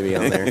little baby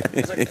on there.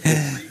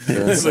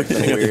 Doing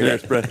something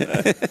weird.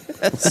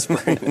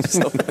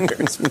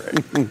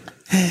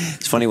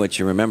 It's funny what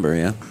you remember,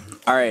 yeah?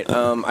 All right,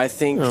 I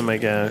think... Oh, my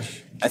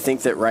gosh. I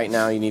think that right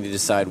now you need to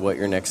decide what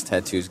your next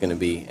tattoo is going to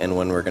be and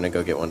when we're going to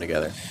go get one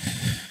together.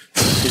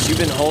 Because you've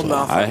been holding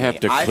off on I have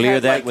me. to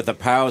clear that with the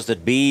powers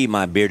that be,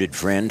 my bearded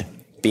friend.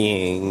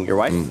 Being your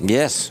wife?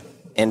 Yes.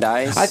 And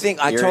I think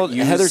I told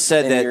Heather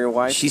said that your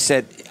wife? she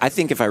said I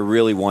think if I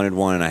really wanted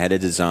one and I had a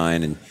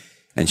design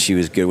and she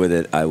was good with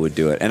it, I would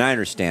do it. And I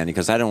understand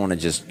because I don't want to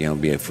just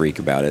be a freak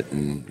about it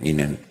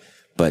and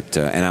but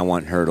and I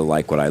want her to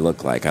like what I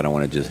look like. I don't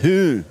want to just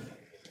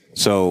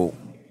so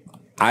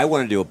I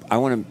want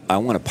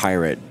to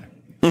pirate.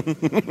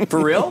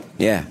 For real?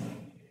 Yeah.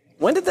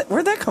 Where'd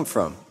that come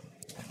from?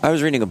 I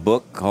was reading a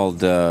book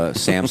called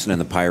Samson and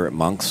the Pirate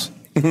Monks.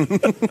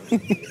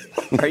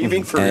 Are you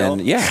being for real?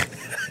 Yeah.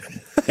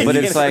 But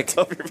it's like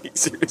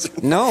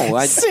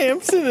no,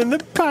 Samson and the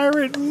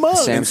Pirate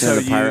Monks. Samson and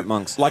the Pirate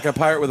Monks, like a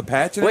pirate with a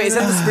patch. Wait, is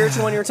that the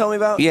spiritual one you were telling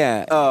me about?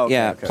 Yeah. Oh, okay,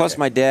 yeah. okay, Plus, okay.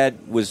 my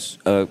dad was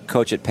a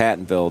coach at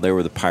Pattonville. They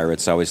were the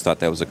Pirates. I always thought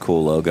that was a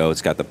cool logo.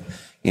 It's got the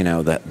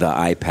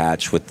eye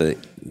patch with the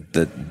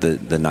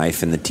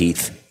knife in the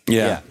teeth.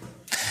 Yeah.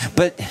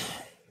 But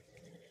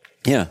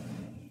yeah.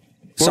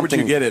 Where would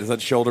you get it? Is that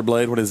shoulder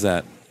blade? What is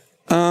that?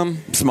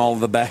 Small of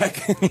the back.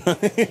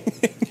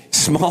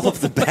 Small of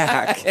the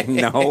back.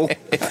 No.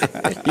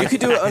 You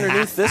could do it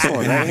underneath this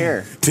one right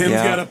here. Tim's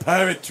got a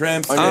pirate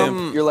tramp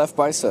stamp. Your left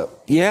bicep.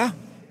 Yeah.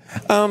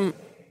 I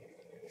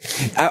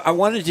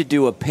wanted to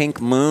do a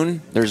pink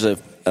moon. There's a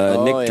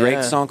Nick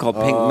Drake song called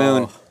Pink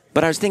Moon.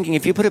 But I was thinking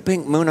if you put a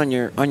pink moon on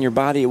your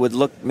body, it would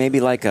look maybe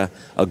like a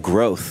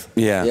growth.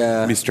 Yeah.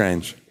 It'd be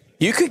strange.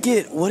 You could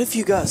get. What if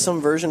you got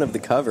some version of the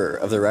cover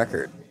of the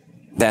record?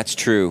 That's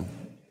true.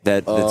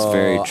 That's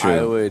very true.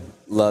 I would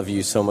love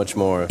you so much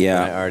more than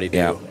I already do.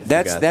 Yeah,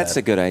 that's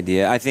a good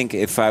idea. I think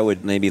if I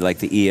would maybe like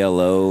the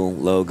ELO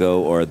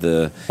logo or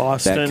the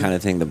Boston. that kind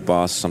of thing, the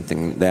Boss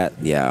something that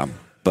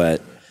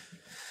but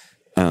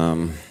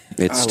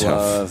it's tough. I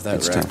love that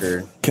it's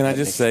record. Tough. Can I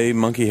just say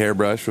monkey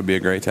hairbrush would be a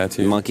great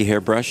tattoo? Monkey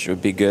hairbrush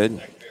would be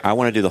good. I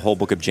want to do the whole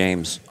book of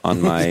James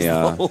on my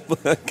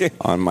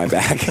on my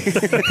back.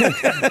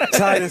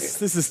 Titus,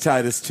 this is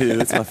Titus 2.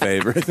 It's my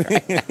favorite.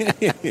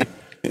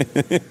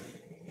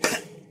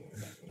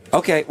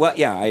 Okay, well,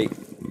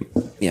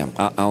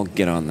 I'll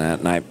get on that,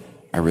 and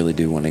I really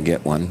do want to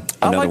get one.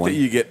 I Another like one. that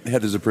you get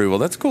Heather's approval.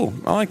 That's cool.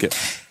 I like it.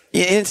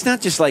 Yeah, it's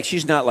not just like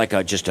she's not like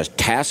just a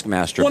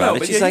taskmaster Well, about no, it.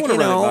 but She's yeah, like, you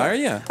wanna run it by her,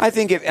 yeah. I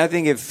think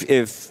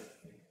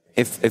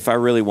if I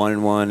really wanted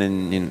one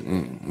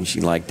and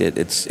she liked it,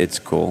 it's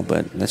cool.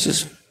 But that's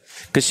just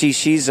because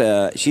she's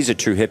a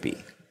true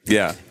hippie.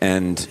 Yeah,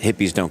 and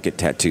hippies don't get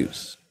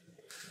tattoos.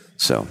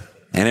 So,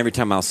 and every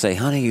time I'll say,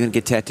 "Honey, you gonna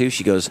get tattoos?"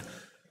 She goes,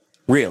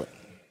 "Really?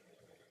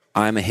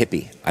 I'm a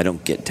hippie. I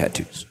don't get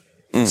tattoos."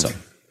 So,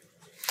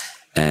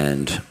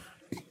 and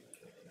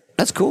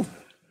that's cool.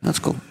 That's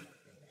cool.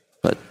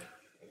 But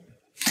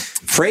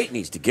Freight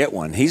needs to get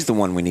one. He's the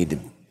one we need to,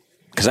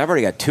 because I've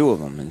already got 2 of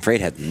them, and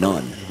Freight had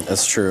none.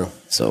 That's true.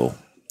 So,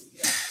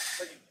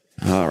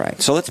 all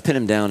right. So let's pin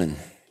him down and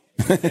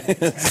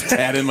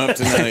add him up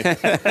tonight.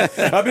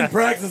 I've been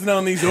practicing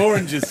on these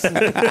oranges. It'll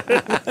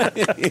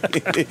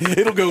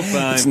go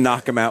fine. Let's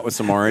knock him out with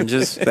some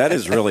oranges. That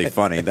is really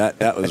funny.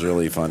 That was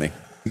really funny.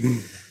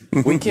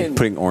 We can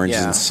Putting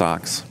oranges in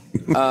socks.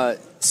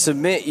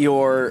 Submit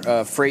your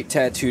Freight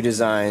tattoo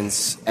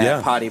designs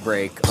at Potty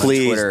Break on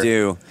Please Twitter.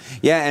 do.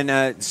 Yeah, and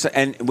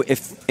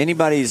if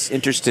anybody's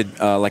interested,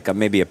 like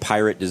maybe a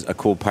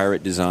cool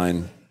pirate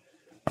design,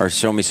 or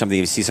show me something,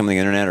 you see something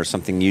on the internet or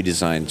something you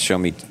designed, show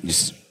me,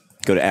 just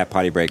go to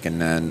 @PottyBreak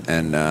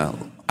and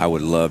I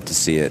would love to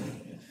see it.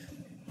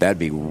 That'd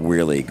be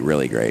really,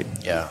 really great.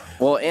 Yeah.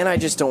 Well, and I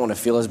just don't want to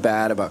feel as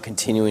bad about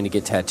continuing to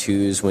get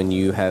tattoos when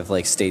you have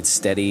like stayed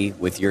steady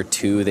with your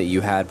 2 that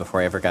you had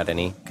before I ever got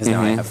any, because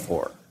now I have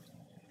 4.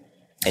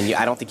 And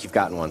I don't think you've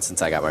gotten one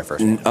since I got my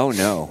first one. Oh,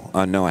 no.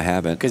 No, I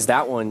haven't. Because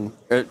that one,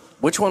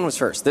 which one was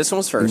first? This one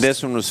was first.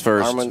 This one was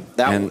first.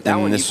 That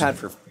one this you've had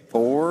for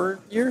 4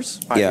 years?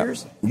 5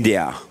 years?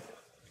 Yeah.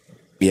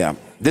 Yeah.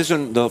 This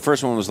one, the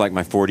first one was like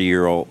my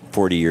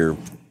 40-year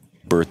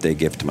birthday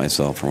gift to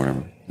myself or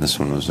whatever. This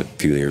one was a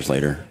few years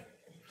later.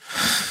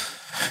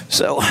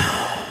 So,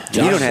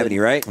 you don't have any,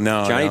 right?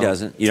 No, Johnny no.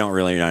 doesn't. You don't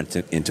really, you're not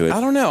into it.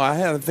 I don't know. I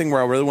had a thing where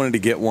I really wanted to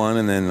get one,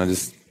 and then I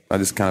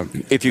just kind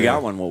of. If you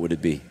got one, what would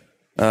it be?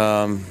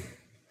 I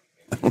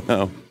don't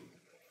know.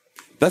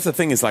 That's the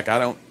thing. Is like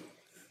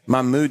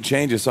my mood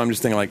changes, so I'm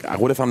just thinking like,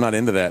 what if I'm not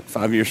into that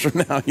 5 years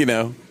from now? You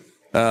know.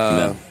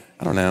 No.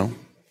 I don't know.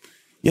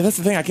 Yeah, that's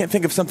the thing. I can't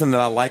think of something that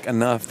I like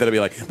enough that I'd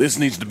be like, this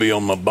needs to be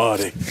on my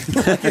body.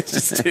 It's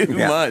just too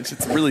much.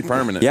 It's really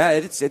permanent. Yeah,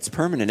 it's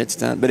permanent. It's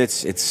done, but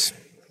it's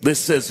This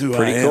says who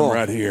I am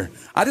right here.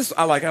 I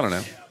don't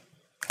know.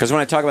 Because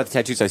when I talk about the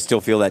tattoos, I still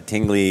feel that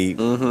tingly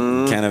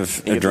kind of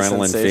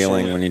adrenaline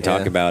feeling when you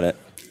talk about it.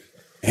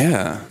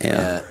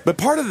 Yeah. But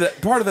part of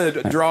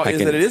the draw is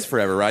that it is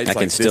forever, right? It's I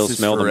can still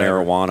smell the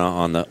forever. marijuana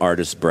on the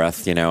artist's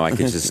breath. You know, I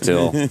can just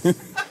still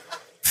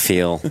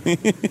feel.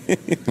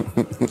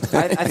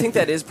 I think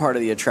that is part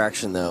of the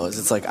attraction, though. Is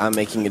it's like I'm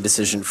making a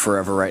decision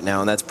forever right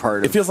now, and that's part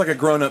of. It feels like a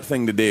grown-up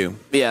thing to do.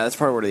 Yeah, that's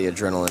part of where the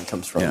adrenaline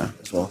comes from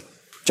as well.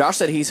 Josh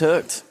said he's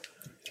hooked.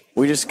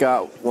 We just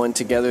got one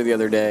together the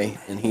other day,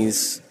 and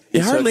he's.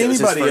 Yeah, hardly hooked. It was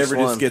his anybody first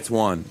ever one. just gets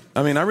one.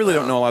 I mean, I really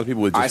don't know a lot of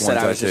people with just I said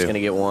one I was just tattoo. going to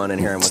get one, and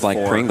here I'm with It's like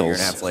 4 Pringles. a year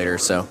and a half later.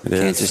 So You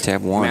can't just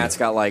have one. Matt's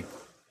got like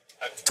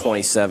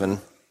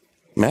 27.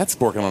 Matt's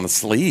working on a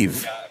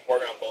sleeve. Yeah, I'm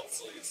working on both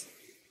sleeves.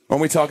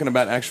 Aren't we talking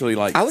about actually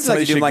like? I would like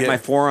somebody to do should like get- my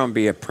forearm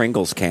be a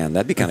Pringles can.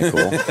 That'd be kind of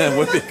cool. That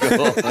would be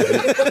cool.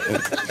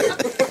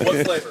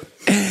 What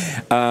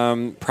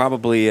flavor?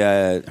 Probably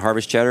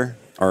harvest cheddar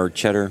or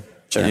cheddar.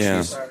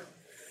 Yeah.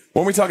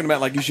 Weren't we talking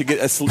about like you should get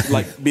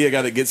be a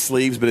guy that gets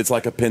sleeves, but it's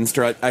like a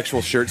pinstripe,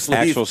 actual shirt sleeve,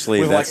 Actual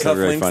sleeve, with that's like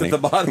really cufflinks at the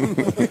bottom.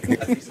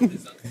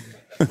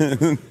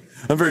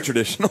 I'm very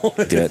traditional.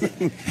 Do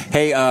it.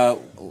 Hey,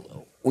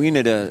 we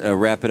need to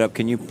wrap it up.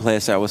 Can you play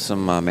us out with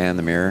some Man in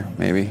the Mirror,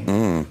 maybe?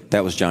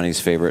 That was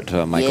Johnny's favorite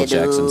Michael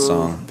Jackson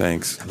song.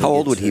 Thanks. How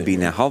old would he be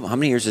now? How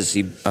many years has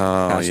he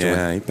passed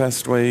away? He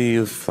passed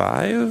away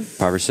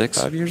 5 or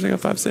 6? 5 years ago,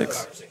 5,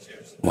 6.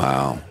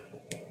 Wow.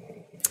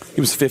 He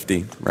was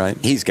 50, right?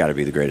 He's got to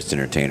be the greatest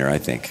entertainer, I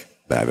think,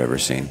 that I've ever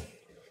seen.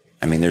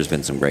 I mean, there's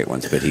been some great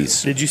ones, but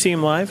he's... Did you see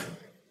him live?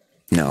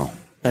 No.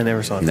 I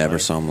never saw him Never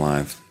live. saw him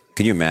live.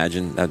 Can you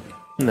imagine that?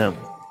 No.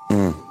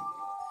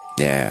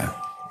 Yeah.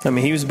 I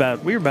mean,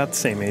 we were about the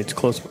same age,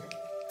 close.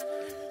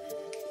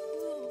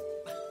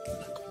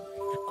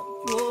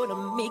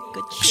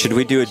 Should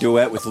we do a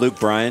duet with Luke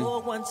Bryan?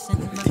 Come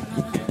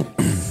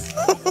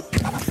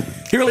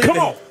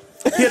on!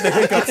 He had the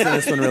hiccups in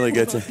this one really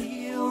good, too.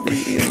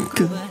 Real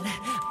good.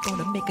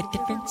 Gonna make a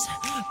difference.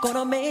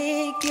 Gonna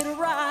make it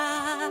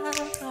right.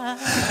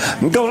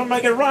 I'm gonna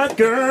make it right,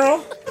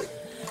 girl.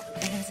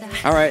 As I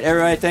All right,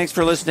 everybody, thanks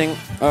for listening.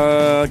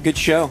 Good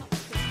show.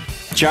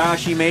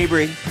 Josh E.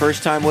 Mabry,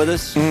 first time with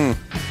us.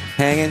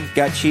 Hanging.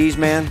 Got Cheese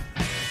Man.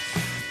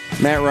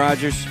 Matt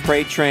Rogers,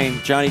 Freight Train,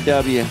 Johnny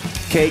W.,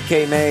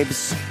 KK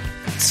Mabes.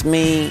 It's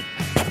me,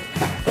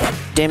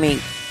 Demi.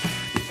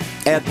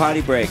 Add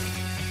Potty Break.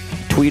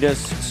 Tweet us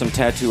some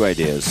tattoo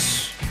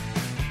ideas.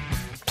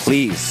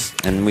 Please.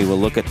 And we will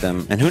look at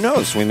them. And who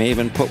knows, we may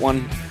even put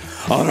one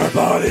on our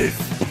bodies.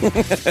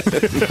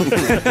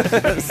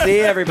 See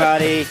you,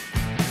 everybody.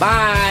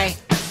 Bye.